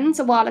my friends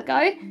a while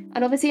ago,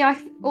 and obviously,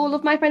 all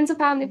of my friends and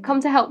family have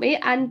come to help me,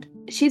 and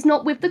she's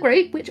not with the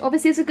group, which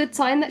obviously is a good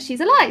sign that she's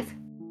alive.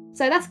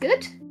 So that's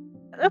good.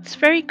 That's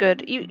very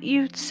good.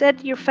 You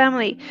said your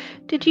family.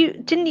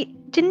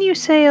 Didn't you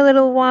say a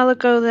little while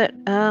ago that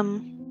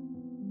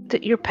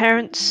that your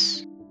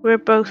parents were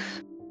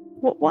both.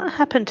 What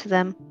happened to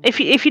them? If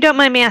you don't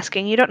mind me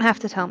asking, you don't have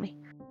to tell me.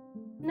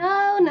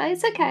 No,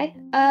 it's okay.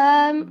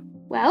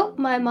 Well,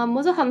 my mum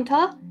was a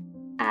hunter,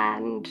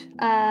 and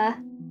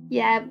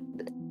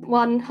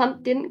one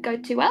hunt didn't go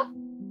too well.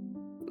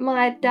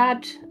 My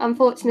dad,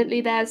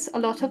 unfortunately, there's a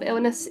lot of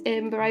illness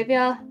in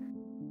Barovia,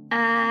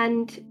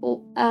 and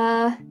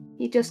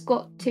he just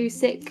got too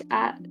sick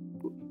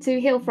to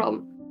heal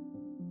from.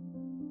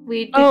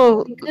 We did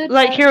something good,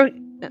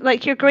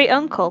 like your great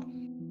uncle.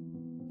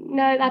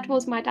 No, that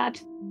was my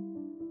dad.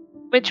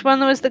 Which one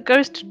was the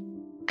ghost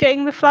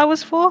getting the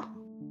flowers for?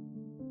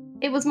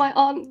 It was my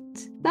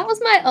aunt. That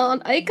was my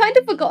aunt. I kind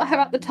of forgot her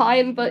at the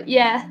time, but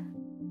yeah.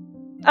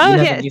 Oh, You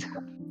never yes.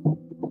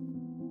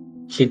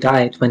 knew. She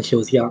died when she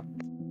was young.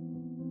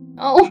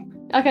 Oh,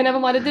 okay,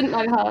 never mind. I didn't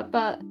know her,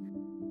 but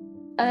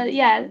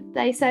yeah,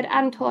 they said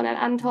Anton, and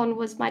Anton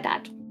was my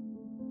dad.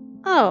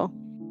 Oh.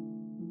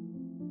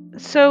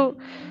 So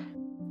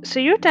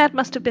your dad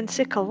must have been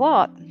sick a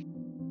lot.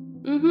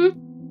 Mm-hmm.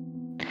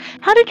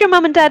 How did your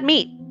mum and dad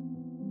meet?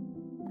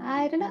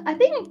 I don't know. I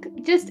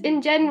think just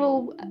in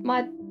general,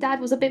 my dad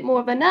was a bit more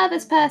of a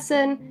nervous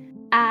person,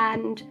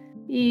 and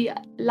he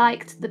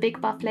liked the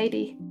big buff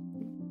lady.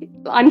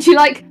 And she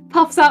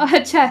puffs out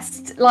her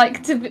chest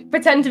to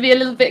pretend to be a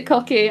little bit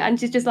cocky, and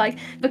she's just like,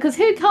 because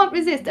who can't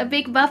resist a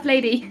big buff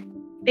lady?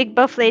 Big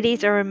buff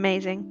ladies are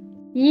amazing.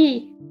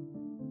 Yee.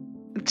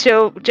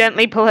 She'll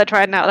gently pull her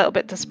trident out a little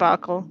bit to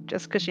sparkle,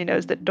 just because she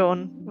knows that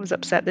Dawn was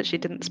upset that she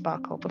didn't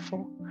sparkle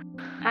before.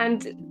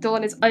 And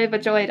Dawn is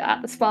overjoyed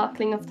at the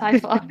sparkling of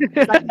Typha.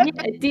 Like,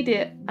 yeah, I did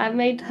it. I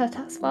made her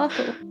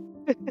sparkle.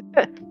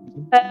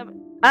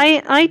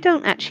 I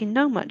don't actually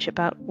know much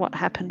about what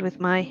happened with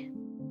my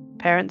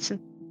parents, and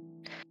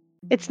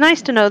it's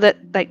nice to know that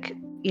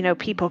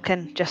people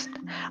can just.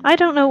 I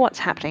don't know what's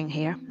happening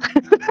here.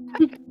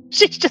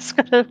 She's just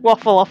gonna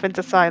waffle off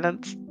into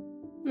silence.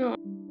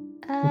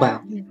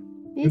 Wow.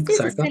 This is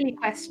a silly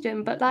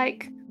question, but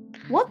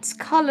what's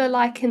colour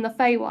like in the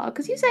Feywild?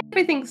 Because you say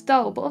everything's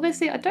dull, but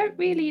obviously I don't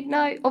really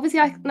know. Obviously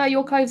I know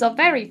your clothes are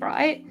very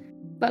bright,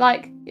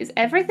 but is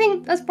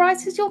everything as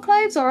bright as your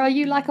clothes, or are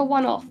you a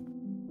one-off?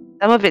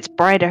 Some of it's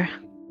brighter.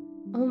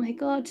 Oh my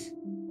god.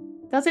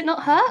 Does it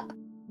not hurt?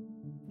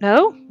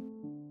 No?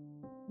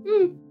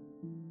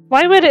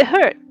 Why would it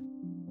hurt?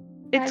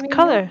 It's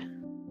colour.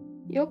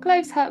 Your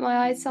clothes hurt my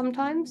eyes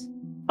sometimes.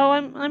 Oh,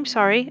 I'm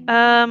sorry.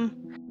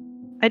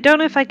 I don't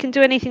know if I can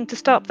do anything to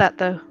stop that,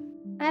 though.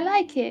 I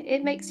like it.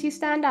 It makes you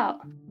stand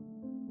out.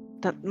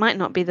 That might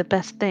not be the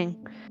best thing.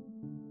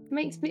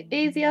 makes it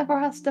easier for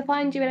us to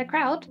find you in a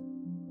crowd.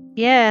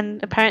 Yeah,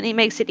 and apparently it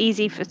makes it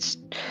easy for,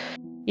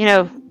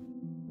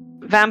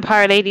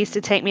 vampire ladies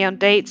to take me on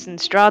dates, and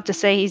Strahd to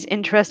say he's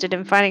interested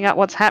in finding out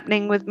what's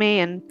happening with me,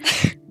 and,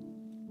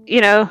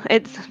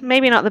 it's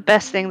maybe not the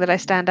best thing that I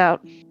stand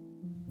out.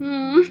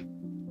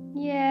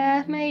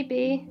 Yeah,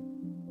 maybe.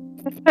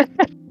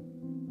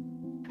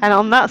 And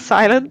on that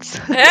silence...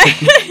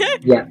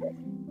 Yeah.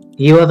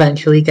 You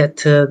eventually get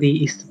to the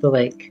east of the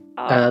lake.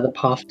 Oh. The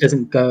path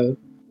doesn't go...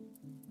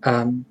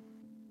 No,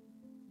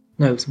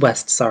 it's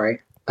west,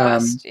 sorry.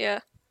 West, yeah.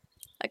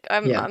 Like,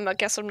 yeah. I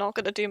guess I'm not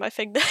gonna do my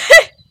thing there.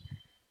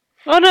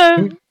 Oh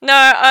no! No,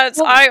 I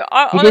You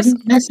honestly...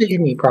 didn't message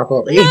me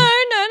properly. No.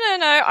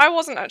 I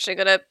wasn't actually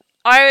gonna...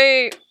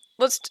 Okay,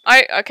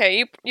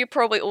 you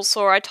probably all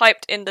saw, I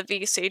typed in the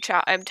VC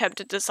chat, I'm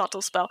tempted to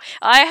subtle spell.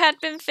 I had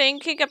been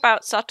thinking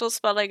about subtle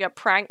spelling a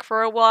prank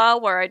for a while,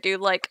 where I do,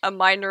 like, a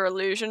minor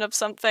illusion of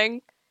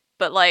something.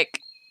 But, like,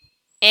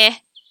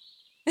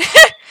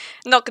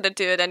 not gonna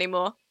do it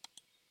anymore.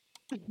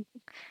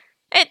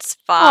 It's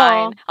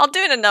fine. Aww. I'll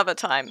do it another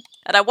time.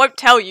 And I won't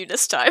tell you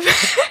this time.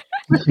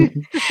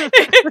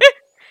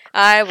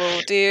 I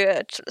will do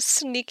it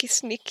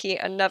sneaky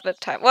another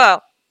time.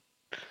 Well,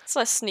 it's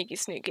less sneaky,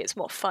 it's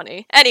more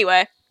funny.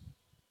 Anyway.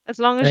 As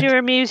long as you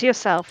amuse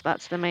yourself,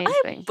 that's the main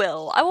thing.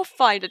 I will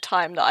find a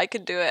time that I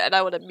can do it and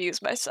I will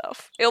amuse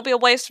myself. It'll be a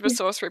waste of a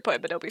sorcery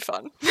point, but it'll be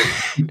fun.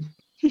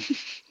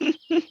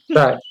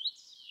 So,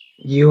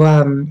 you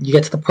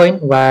get to the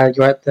point where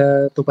you're at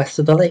the west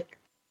of the lake.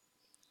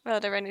 Are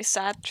there any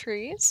sad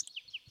trees?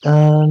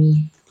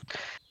 Do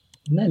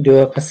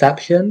a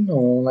perception,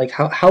 or like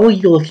how are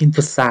you looking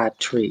for sad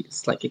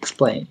trees? Like,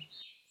 explain.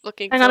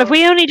 Hang on, if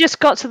we only just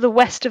got to the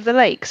west of the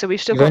lake, so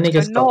we've still You've got to only go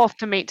just got- north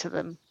to meet to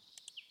them.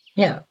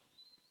 Yeah.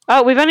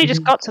 Oh, we've only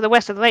just got to the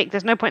west of the lake.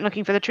 There's no point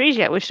looking for the trees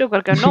yet. We've still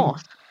got to go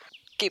north.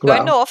 Keep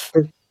going north.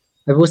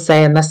 I will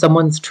say, unless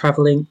someone's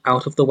traveling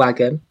out of the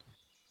wagon,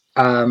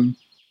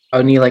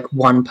 only like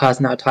one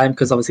person at a time,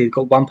 because obviously you've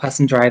got one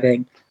person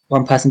driving,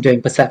 one person doing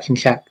perception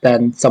check,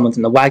 then someone's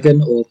in the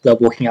wagon, or they're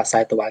walking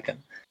outside the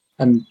wagon.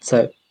 And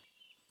so,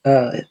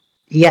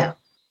 yeah.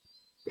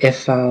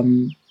 If,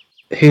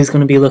 who's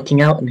going to be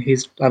looking out, and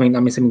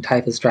I'm assuming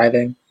Typha's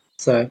driving,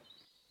 so...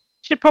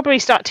 Should probably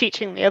start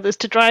teaching the others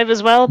to drive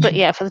as well, but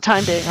yeah, for the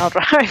time being, I'll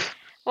drive.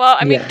 Well,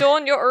 I mean, Yeah.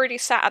 Dawn, you're already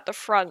sat at the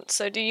front,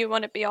 so do you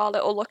want to be our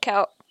little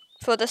lookout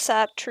for the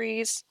sad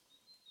trees?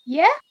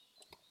 Yeah?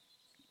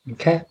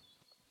 Okay.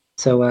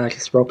 So,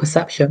 just roll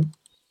perception.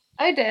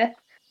 Oh dear.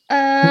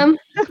 9.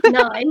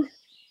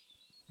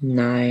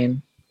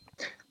 9.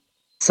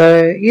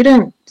 So, you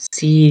don't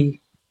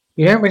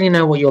really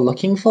know what you're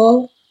looking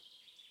for.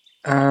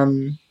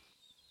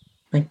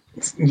 Like,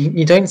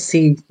 you don't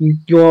see...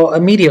 Your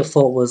immediate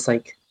thought was,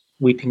 like,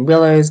 weeping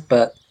willows,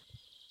 but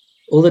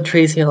all the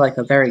trees here, like,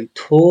 are very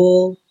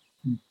tall,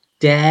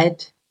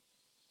 dead,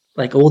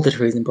 like all the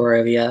trees in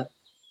Barovia.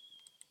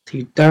 So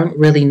you don't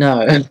really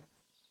know.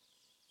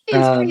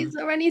 These trees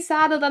are any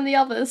sadder than the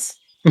others.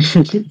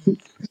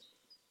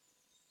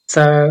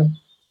 So,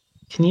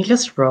 can you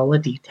just roll a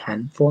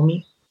d10 for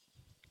me?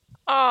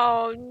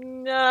 Oh,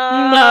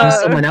 no. No.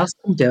 Someone else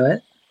can do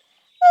it.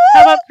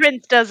 How about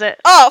Prince does it?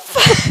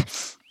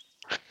 Off!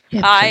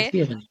 Yeah, I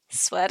Prince, you know.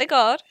 swear to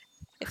God,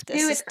 if this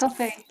Do is it,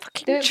 Coffee.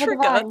 fucking Do it for the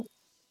trigger, vine.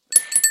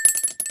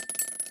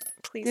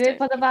 please Do it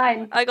for the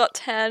vine. I got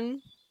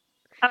 10.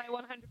 I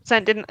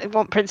 100% didn't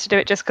want Prince to do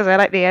it just because I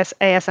like the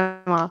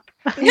ASMR.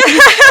 You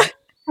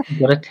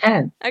got a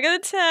 10. I got a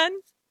 10.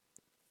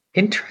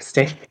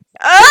 Interesting.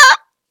 Ah!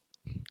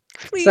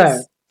 Please.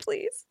 So-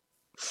 Please.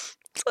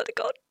 Swear to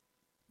God.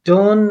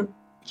 Dawn,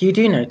 you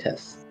do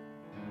notice.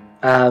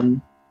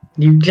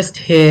 You just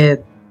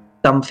hear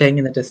something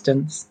in the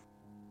distance,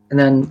 and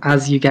then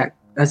as you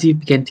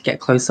begin to get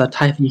closer,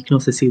 Typhon, you can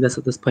also see this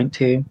at this point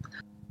too.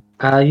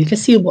 You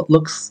just see what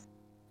looks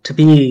to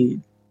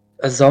be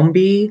a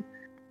zombie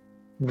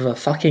with a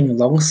fucking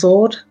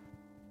longsword,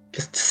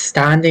 just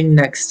standing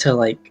next to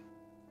like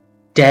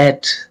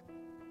dead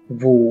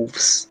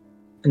wolves,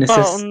 and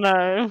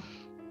No.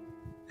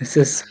 it's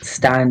just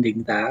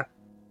standing there,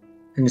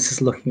 and it's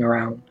just looking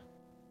around.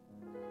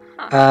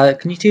 Huh.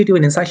 Can you two do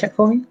an insight check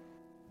for me?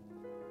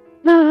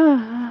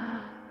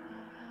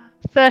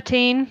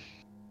 13.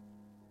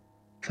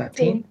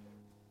 13.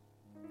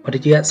 What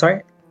did you get?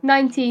 Sorry?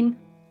 19.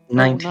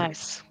 19. Oh,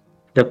 nice.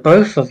 The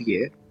both of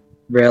you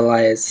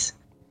realize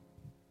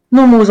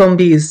normal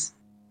zombies,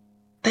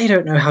 they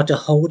don't know how to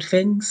hold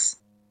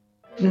things.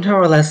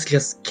 More or less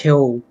just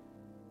kill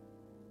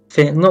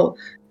things. No,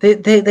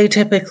 they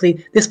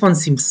typically... This one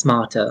seems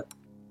smarter.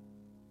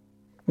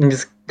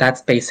 And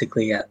that's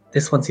basically it.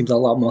 This one seems a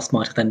lot more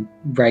smarter than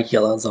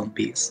regular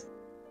zombies.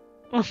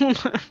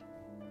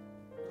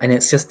 And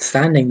it's just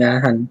standing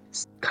there and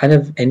it's kind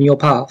of in your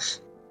path.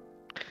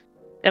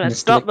 Gonna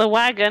Just stop the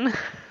wagon.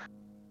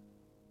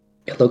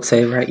 It looks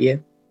over at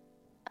you.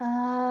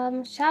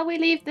 Shall we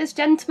leave this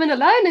gentleman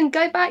alone and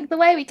go back the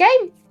way we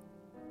came?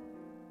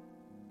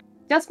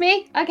 Just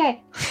me?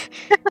 Okay.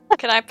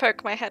 Can I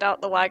poke my head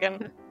out the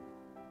wagon?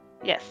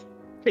 Yes,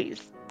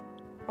 please.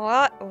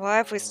 What? Why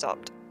have we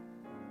stopped?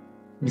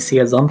 You see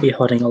a zombie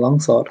holding a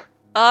longsword.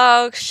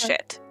 Oh,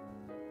 shit.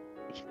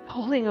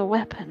 Holding a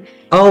weapon.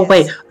 Oh Yes.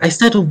 wait, I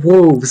said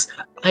wolves.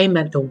 I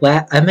meant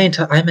I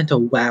meant a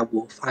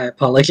werewolf. I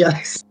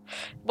apologize.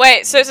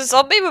 Wait, so it's a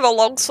zombie with a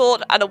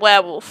longsword and a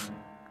werewolf.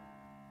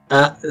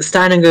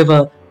 Standing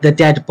over the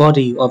dead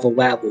body of a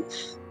werewolf.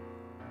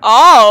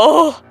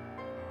 Oh!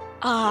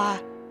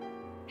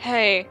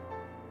 Hey,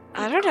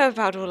 I don't know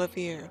about all of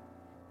you,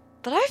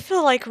 but I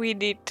feel like we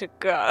need to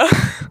go.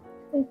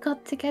 We've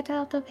got to get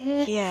out of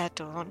here. Yeah,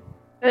 Dawn.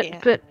 But,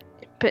 Yeah.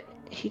 but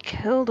he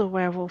killed a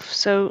werewolf,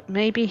 so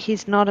maybe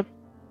he's not a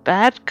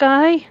bad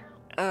guy?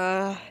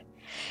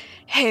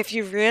 Hey, if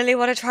you really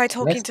want to try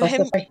talking Let's to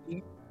him, specify.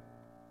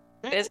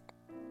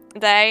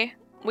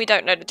 we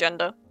don't know the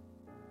gender.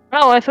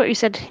 Oh, I thought you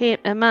said he,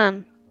 a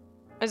man.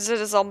 Is it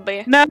a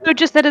zombie? No,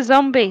 just that a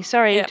zombie.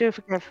 Sorry, Yeah. do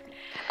forgive.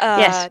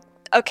 Yes.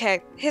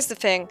 Okay, here's the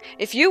thing.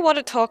 If you want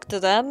to talk to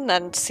them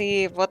and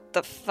see what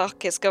the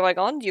fuck is going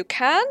on, you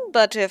can,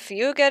 but if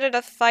you get in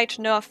a fight,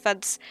 no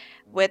offense,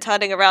 we're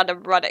turning around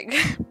and running.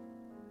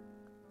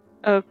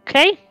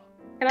 Okay,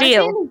 Can I see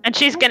deal. any- And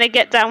she's gonna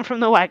get down from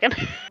the wagon.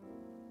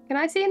 Can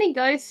I see any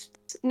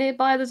ghosts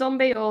nearby the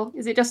zombie, or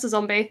is it just a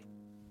zombie?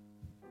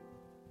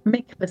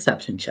 Make a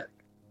perception check.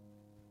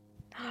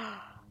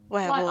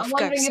 Werewolf I'm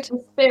wondering ghost. if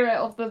the spirit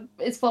of the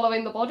is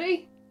following the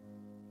body.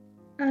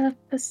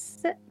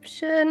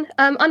 Perception.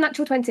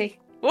 Unnatural 20.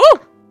 Woo!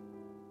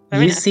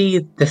 Very You nice. see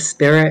the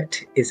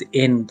spirit is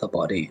in the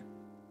body.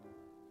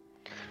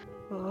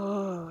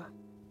 Oh.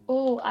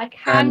 Oh, I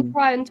can Um,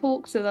 try and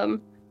talk to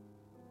them.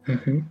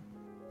 hmm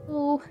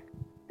Oh.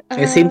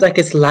 It seems like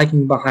it's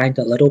lagging behind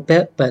a little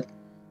bit, but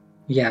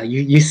yeah,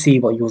 you see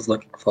what you was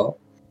looking for.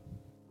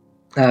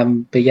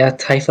 But yeah,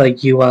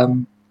 Typha, you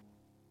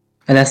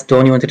unless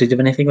Dawn, you wanted to do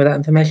anything with that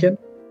information?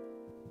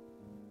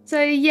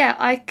 So yeah,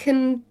 I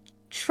can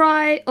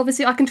try.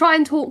 Obviously, I can try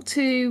and talk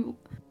to.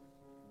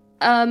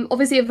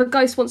 Obviously, if a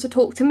ghost wants to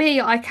talk to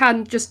me, I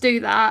can just do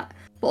that.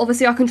 But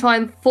obviously, I can try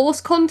and force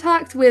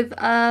contact with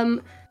a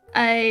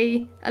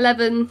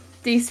 11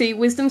 DC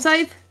Wisdom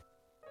save.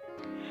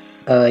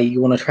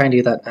 You want to try and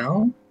do that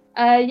now?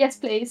 Yes,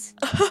 please.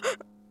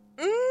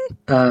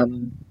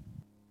 Um,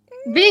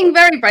 Being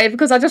very brave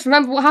because I just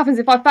remember what happens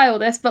if I fail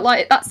this. But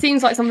like that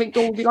seems like something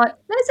Dawn would be like.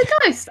 There's a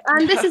ghost,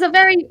 and this is a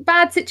very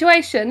bad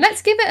situation.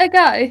 Let's give it a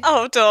go.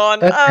 Oh,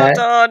 Dawn. Okay. Oh,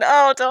 Dawn.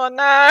 Oh, Dawn,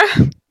 no.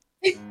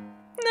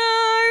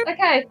 No.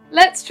 Okay,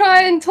 let's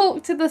try and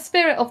talk to the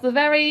spirit of the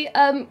very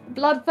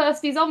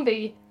bloodthirsty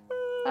zombie.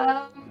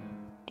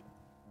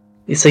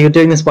 so you're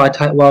doing this while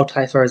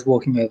Typha is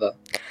walking over.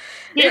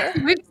 Yeah.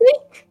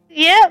 Whoopsie.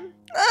 Yep.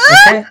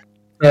 Okay.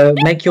 So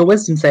make your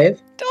wisdom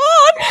save.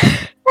 Dawn!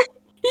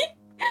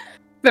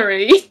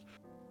 3.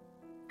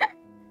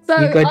 So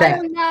You go I deaf.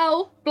 am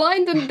now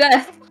blind and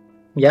deaf.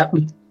 Yep.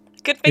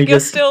 Good thing You you're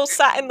just- still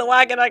sat in the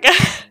wagon, I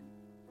guess.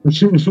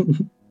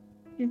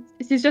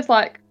 She's just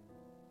like,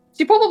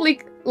 she probably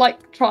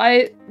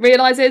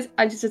realizes,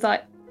 and she's just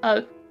like,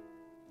 oh.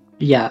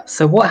 Yeah,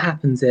 so what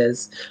happens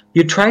is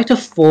you try to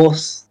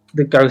force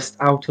the ghost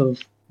out of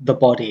the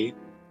body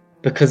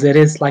because it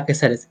is, like I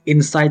said, it's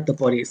inside the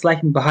body. It's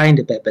lagging behind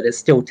a bit, but it's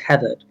still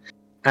tethered.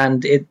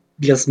 And it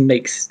just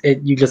makes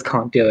it, you just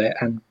can't do it,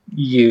 and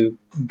you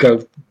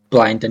go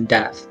blind and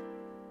deaf.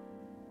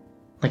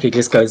 Like it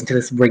just goes into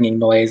this ringing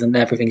noise and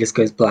everything just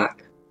goes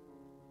black.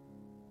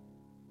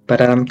 But,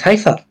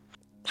 Typha,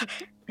 you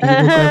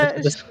walk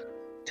over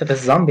to the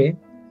zombie.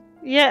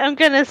 Yeah, I'm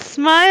gonna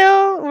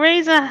smile,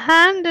 raise a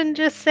hand, and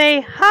just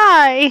say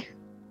hi.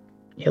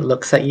 It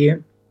looks at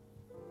you.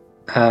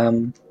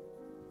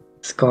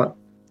 It's got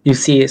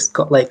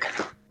like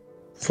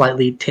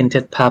slightly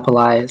tinted purple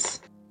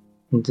eyes,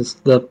 and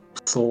just the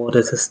sword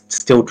is just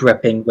still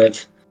dripping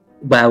with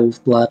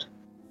werewolf blood.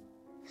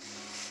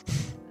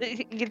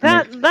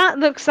 That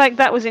looks like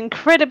that was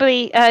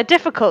incredibly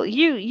difficult.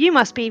 You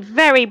must be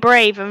very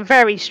brave and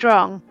very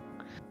strong.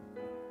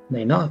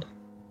 They nod.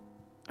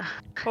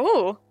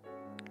 Ooh.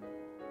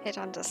 It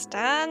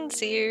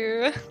understands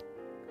you.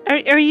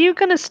 Are you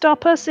gonna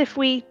stop us if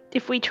we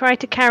try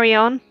to carry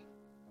on?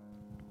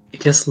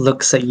 It just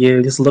looks at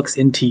you, just looks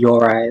into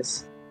your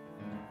eyes.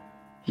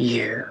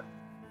 You.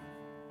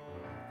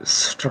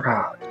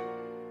 Stroud.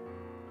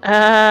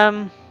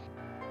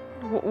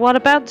 What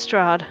about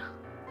Strahd?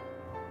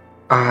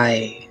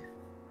 I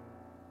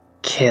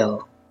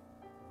kill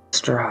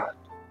Stroud.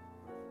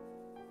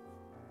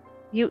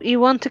 You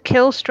want to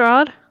kill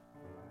Strahd?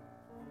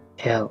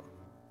 Kill.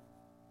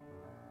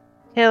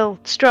 Kill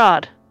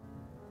Strahd.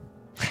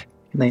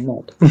 They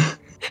nod.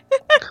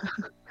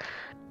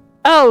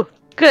 Oh,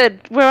 good.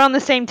 We're on the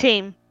same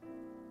team.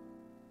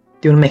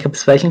 Do you want to make a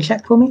persuasion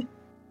check for me?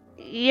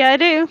 Yeah, I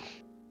do.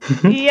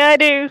 Yeah, I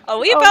do. Are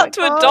we Oh my about to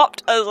God.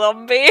 adopt a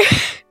zombie?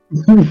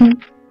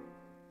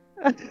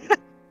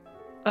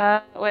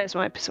 Where's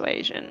my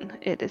persuasion?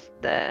 It is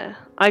there.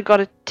 I got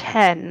a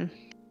 10.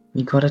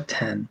 You got a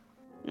 10.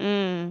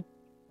 Mm.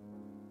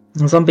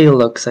 The zombie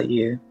looks at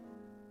you.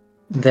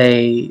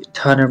 They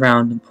turn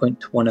around and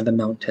point to one of the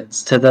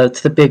mountains, to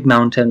the big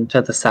mountain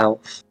to the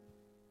south.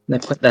 And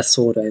they put their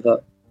sword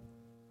over.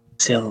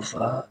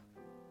 Silver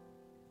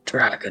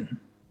dragon.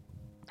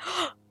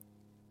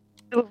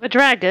 Silver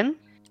dragon?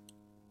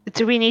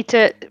 Do we need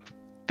to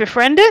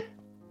befriend it?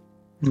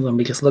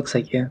 Zombie just looks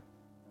at you.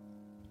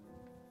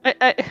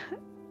 I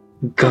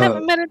haven't Go,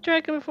 met a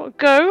dragon before.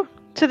 Go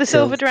to the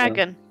silver Silver.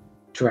 dragon.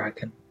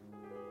 dragon.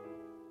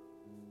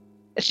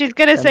 She's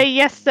gonna say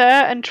yes, sir,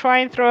 and try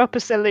and throw up a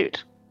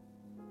salute.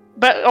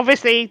 But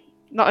obviously,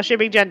 not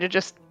assuming gender,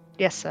 just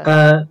yes,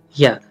 sir.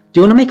 Yeah. Do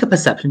you want to make a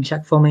perception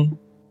check for me?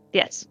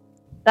 Yes.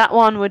 That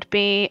one would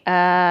be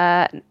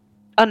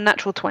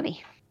unnatural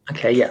 20.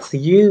 Okay, yeah. So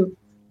you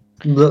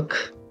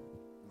look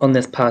on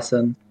this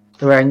person.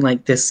 They're wearing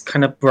like this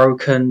kind of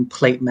broken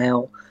plate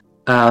mail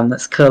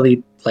that's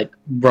clearly like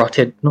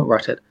rusted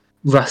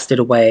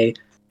away.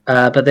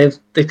 But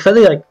they've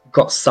clearly like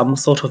got some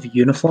sort of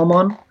uniform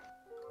on.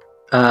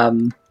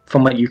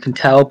 From what you can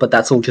tell, but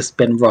that's all just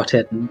been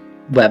rotted and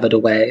weathered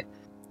away.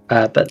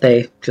 But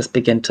they just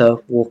begin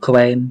to walk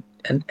away in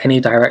any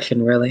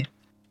direction, really.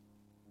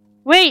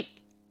 Wait!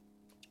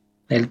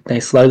 They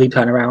slowly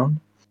turn around.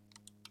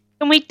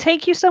 Can we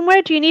take you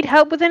somewhere? Do you need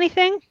help with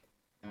anything?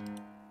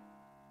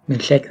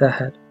 And shake their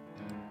head.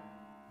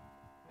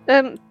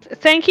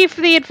 Thank you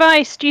for the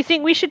advice. Do you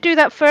think we should do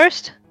that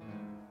first?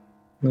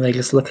 And they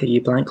just look at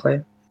you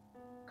blankly.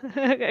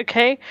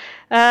 Okay.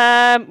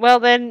 Well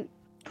then,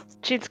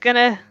 she's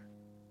gonna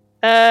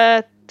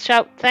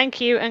shout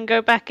thank you and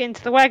go back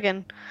into the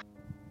wagon.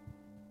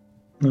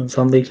 And the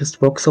zombie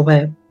just walks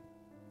away.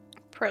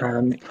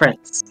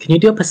 Prince, can you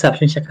do a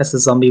perception check as the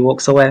zombie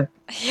walks away?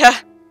 Yeah.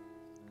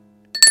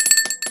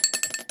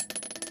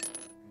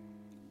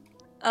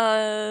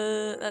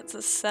 That's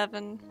a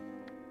 7.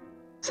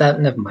 So,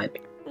 never mind.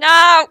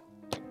 No!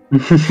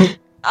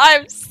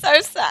 I'm so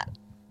sad.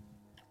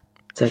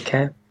 It's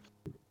okay.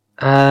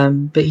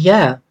 But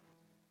yeah,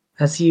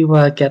 as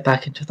you get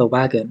back into the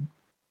wagon,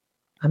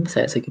 I'm gonna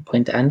say it's a good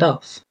point to end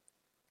off.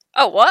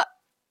 Oh, what?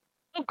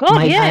 Oh god,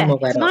 My yeah. timer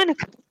went It's up. 9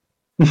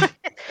 o'clock.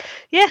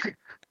 Yeah.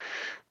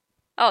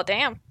 Oh,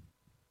 damn.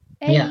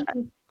 Yeah.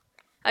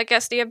 I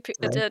guess the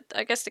Right.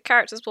 I guess the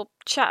characters will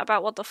chat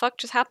about what the fuck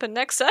just happened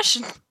next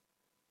session.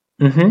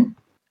 Mm-hmm.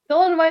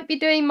 Dawn won't be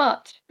doing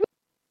much.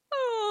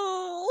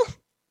 Oh.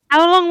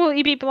 How long will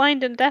you be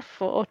blind and deaf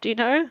for? Do you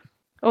know?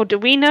 Or do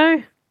we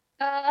know?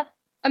 A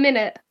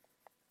minute.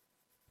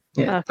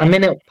 Yeah. Okay. A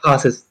minute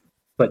passes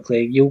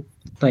quickly. You'll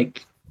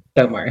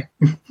don't worry.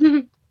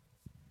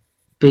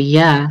 But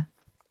yeah.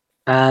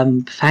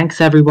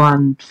 Thanks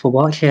everyone for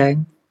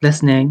watching,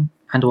 listening,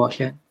 and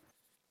watching.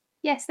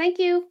 Yes, thank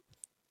you.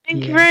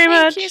 Thank you Yeah. very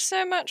much. Thank you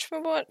so much for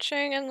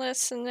watching and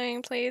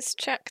listening. Please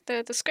check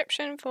the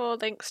description for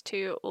links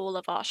to all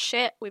of our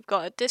shit. We've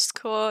got a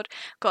Discord,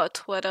 got a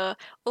Twitter,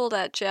 all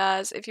that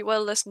jazz. If you want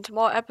to listen to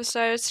more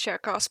episodes,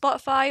 check our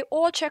Spotify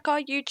or check our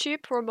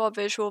YouTube for a more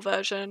visual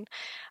version.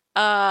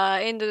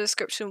 In the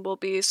description will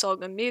be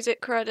song and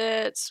music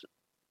credits,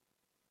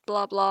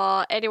 blah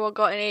blah. Anyone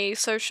got any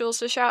socials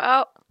to shout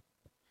out?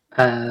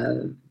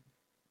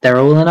 They're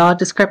all in our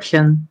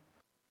description.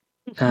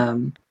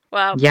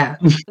 Well, Yeah.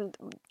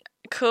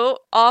 cool.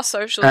 Our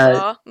socials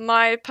are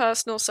my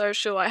personal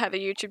social. I have a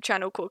YouTube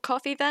channel called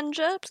Coffee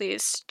Venger.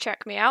 Please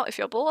check me out if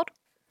you're bored.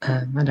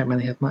 I don't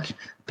really have much.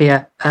 But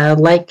yeah,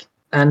 like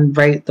and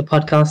rate the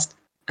podcast,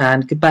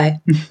 and goodbye.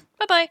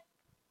 Bye bye.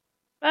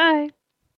 Bye.